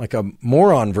there like a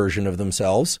moron version of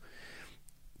themselves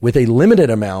with a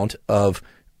limited amount of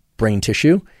brain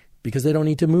tissue because they don't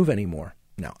need to move anymore.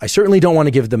 Now, I certainly don't want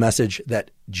to give the message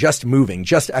that just moving,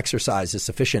 just exercise is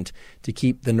sufficient to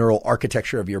keep the neural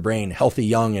architecture of your brain healthy,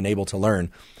 young, and able to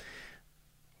learn.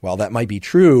 While that might be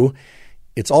true,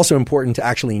 it's also important to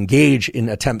actually engage in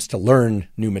attempts to learn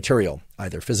new material,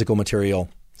 either physical material,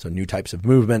 so new types of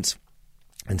movements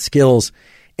and skills,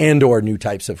 and or new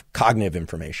types of cognitive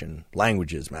information,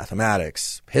 languages,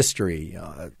 mathematics, history,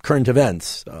 current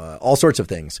events, all sorts of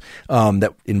things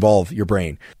that involve your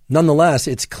brain. Nonetheless,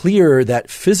 it's clear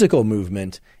that physical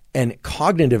movement and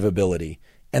cognitive ability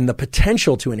and the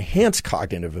potential to enhance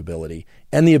cognitive ability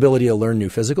and the ability to learn new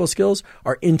physical skills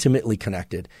are intimately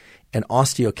connected. And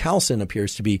osteocalcin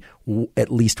appears to be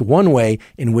at least one way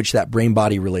in which that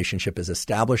brain-body relationship is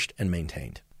established and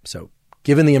maintained. So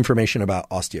given the information about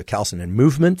osteocalcin and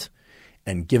movement,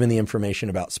 and given the information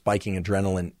about spiking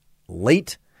adrenaline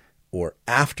late or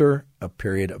after a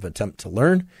period of attempt to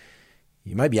learn,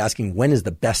 you might be asking, when is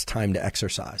the best time to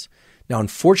exercise? Now,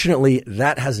 unfortunately,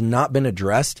 that has not been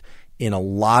addressed in a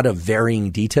lot of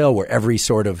varying detail where every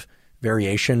sort of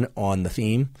variation on the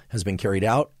theme has been carried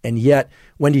out. And yet,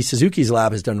 Wendy Suzuki's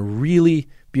lab has done really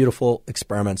beautiful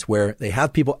experiments where they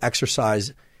have people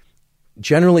exercise.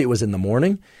 Generally, it was in the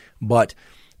morning, but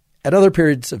at other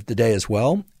periods of the day as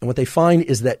well. And what they find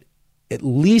is that at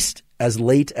least as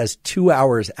late as 2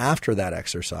 hours after that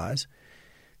exercise,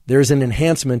 there's an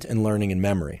enhancement in learning and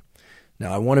memory.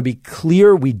 Now, I want to be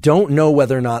clear, we don't know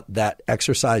whether or not that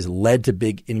exercise led to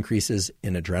big increases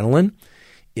in adrenaline.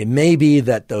 It may be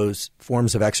that those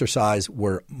forms of exercise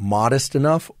were modest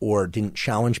enough or didn't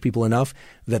challenge people enough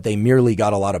that they merely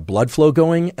got a lot of blood flow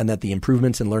going, and that the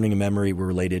improvements in learning and memory were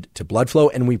related to blood flow,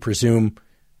 and we presume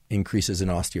increases in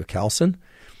osteocalcin.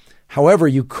 However,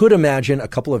 you could imagine a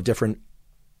couple of different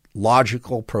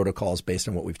logical protocols based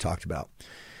on what we've talked about.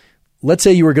 Let's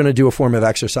say you were going to do a form of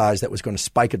exercise that was going to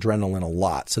spike adrenaline a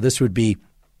lot. So this would be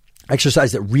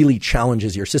exercise that really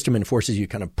challenges your system and forces you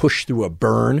to kind of push through a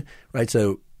burn, right?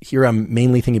 So here I'm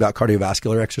mainly thinking about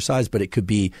cardiovascular exercise, but it could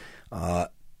be,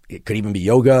 it could even be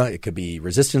yoga. It could be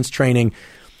resistance training.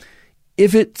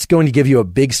 If it's going to give you a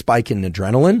big spike in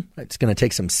adrenaline, it's going to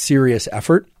take some serious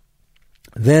effort.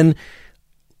 Then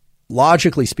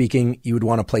logically speaking, you would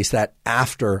want to place that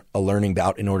after a learning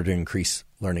bout in order to increase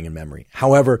learning and memory.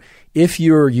 However, if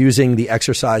you're using the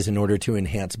exercise in order to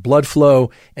enhance blood flow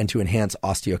and to enhance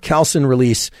osteocalcin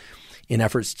release in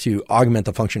efforts to augment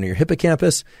the function of your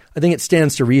hippocampus, I think it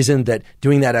stands to reason that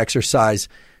doing that exercise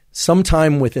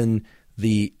sometime within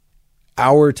the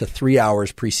hour to 3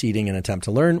 hours preceding an attempt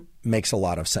to learn makes a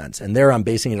lot of sense. And there I'm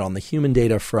basing it on the human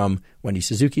data from Wendy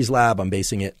Suzuki's lab. I'm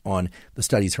basing it on the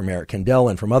studies from Eric Kandel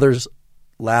and from others'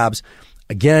 labs.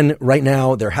 Again, right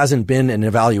now, there hasn't been an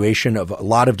evaluation of a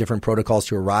lot of different protocols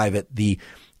to arrive at the,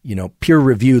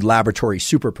 peer-reviewed laboratory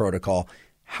super protocol.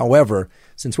 However,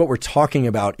 since what we're talking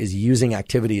about is using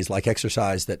activities like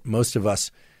exercise that most of us,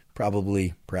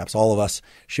 probably perhaps all of us,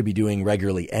 should be doing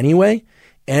regularly anyway,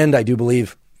 and I do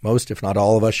believe most, if not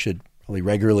all of us, should probably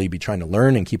regularly be trying to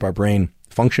learn and keep our brain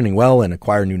functioning well and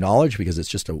acquire new knowledge, because it's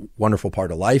just a wonderful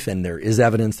part of life, and there is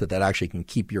evidence that that actually can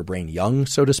keep your brain young,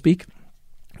 so to speak.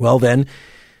 Well, then,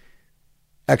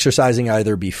 exercising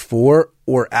either before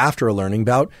or after a learning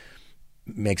bout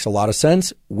makes a lot of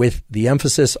sense, with the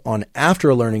emphasis on after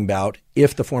a learning bout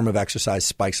if the form of exercise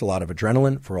spikes a lot of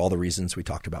adrenaline for all the reasons we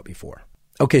talked about before.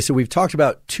 Okay, so we've talked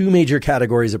about two major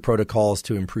categories of protocols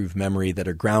to improve memory that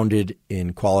are grounded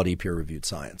in quality peer-reviewed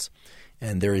science.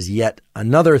 And there is yet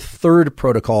another third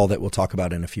protocol that we'll talk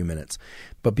about in a few minutes.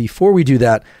 But before we do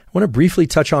that, I want to briefly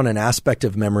touch on an aspect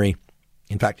of memory,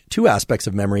 in fact, two aspects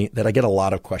of memory that I get a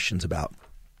lot of questions about.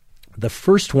 The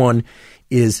first one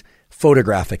is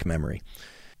photographic memory.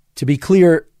 To be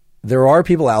clear, there are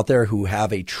people out there who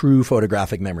have a true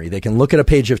photographic memory. They can look at a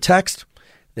page of text,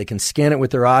 they can scan it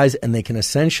with their eyes, and they can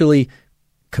essentially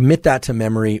commit that to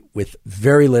memory with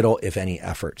very little, if any,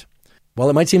 effort. While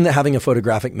it might seem that having a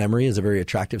photographic memory is a very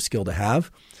attractive skill to have,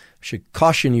 I should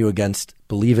caution you against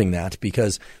believing that,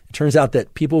 because it turns out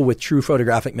that people with true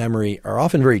photographic memory are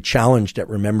often very challenged at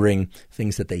remembering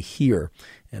things that they hear,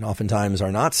 and oftentimes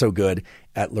are not so good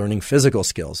at learning physical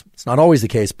skills. It's not always the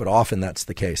case, but often that's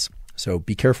the case. So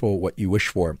be careful what you wish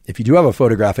for. If you do have a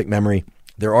photographic memory,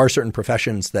 there are certain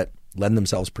professions that lend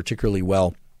themselves particularly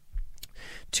well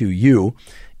to you.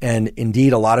 And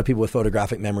indeed, a lot of people with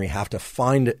photographic memory have to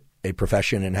find a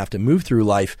profession and have to move through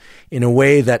life in a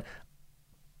way that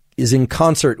is in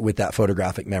concert with that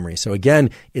photographic memory. So again,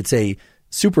 it's a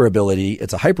super ability,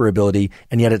 it's a hyper ability,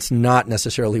 and yet it's not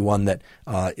necessarily one that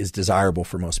is desirable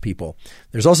for most people.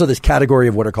 There's also this category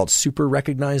of what are called super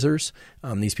recognizers.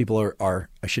 These people are,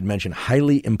 I should mention,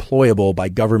 highly employable by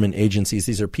government agencies.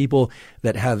 These are people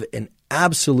that have an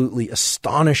absolutely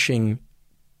astonishing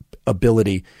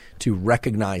ability to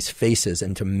recognize faces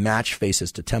and to match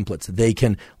faces to templates. They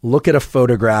can look at a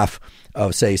photograph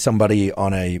of, say, somebody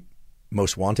on a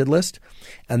most wanted list,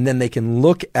 and then they can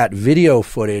look at video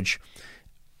footage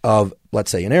of,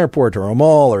 let's say, an airport or a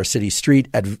mall or a city street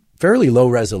at fairly low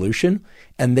resolution,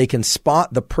 and they can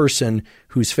spot the person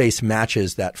whose face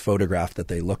matches that photograph that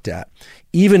they looked at,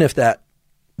 even if that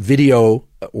video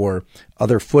or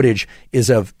other footage is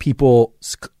of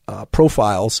people's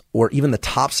profiles or even the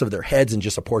tops of their heads and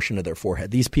just a portion of their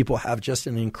forehead. These people have just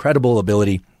an incredible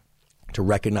ability to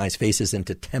recognize faces and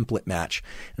to template match.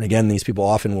 And again, these people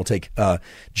often will take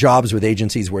jobs with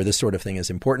agencies where this sort of thing is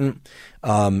important.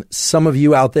 Some of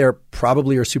you out there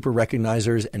probably are super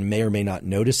recognizers and may or may not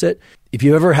notice it. If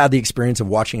you ever had the experience of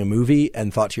watching a movie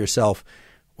and thought to yourself,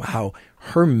 wow,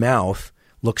 her mouth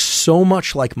looks so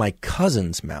much like my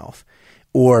cousin's mouth.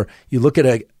 Or you look at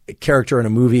a character in a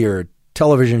movie or a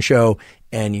television show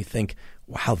and you think,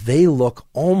 wow, they look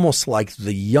almost like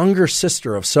the younger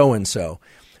sister of so-and-so.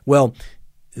 Well,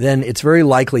 then it's very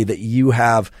likely that you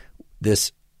have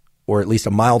this, or at least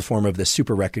a mild form of this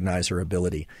super recognizer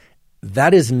ability.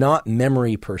 That is not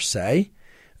memory per se.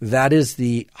 That is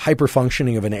the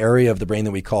hyperfunctioning of an area of the brain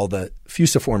that we call the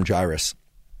fusiform gyrus.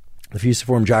 The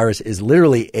fusiform gyrus is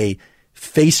literally a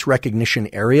face recognition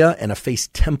area and a face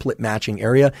template matching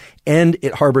area, and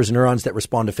it harbors neurons that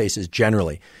respond to faces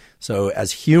generally. So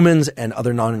as humans and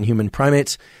other non-human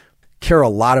primates care a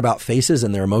lot about faces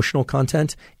and their emotional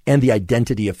content, and the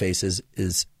identity of faces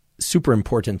is super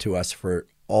important to us for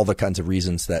all the kinds of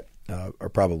reasons that are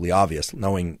probably obvious,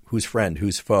 knowing who's friend,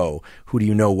 who's foe, who do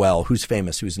you know well, who's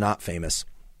famous, who's not famous,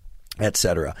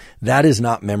 etc. That is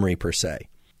not memory per se.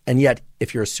 And yet,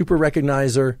 if you're a super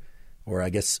recognizer, or I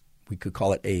guess we could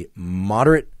call it a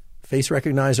moderate face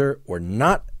recognizer, or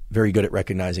not very good at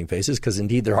recognizing faces, because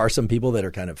indeed there are some people that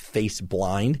are kind of face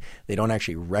blind. They don't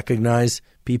actually recognize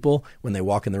people when they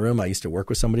walk in the room. I used to work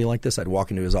with somebody like this. I'd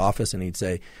walk into his office and he'd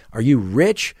say, "Are you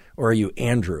Rich or are you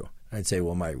Andrew?" I'd say,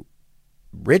 "Well, am I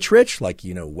rich, like,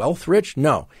 wealth rich?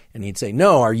 No." And he'd say,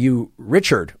 "No, are you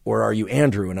Richard or are you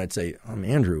Andrew?" And I'd say, "I'm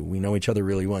Andrew. We know each other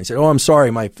really well." He said, "Oh, I'm sorry,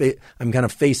 I'm kind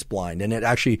of face blind." And it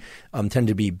actually tended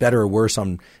to be better or worse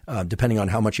on depending on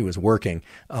how much he was working.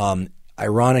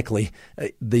 Ironically,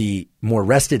 the more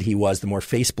rested he was, the more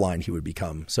face blind he would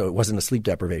become. So it wasn't a sleep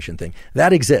deprivation thing.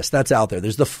 That exists. That's out there.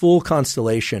 There's the full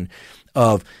constellation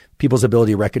of people's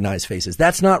ability to recognize faces.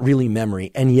 That's not really memory.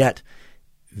 And yet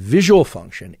visual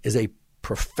function is a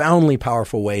profoundly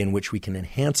powerful way in which we can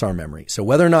enhance our memory. So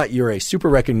whether or not you're a super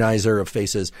recognizer of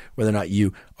faces, whether or not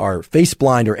you are face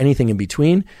blind or anything in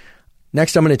between,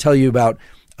 next I'm going to tell you about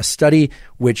a study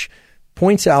which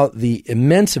points out the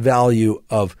immense value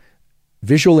of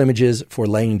visual images for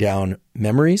laying down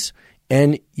memories.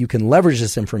 And you can leverage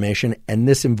this information, and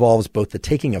this involves both the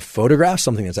taking of photographs,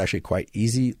 something that's actually quite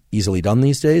easily done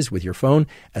these days with your phone,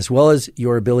 as well as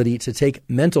your ability to take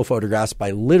mental photographs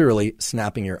by literally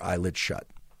snapping your eyelids shut.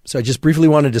 So I just briefly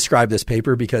want to describe this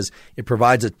paper because it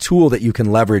provides a tool that you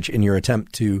can leverage in your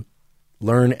attempt to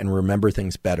learn and remember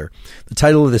things better. The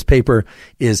title of this paper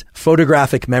is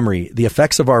Photographic Memory, the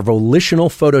Effects of Our Volitional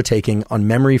Photo Taking on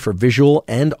Memory for Visual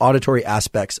and Auditory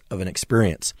Aspects of an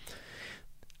Experience.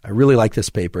 I really like this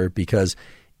paper because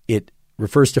it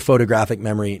refers to photographic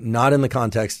memory not in the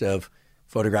context of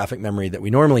photographic memory that we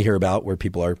normally hear about, where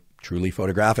people are truly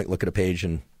photographic, look at a page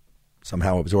and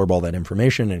somehow absorb all that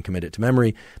information and commit it to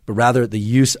memory, but rather the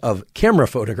use of camera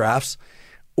photographs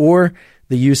or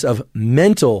the use of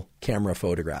mental camera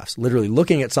photographs, literally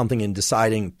looking at something and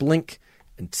deciding, blink,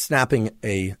 and snapping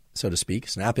a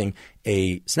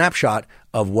snapshot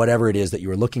of whatever it is that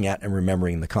you are looking at and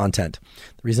remembering the content.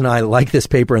 The reason I like this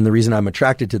paper and the reason I'm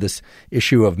attracted to this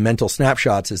issue of mental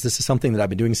snapshots is this is something that I've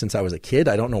been doing since I was a kid.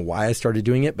 I don't know why I started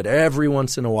doing it, but every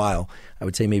once in a while, I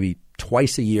would say maybe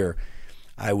twice a year,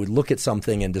 I would look at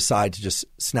something and decide to just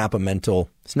snap a mental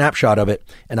snapshot of it,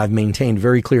 and I've maintained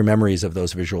very clear memories of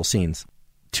those visual scenes.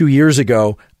 2 years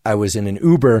ago, I was in an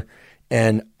Uber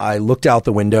and I looked out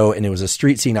the window and it was a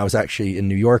street scene. I was actually in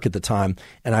New York at the time,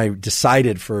 and I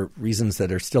decided, for reasons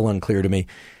that are still unclear to me,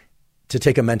 to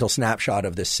take a mental snapshot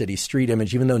of this city street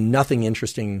image, even though nothing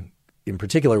interesting in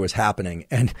particular was happening.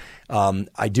 And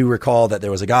I do recall that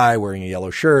there was a guy wearing a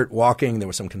yellow shirt walking, there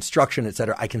was some construction,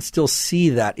 etc. I can still see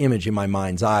that image in my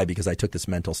mind's eye because I took this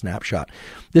mental snapshot.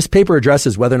 This paper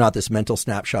addresses whether or not this mental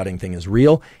snapshotting thing is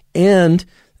real, and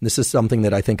this is something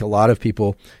that I think a lot of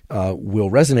people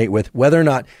will resonate with, whether or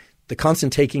not the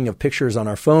constant taking of pictures on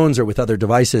our phones or with other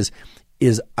devices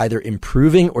is either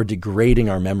improving or degrading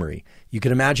our memory. You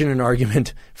can imagine an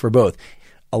argument for both.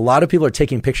 A lot of people are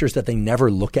taking pictures that they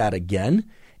never look at again.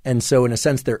 And so in a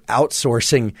sense, they're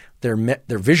outsourcing their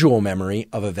visual memory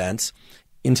of events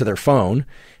into their phone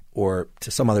or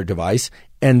to some other device,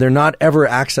 and they're not ever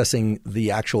accessing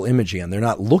the actual image again. They're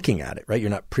not looking at it, right? You're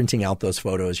not printing out those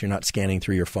photos. You're not scanning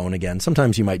through your phone again.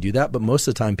 Sometimes you might do that, but most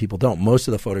of the time people don't. Most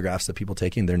of the photographs that people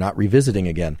taking, they're not revisiting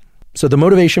again. So the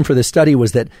motivation for this study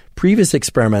was that previous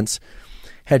experiments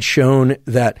had shown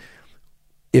that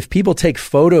if people take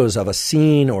photos of a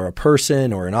scene or a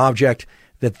person or an object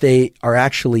that they are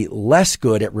actually less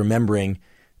good at remembering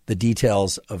the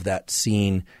details of that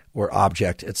scene or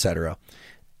object, etc.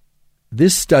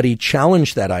 This study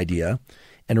challenged that idea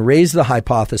and raised the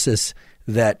hypothesis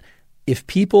that if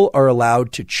people are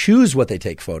allowed to choose what they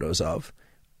take photos of,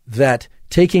 that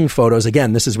taking photos,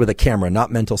 again, this is with a camera,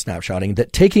 not mental snapshotting,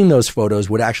 that taking those photos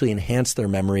would actually enhance their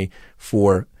memory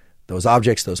for those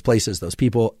objects, those places, those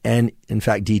people, and in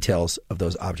fact, details of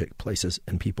those object, places,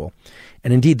 and people.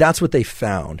 And indeed, that's what they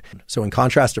found. So in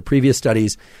contrast to previous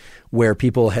studies where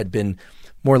people had been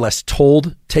more or less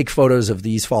told, take photos of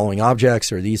these following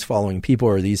objects or these following people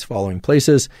or these following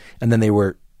places, and then they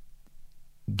were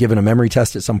given a memory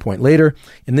test at some point later.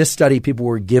 In this study, people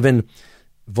were given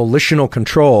volitional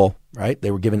control, right?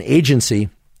 They were given agency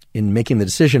in making the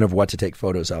decision of what to take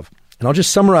photos of. And I'll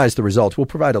just summarize the results. We'll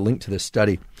provide a link to this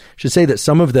study. I should say that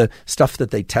some of the stuff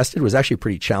that they tested was actually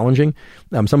pretty challenging.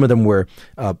 Some of them were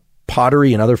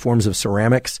pottery and other forms of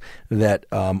ceramics that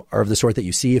are of the sort that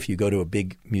you see if you go to a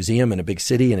big museum in a big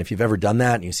city. And if you've ever done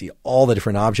that and you see all the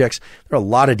different objects, there are a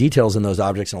lot of details in those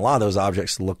objects, and a lot of those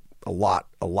objects look a lot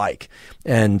alike.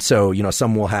 And so,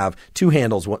 some will have two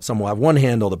handles, some will have one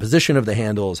handle, the position of the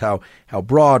handles, how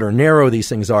broad or narrow these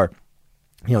things are.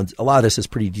 A lot of this is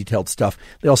pretty detailed stuff.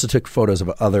 They also took photos of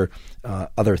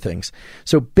other things.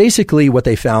 So basically what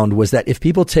they found was that if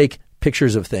people take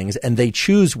pictures of things and they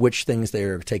choose which things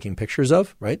they're taking pictures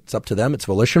of, right? It's up to them. It's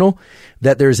volitional,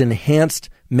 that there's enhanced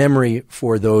memory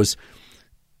for those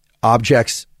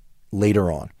objects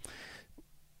later on.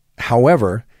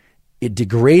 However, it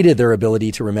degraded their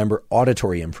ability to remember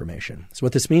auditory information. So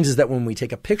what this means is that when we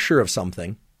take a picture of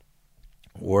something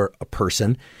or a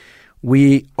person,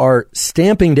 we are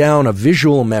stamping down a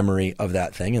visual memory of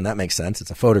that thing, and that makes sense.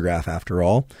 It's a photograph after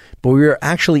all. But we are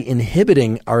actually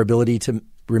inhibiting our ability to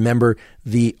remember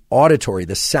the auditory,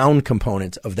 the sound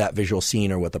component of that visual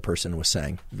scene or what the person was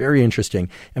saying. Very interesting,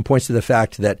 and points to the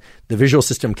fact that the visual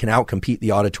system can outcompete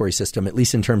the auditory system, at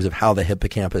least in terms of how the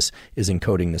hippocampus is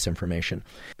encoding this information.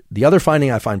 The other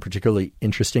finding I find particularly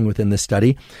interesting within this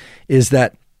study is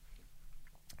that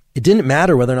it didn't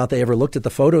matter whether or not they ever looked at the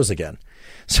photos again.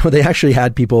 So they actually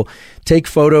had people take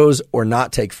photos or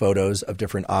not take photos of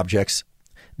different objects.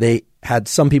 They had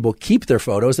some people keep their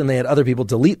photos and they had other people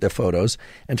delete their photos.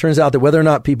 And turns out that whether or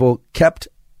not people kept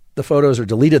the photos or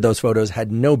deleted those photos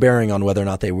had no bearing on whether or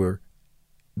not they were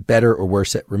better or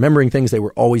worse at remembering things. They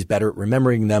were always better at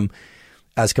remembering them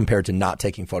as compared to not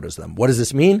taking photos of them. What does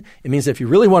this mean? It means that if you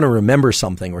really want to remember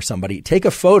something or somebody, take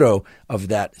a photo of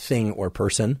that thing or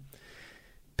person.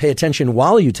 Pay attention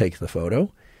while you take the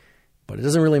photo, but it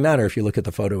doesn't really matter if you look at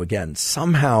the photo again.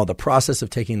 Somehow the process of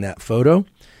taking that photo,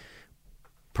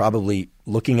 probably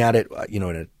looking at it, in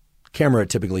a camera,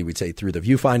 typically we'd say through the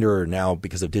viewfinder, or now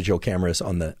because of digital cameras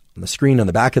on the screen on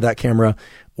the back of that camera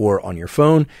or on your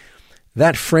phone,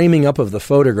 that framing up of the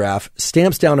photograph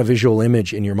stamps down a visual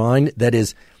image in your mind that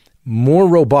is more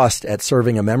robust at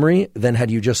serving a memory than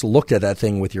had you just looked at that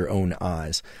thing with your own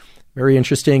eyes. Very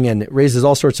interesting, and it raises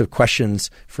all sorts of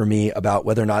questions for me about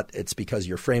whether or not it's because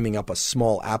you're framing up a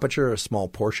small aperture, a small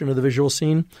portion of the visual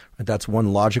scene. That's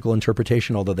one logical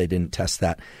interpretation, although they didn't test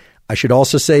that. I should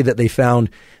also say that they found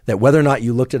that whether or not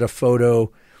you looked at a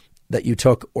photo that you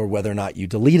took or whether or not you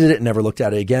deleted it and never looked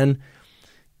at it again,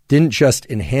 didn't just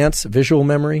enhance visual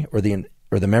memory or the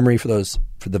memory for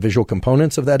the visual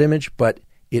components of that image, but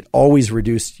it always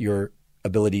reduced your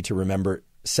ability to remember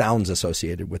sounds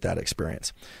associated with that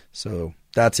experience. So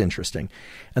that's interesting.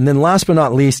 And then last but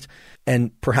not least,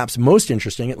 and perhaps most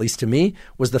interesting, at least to me,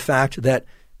 was the fact that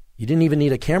you didn't even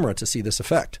need a camera to see this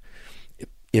effect.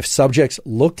 If subjects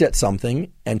looked at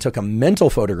something and took a mental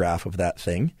photograph of that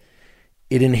thing,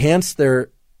 it enhanced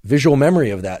their visual memory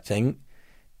of that thing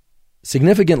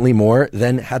significantly more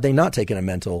than had they not taken a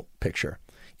mental picture.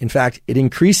 In fact, it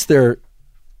increased their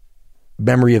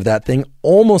memory of that thing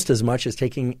almost as much as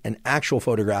taking an actual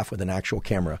photograph with an actual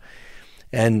camera.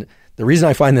 And the reason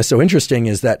I find this so interesting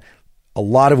is that a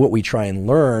lot of what we try and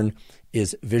learn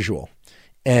is visual.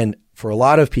 And for a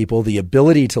lot of people, the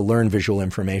ability to learn visual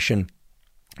information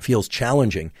feels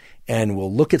challenging. And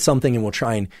we'll look at something and we'll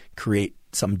try and create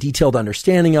some detailed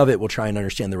understanding of it. We'll try and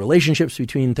understand the relationships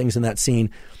between things in that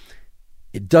scene.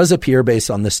 It does appear,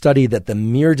 based on the study, that the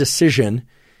mere decision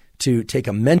to take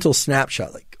a mental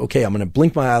snapshot, like, okay, I'm going to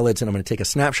blink my eyelids and I'm going to take a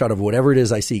snapshot of whatever it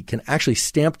is I see, can actually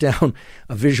stamp down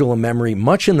a visual memory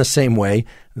much in the same way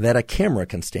that a camera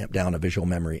can stamp down a visual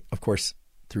memory, of course,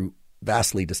 through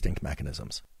vastly distinct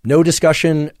mechanisms. No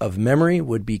discussion of memory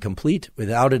would be complete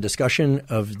without a discussion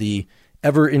of the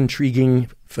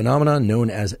ever-intriguing phenomenon known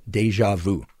as déjà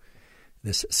vu.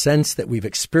 this sense that we've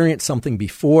experienced something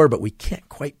before, but we can't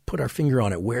quite put our finger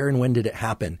on it. Where and when did it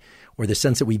happen? Or the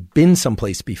sense that we've been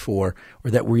someplace before,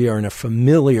 or that we are in a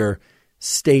familiar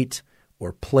state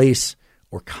or place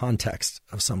or context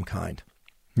of some kind.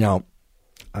 Now,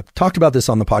 I've talked about this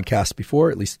on the podcast before,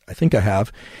 at least I think I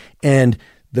have. And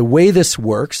the way this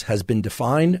works has been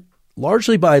defined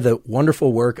largely by the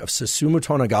wonderful work of Susumu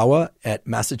Tonegawa at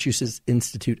Massachusetts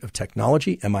Institute of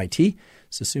Technology, MIT.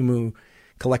 Susumu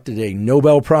collected a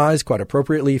Nobel Prize, quite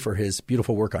appropriately, for his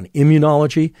beautiful work on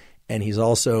immunology. And he's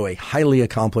also a highly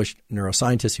accomplished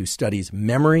neuroscientist who studies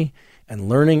memory and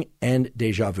learning and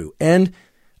déjà vu. And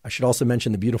I should also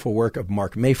mention the beautiful work of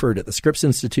Mark Mayford at the Scripps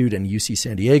Institute and UC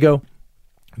San Diego.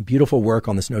 Beautiful work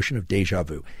on this notion of déjà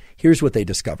vu. Here's what they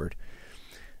discovered.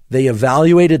 They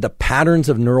evaluated the patterns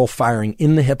of neural firing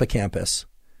in the hippocampus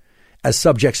as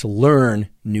subjects learn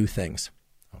new things.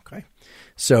 Okay.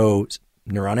 So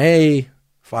neuron A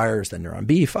fires, then neuron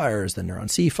B fires, then neuron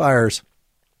C fires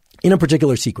in a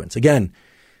particular sequence. Again,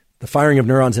 the firing of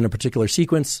neurons in a particular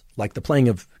sequence, like the playing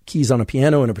of keys on a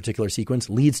piano in a particular sequence,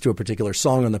 leads to a particular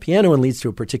song on the piano and leads to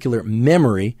a particular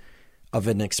memory of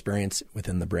an experience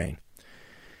within the brain.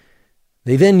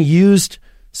 They then used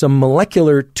some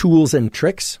molecular tools and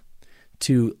tricks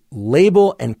to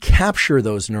label and capture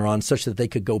those neurons such that they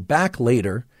could go back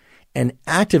later and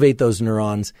activate those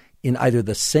neurons in either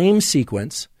the same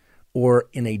sequence or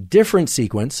in a different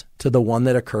sequence to the one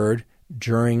that occurred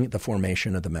during the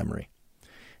formation of the memory.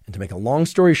 And to make a long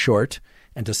story short,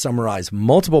 and to summarize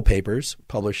multiple papers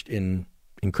published in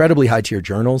incredibly high-tier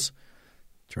journals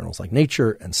like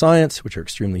Nature and Science, which are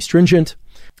extremely stringent,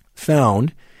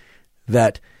 found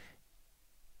that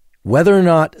whether or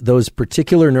not those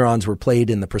particular neurons were played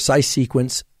in the precise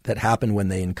sequence that happened when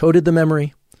they encoded the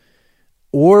memory,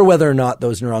 or whether or not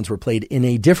those neurons were played in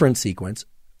a different sequence,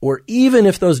 or even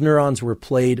if those neurons were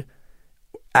played,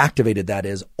 activated, that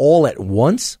is, all at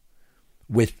once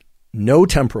with no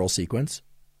temporal sequence,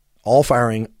 all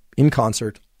firing in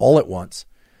concert, all at once,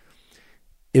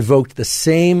 evoked the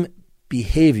same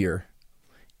behavior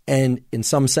and, in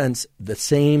some sense, the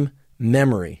same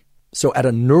memory. So at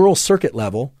a neural circuit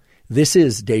level, this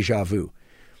is déjà vu.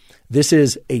 This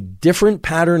is a different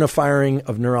pattern of firing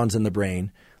of neurons in the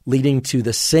brain, leading to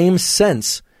the same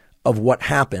sense of what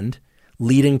happened,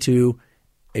 leading to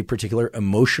a particular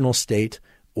emotional state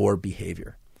or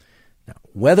behavior. Now,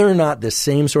 whether or not this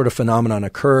same sort of phenomenon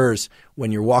occurs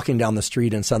when you're walking down the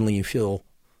street and suddenly you feel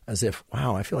as if,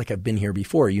 wow, I feel like I've been here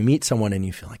before. You meet someone and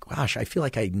you feel like, gosh, I feel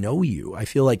like I know you. I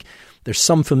feel like there's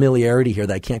some familiarity here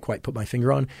that I can't quite put my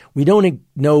finger on. We don't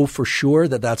know for sure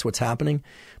that that's what's happening,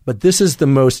 but this is the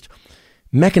most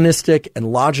mechanistic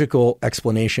and logical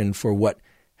explanation for what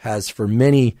has for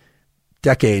many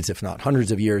decades, if not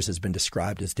hundreds of years, has been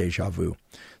described as déjà vu.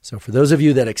 So for those of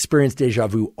you that experience déjà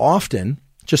vu often,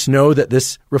 just know that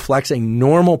this reflects a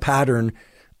normal pattern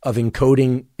of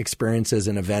encoding experiences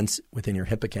and events within your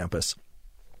hippocampus.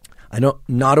 I'm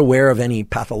not aware of any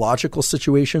pathological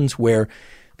situations where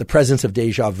the presence of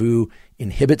déjà vu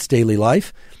inhibits daily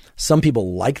life. Some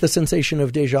people like the sensation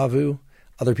of déjà vu,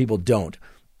 other people don't.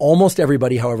 Almost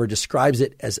everybody, however, describes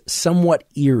it as somewhat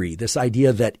eerie, this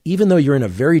idea that even though you're in a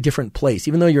very different place,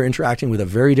 even though you're interacting with a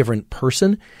very different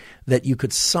person, that you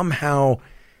could somehow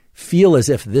feel as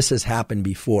if this has happened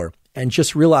before. And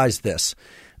just realize this,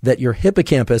 that your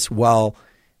hippocampus, while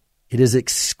it is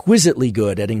exquisitely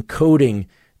good at encoding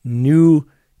new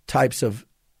types of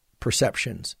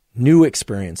perceptions, new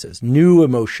experiences, new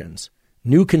emotions,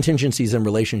 new contingencies and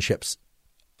relationships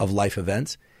of life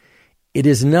events, it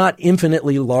is not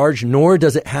infinitely large, nor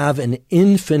does it have an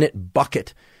infinite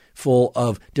bucket full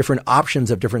of different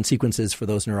options of different sequences for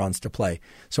those neurons to play.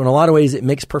 So in a lot of ways, it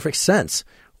makes perfect sense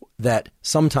that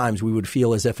sometimes we would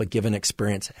feel as if a given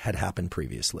experience had happened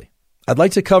previously. I'd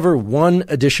like to cover one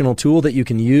additional tool that you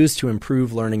can use to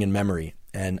improve learning and memory.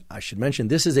 And I should mention,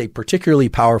 this is a particularly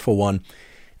powerful one,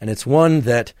 and it's one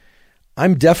that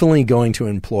I'm definitely going to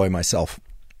employ myself.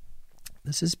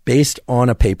 This is based on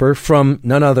a paper from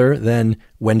none other than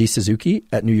Wendy Suzuki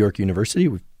at New York University.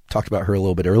 We've talked about her a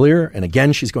little bit earlier. And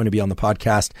again, she's going to be on the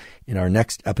podcast in our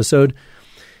next episode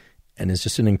and is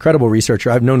just an incredible researcher.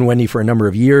 I've known Wendy for a number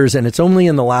of years, and it's only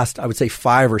in the last, I would say,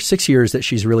 5 or 6 years that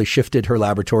she's really shifted her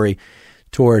laboratory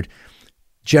toward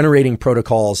generating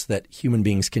protocols that human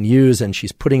beings can use. And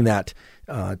she's putting that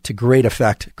to great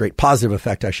effect, great positive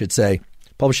effect, I should say,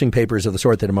 publishing papers of the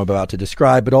sort that I'm about to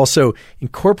describe, but also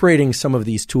incorporating some of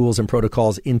these tools and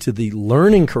protocols into the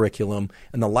learning curriculum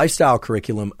and the lifestyle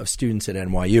curriculum of students at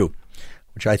NYU,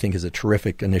 which I think is a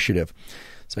terrific initiative.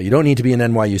 So you don't need to be an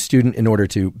NYU student in order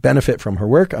to benefit from her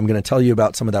work. I'm going to tell you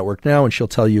about some of that work now, and she'll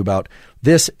tell you about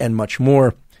this and much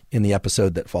more in the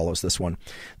episode that follows this one.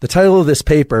 The title of this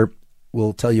paper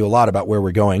will tell you a lot about where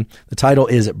we're going. The title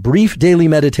is Brief Daily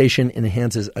Meditation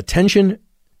Enhances Attention,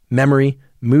 Memory,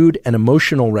 Mood, and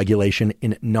Emotional Regulation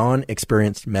in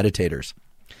Non-Experienced Meditators.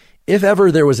 If ever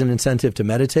there was an incentive to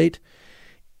meditate,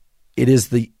 it is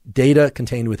the data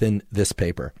contained within this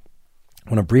paper. I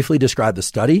want to briefly describe the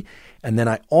study, and then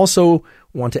I also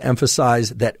want to emphasize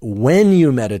that when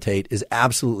you meditate is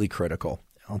absolutely critical.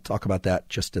 I'll talk about that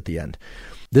just at the end.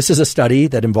 This is a study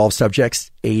that involves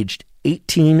subjects aged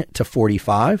 18 to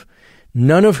 45,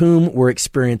 none of whom were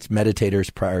experienced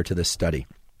meditators prior to this study.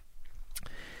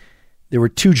 There were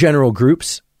two general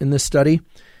groups in this study.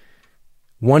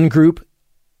 One group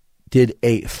did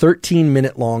a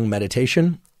 13-minute long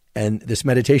meditation, and this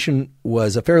meditation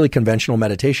was a fairly conventional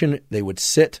meditation. They would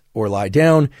sit or lie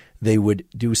down. They would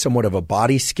do somewhat of a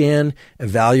body scan,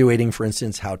 evaluating, for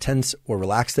instance, how tense or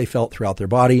relaxed they felt throughout their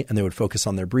body, and they would focus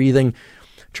on their breathing,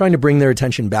 trying to bring their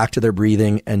attention back to their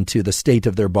breathing and to the state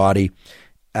of their body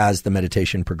as the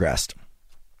meditation progressed.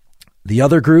 The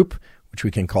other group, which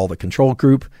we can call the control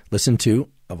group, listened to,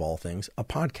 of all things, a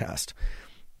podcast.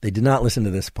 They did not listen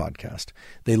to this podcast.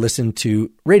 They listened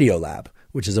to Radiolab,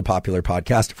 which is a popular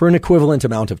podcast, for an equivalent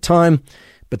amount of time,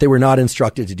 but they were not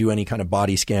instructed to do any kind of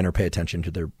body scan or pay attention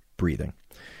to their breathing.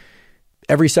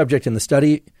 Every subject in the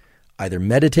study either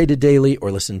meditated daily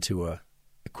or listened to a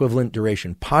equivalent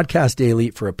duration podcast daily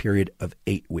for a period of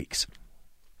 8 weeks.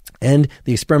 And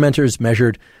the experimenters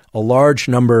measured a large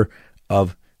number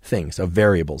of things, of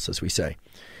variables, as we say.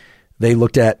 They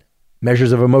looked at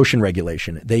measures of emotion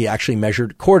regulation. They actually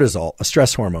measured cortisol, a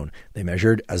stress hormone. They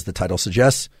measured, as the title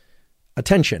suggests,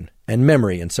 attention and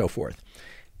memory and so forth.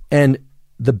 And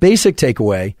the basic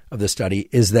takeaway of the study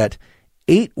is that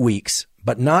 8 weeks,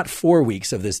 but not 4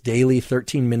 weeks of this daily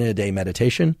 13-minute-a-day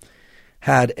meditation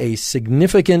had a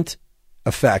significant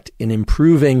effect in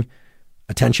improving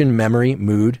attention, memory,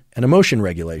 mood, and emotion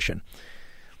regulation.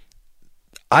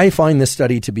 I find this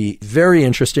study to be very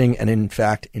interesting and, in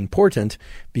fact, important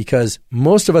because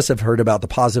most of us have heard about the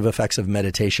positive effects of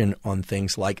meditation on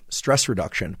things like stress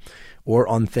reduction or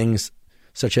on things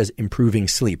such as improving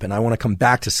sleep. And I want to come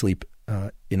back to sleep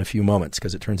in a few moments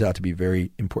because it turns out to be a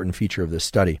very important feature of this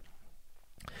study.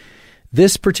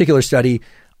 This particular study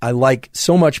I like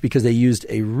so much because they used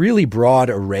a really broad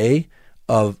array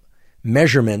of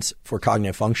measurements for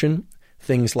cognitive function,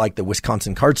 things like the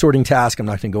Wisconsin card sorting task. I'm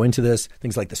not going to go into this.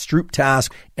 Things like the Stroop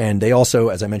task. And they also,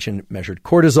 as I mentioned, measured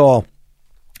cortisol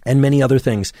and many other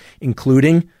things,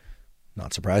 including,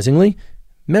 not surprisingly,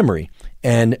 memory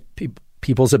and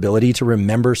people's ability to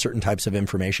remember certain types of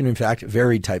information, in fact,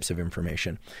 varied types of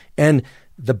information. And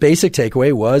the basic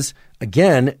takeaway was,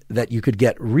 again, that you could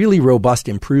get really robust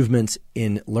improvements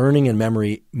in learning and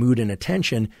memory, mood, and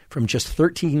attention from just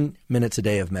 13 minutes a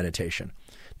day of meditation.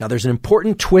 Now, there's an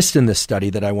important twist in this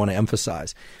study that I want to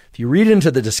emphasize. If you read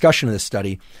into the discussion of this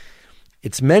study,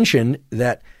 it's mentioned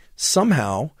that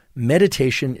somehow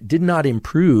meditation did not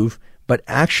improve, but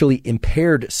actually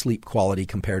impaired sleep quality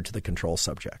compared to the control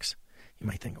subjects. You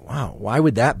might think, wow, why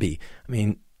would that be? I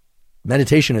mean,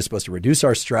 meditation is supposed to reduce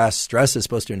our stress. Stress is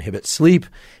supposed to inhibit sleep.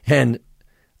 And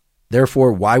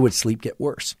therefore, why would sleep get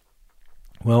worse?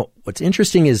 Well, what's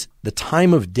interesting is the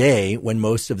time of day when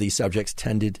most of these subjects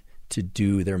tended to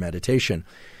do their meditation.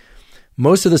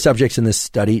 Most of the subjects in this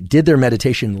study did their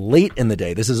meditation late in the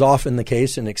day. This is often the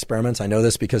case in experiments. I know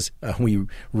this because we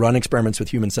run experiments with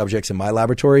human subjects in my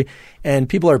laboratory, and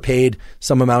people are paid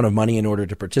some amount of money in order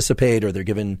to participate, or they're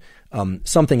given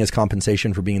something as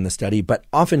compensation for being in the study. But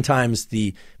oftentimes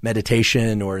the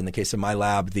meditation, or in the case of my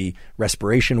lab, the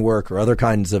respiration work or other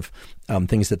kinds of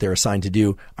things that they're assigned to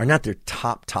do are not their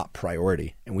top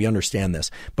priority. And we understand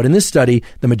this. But in this study,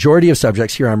 the majority of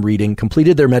subjects, here I'm reading,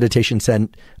 completed their meditation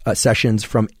sessions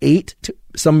from 8 to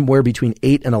somewhere between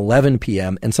 8 and 11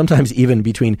 p.m. and sometimes even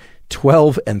between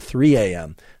 12 and 3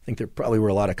 a.m. I think there probably were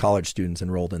a lot of college students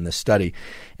enrolled in this study,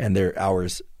 and their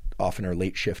hours often are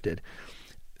late shifted.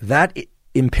 That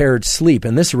impaired sleep,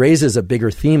 and this raises a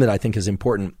bigger theme that I think is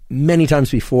important. Many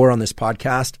times before on this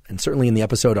podcast, and certainly in the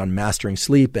episode on mastering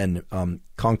sleep and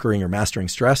conquering or mastering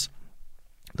stress,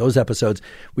 those episodes,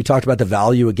 we talked about the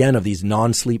value, again, of these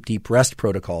non-sleep deep rest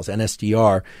protocols,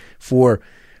 NSDR, for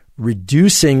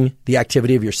reducing the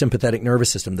activity of your sympathetic nervous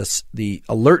system, the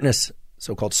alertness,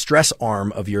 so-called stress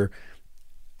arm of your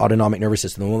autonomic nervous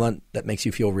system, the one that makes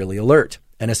you feel really alert.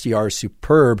 NSDR is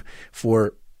superb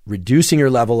for reducing your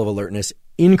level of alertness,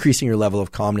 increasing your level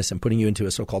of calmness, and putting you into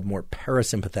a so-called more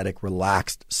parasympathetic,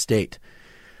 relaxed state.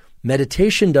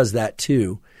 Meditation does that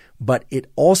too, but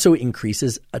it also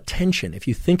increases attention. If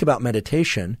you think about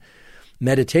meditation,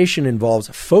 meditation involves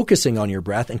focusing on your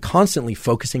breath and constantly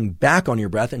focusing back on your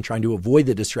breath and trying to avoid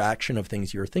the distraction of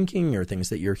things you're thinking or things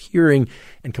that you're hearing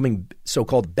and coming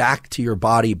so-called back to your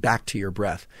body, back to your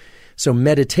breath. So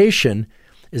meditation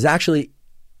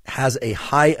has a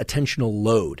high attentional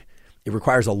load. It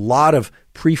requires a lot of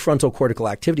prefrontal cortical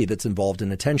activity that's involved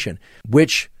in attention,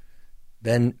 which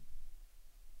then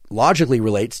logically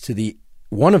relates to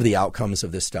one of the outcomes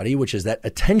of this study, which is that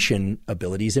attention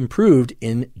abilities improved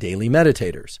in daily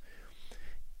meditators.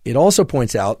 It also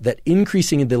points out that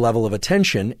increasing the level of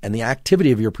attention and the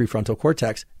activity of your prefrontal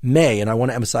cortex may, and I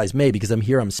want to emphasize may because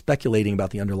I'm speculating about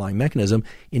the underlying mechanism,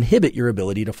 inhibit your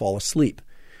ability to fall asleep.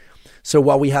 So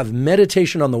while we have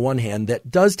meditation on the one hand,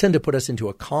 that does tend to put us into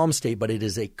a calm state, but it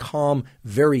is a calm,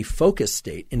 very focused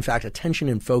state. In fact, attention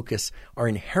and focus are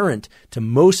inherent to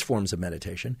most forms of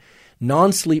meditation.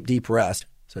 Non-sleep deep rest,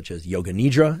 such as Yoga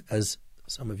Nidra, as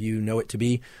some of you know it to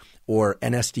be, or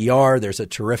NSDR. There's a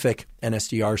terrific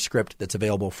NSDR script that's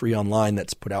available free online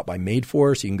that's put out by Made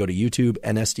For. So you can go to YouTube,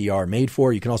 NSDR Made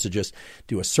For. You can also just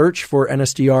do a search for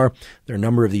NSDR. There are a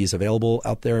number of these available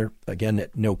out there, again,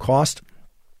 at no cost.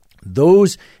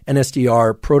 Those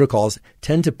NSDR protocols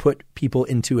tend to put people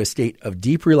into a state of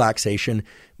deep relaxation,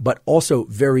 but also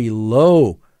very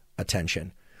low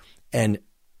attention. And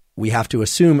we have to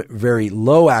assume very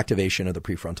low activation of the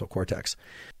prefrontal cortex.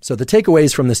 So the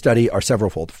takeaways from the study are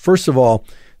severalfold. First of all,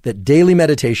 that daily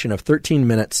meditation of 13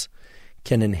 minutes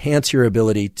can enhance your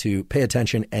ability to pay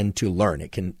attention and to learn.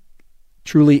 It can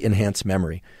truly enhance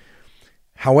memory.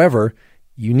 However,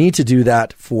 you need to do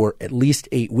that for at least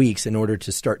 8 weeks in order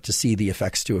to start to see the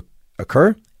effects to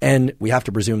occur. And we have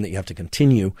to presume that you have to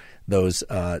continue those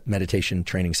meditation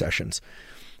training sessions.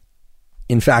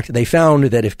 In fact, they found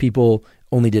that if people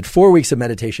only did 4 weeks of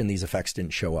meditation, these effects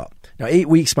didn't show up. Now, 8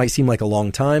 weeks might seem like a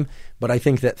long time, but I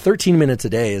think that 13 minutes a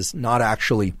day is not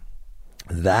actually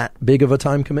that big of a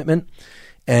time commitment.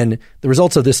 And the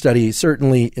results of this study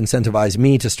certainly incentivized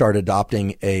me to start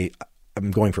adopting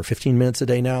I'm going for 15 minutes a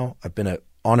day now. I've been an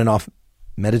on and off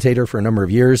meditator for a number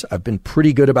of years. I've been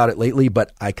pretty good about it lately,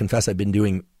 but I confess I've been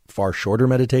doing far shorter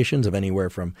meditations of anywhere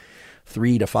from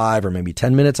 3 to 5 or maybe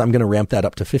 10 minutes. I'm going to ramp that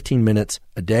up to 15 minutes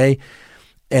a day.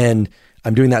 And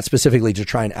I'm doing that specifically to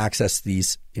try and access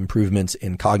these improvements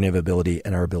in cognitive ability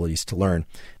and our abilities to learn.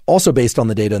 Also based on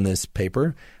the data in this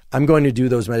paper, I'm going to do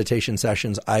those meditation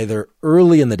sessions either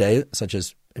early in the day, such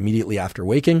as immediately after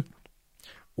waking,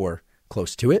 or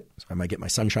close to it. So I might get my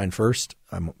sunshine first.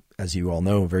 I'm, as you all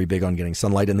know, very big on getting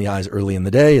sunlight in the eyes early in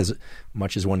the day, as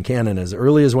much as one can and as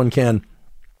early as one can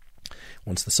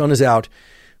once the sun is out.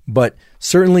 But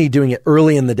certainly doing it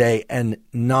early in the day and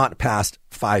not past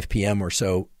 5 p.m. or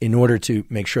so in order to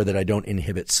make sure that I don't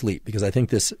inhibit sleep. Because I think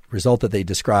this result that they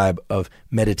describe of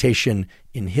meditation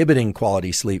inhibiting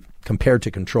quality sleep compared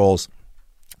to controls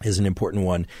is an important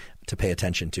one to pay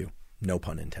attention to. No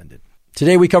pun intended.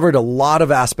 Today, we covered a lot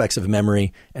of aspects of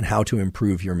memory and how to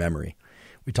improve your memory.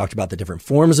 We talked about the different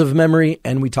forms of memory,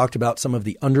 and we talked about some of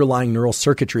the underlying neural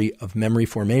circuitry of memory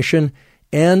formation,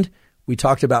 and we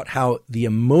talked about how the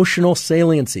emotional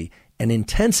saliency and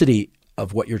intensity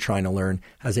of what you're trying to learn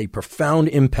has a profound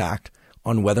impact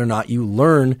on whether or not you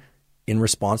learn in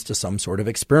response to some sort of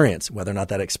experience, whether or not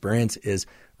that experience is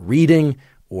reading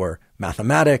or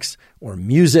mathematics or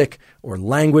music or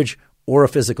language or a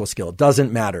physical skill. It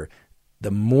doesn't matter.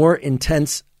 The more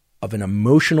intense of an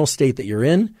emotional state that you're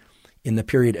in the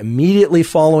period immediately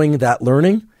following that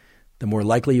learning, the more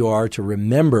likely you are to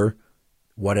remember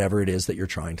whatever it is that you're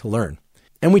trying to learn.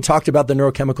 And we talked about the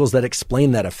neurochemicals that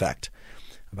explain that effect,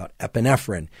 about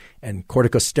epinephrine and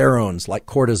corticosteroids like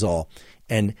cortisol,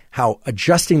 and how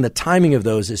adjusting the timing of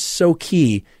those is so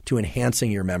key to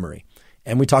enhancing your memory.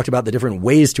 And we talked about the different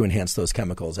ways to enhance those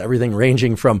chemicals, everything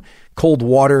ranging from cold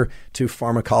water to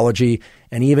pharmacology,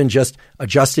 and even just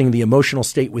adjusting the emotional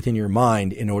state within your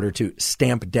mind in order to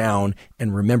stamp down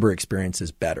and remember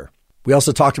experiences better. We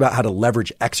also talked about how to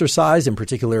leverage exercise, in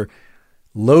particular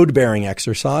load-bearing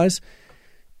exercise,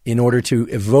 in order to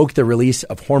evoke the release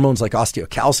of hormones like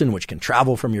osteocalcin, which can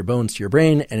travel from your bones to your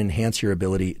brain and enhance your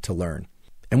ability to learn.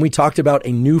 And we talked about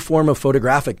a new form of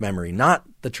photographic memory, not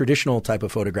the traditional type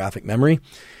of photographic memory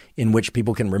in which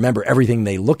people can remember everything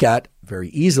they look at very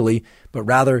easily, but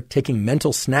rather taking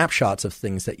mental snapshots of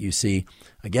things that you see.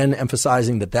 Again,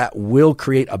 emphasizing that will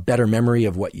create a better memory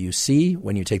of what you see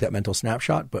when you take that mental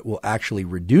snapshot, but will actually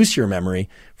reduce your memory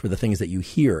for the things that you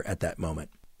hear at that moment.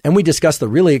 And we discussed the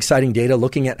really exciting data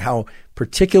looking at how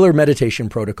particular meditation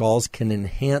protocols can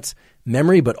enhance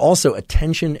memory, but also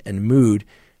attention and mood.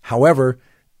 However,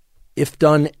 if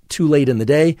done too late in the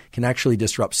day, can actually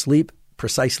disrupt sleep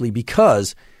precisely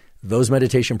because those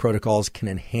meditation protocols can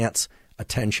enhance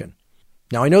attention.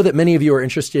 Now, I know that many of you are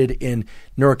interested in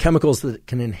neurochemicals that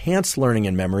can enhance learning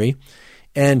and memory,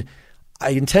 and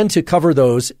I intend to cover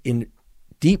those in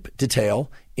deep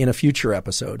detail in a future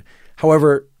episode.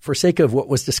 However, for sake of what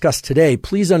was discussed today,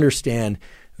 please understand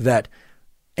that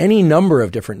any number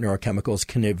of different neurochemicals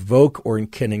can evoke or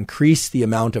can increase the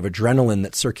amount of adrenaline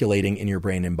that's circulating in your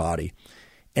brain and body.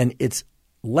 And it's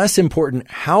less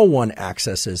important how one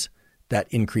accesses that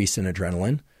increase in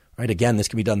adrenaline, right? Again, this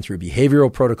can be done through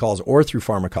behavioral protocols or through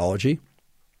pharmacology.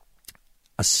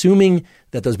 Assuming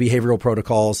that those behavioral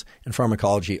protocols and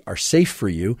pharmacology are safe for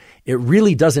you, it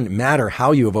really doesn't matter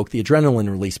how you evoke the adrenaline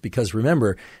release because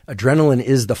remember, adrenaline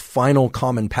is the final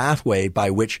common pathway by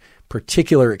which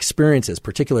particular experiences,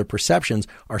 particular perceptions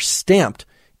are stamped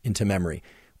into memory,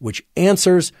 which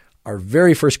answers our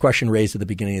very first question raised at the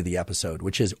beginning of the episode,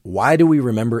 which is, why do we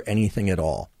remember anything at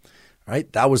all?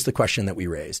 Right? That was the question that we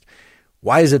raised.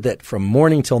 Why is it that from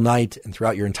morning till night and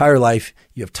throughout your entire life,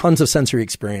 you have tons of sensory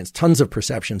experience, tons of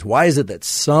perceptions? Why is it that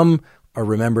some are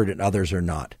remembered and others are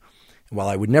not? And while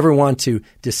I would never want to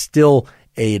distill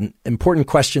an important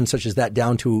question such as that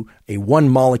down to a one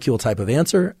molecule type of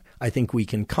answer, I think we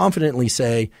can confidently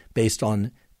say, based on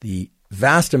the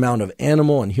vast amount of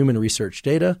animal and human research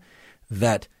data,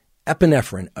 that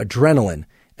epinephrine, adrenaline,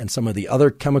 and some of the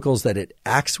other chemicals that it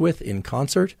acts with in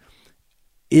concert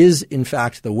is in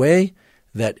fact the way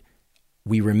that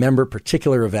we remember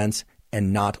particular events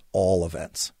and not all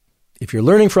events. If you're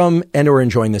learning from and or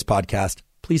enjoying this podcast,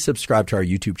 please subscribe to our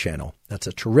YouTube channel. That's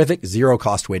a terrific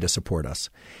zero-cost way to support us.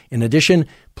 In addition,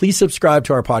 please subscribe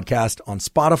to our podcast on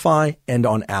Spotify and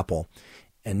on Apple.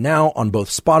 And now on both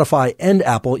Spotify and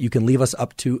Apple, you can leave us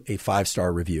up to a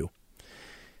 5-star review.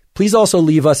 Please also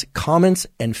leave us comments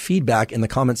and feedback in the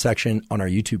comment section on our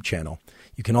YouTube channel.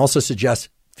 You can also suggest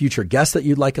future guests that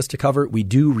you'd like us to cover. We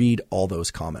do read all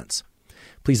those comments.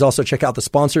 Please also check out the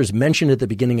sponsors mentioned at the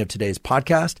beginning of today's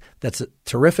podcast. That's a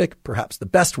terrific, perhaps the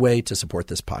best way to support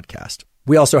this podcast.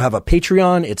 We also have a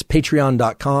Patreon. It's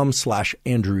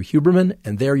patreon.com/Andrew Huberman.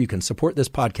 And there you can support this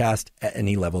podcast at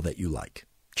any level that you like.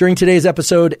 During today's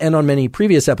episode and on many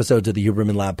previous episodes of the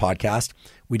Huberman Lab podcast,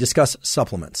 we discuss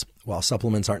supplements. While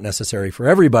supplements aren't necessary for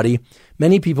everybody,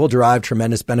 many people derive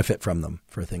tremendous benefit from them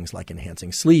for things like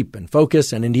enhancing sleep and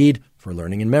focus, and indeed for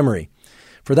learning and memory.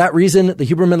 For that reason, the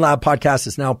Huberman Lab podcast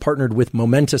is now partnered with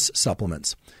Momentous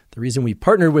Supplements. The reason we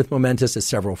partnered with Momentous is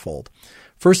severalfold.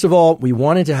 First of all, we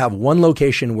wanted to have one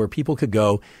location where people could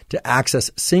go to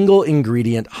access single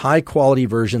ingredient, high quality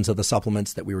versions of the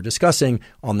supplements that we were discussing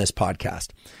on this podcast.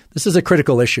 This is a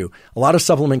critical issue. A lot of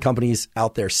supplement companies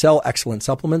out there sell excellent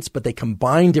supplements, but they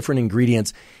combine different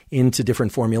ingredients into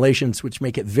different formulations, which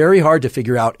make it very hard to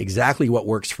figure out exactly what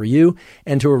works for you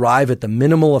and to arrive at the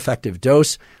minimal effective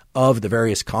dose of the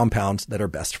various compounds that are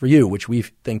best for you, which we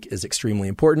think is extremely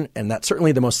important. And that's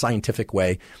certainly the most scientific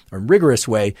way or rigorous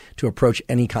way to approach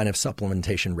any kind of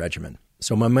supplementation regimen.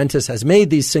 So Momentous has made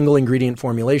these single ingredient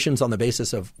formulations on the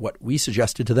basis of what we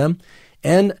suggested to them.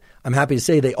 And I'm happy to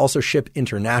say they also ship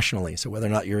internationally. So whether or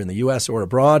not you're in the US or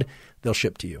abroad, they'll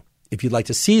ship to you. If you'd like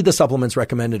to see the supplements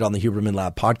recommended on the Huberman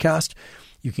Lab podcast,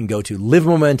 you can go to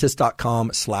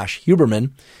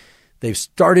livemomentous.com/Huberman. They've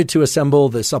started to assemble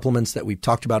the supplements that we've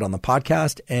talked about on the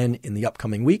podcast, and in the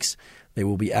upcoming weeks, they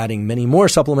will be adding many more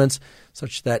supplements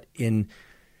such that in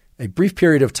a brief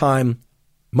period of time,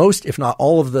 most, if not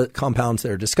all of the compounds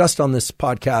that are discussed on this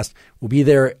podcast will be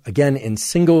there again in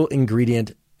single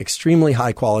ingredient, extremely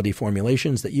high quality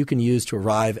formulations that you can use to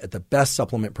arrive at the best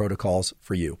supplement protocols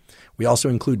for you. We also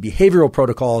include behavioral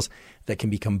protocols that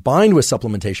can be combined with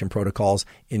supplementation protocols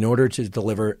in order to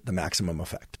deliver the maximum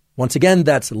effect. Once again,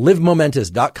 that's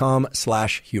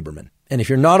livemomentous.com/Huberman. And if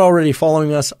you're not already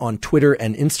following us on Twitter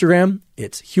and Instagram,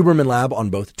 it's Huberman Lab on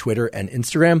both Twitter and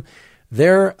Instagram.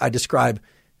 There, I describe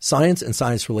science and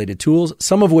science-related tools,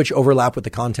 some of which overlap with the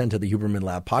content of the Huberman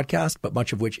Lab podcast, but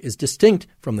much of which is distinct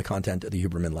from the content of the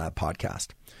Huberman Lab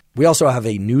podcast. We also have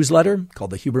a newsletter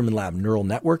called the Huberman Lab Neural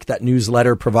Network. That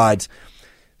newsletter provides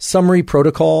summary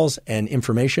protocols and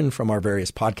information from our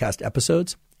various podcast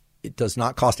episodes. It does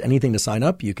not cost anything to sign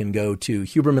up. You can go to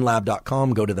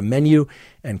hubermanlab.com, go to the menu,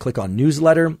 and click on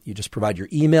newsletter. You just provide your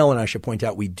email, and I should point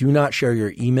out we do not share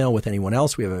your email with anyone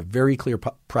else. We have a very clear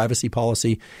privacy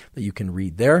policy that you can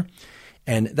read there.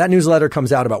 And that newsletter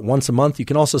comes out about once a month. You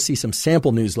can also see some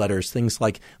sample newsletters, things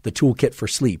like the toolkit for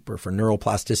sleep or for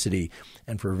neuroplasticity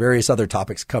and for various other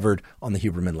topics covered on the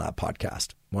Huberman Lab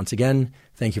podcast. Once again,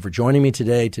 thank you for joining me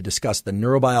today to discuss the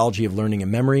neurobiology of learning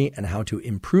and memory and how to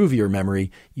improve your memory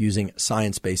using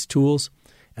science-based tools.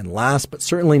 And last but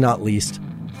certainly not least,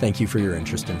 thank you for your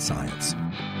interest in science.